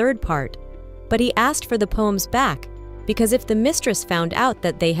in the third part, but he asked for the poems back because if the mistress found out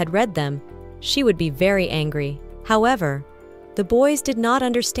that they had read them, she would be very angry. However, the boys did not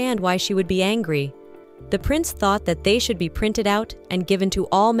understand why she would be angry. The prince thought that they should be printed out and given to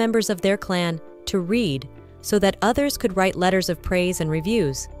all members of their clan to read so that others could write letters of praise and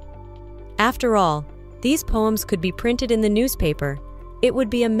reviews. After all, these poems could be printed in the newspaper. It would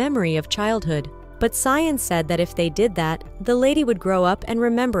be a memory of childhood. But Sion said that if they did that, the lady would grow up and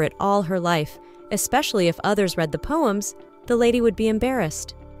remember it all her life, especially if others read the poems, the lady would be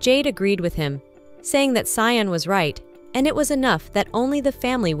embarrassed. Jade agreed with him, saying that Sion was right, and it was enough that only the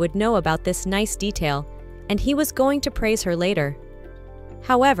family would know about this nice detail, and he was going to praise her later.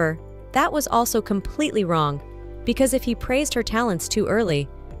 However, that was also completely wrong, because if he praised her talents too early,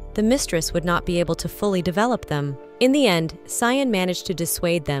 the mistress would not be able to fully develop them. In the end, Sion managed to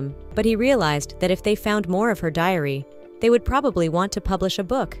dissuade them, but he realized that if they found more of her diary, they would probably want to publish a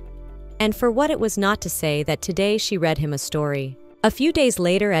book. And for what it was not to say that today she read him a story. A few days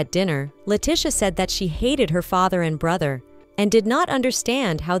later at dinner, Letitia said that she hated her father and brother, and did not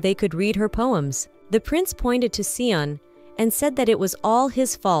understand how they could read her poems. The prince pointed to Sion and said that it was all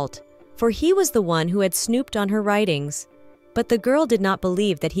his fault, for he was the one who had snooped on her writings. But the girl did not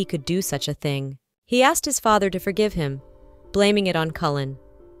believe that he could do such a thing. He asked his father to forgive him, blaming it on Cullen.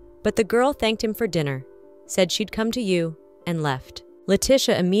 But the girl thanked him for dinner, said she'd come to you, and left.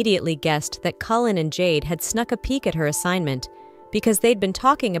 Letitia immediately guessed that Cullen and Jade had snuck a peek at her assignment because they'd been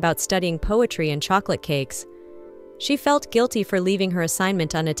talking about studying poetry and chocolate cakes. She felt guilty for leaving her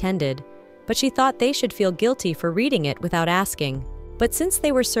assignment unattended, but she thought they should feel guilty for reading it without asking. But since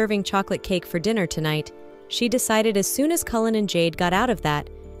they were serving chocolate cake for dinner tonight, she decided as soon as Cullen and Jade got out of that,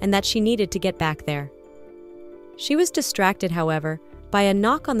 and that she needed to get back there. She was distracted, however, by a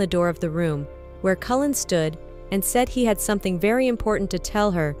knock on the door of the room, where Cullen stood and said he had something very important to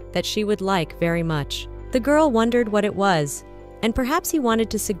tell her that she would like very much. The girl wondered what it was, and perhaps he wanted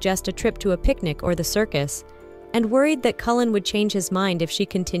to suggest a trip to a picnic or the circus, and worried that Cullen would change his mind if she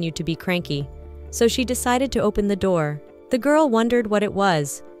continued to be cranky, so she decided to open the door. The girl wondered what it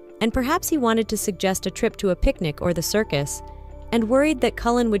was, and perhaps he wanted to suggest a trip to a picnic or the circus, and worried that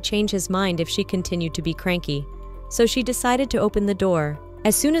Cullen would change his mind if she continued to be cranky, so she decided to open the door.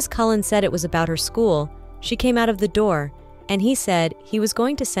 As soon as Cullen said it was about her school, she came out of the door, and he said he was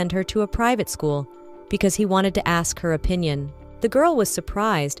going to send her to a private school because he wanted to ask her opinion. The girl was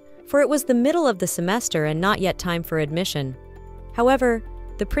surprised, for it was the middle of the semester and not yet time for admission. However,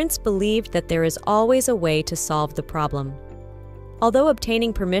 the prince believed that there is always a way to solve the problem. Although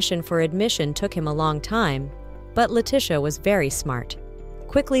obtaining permission for admission took him a long time, but Letitia was very smart,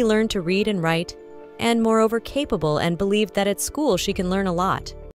 quickly learned to read and write, and moreover capable, and believed that at school she can learn a lot.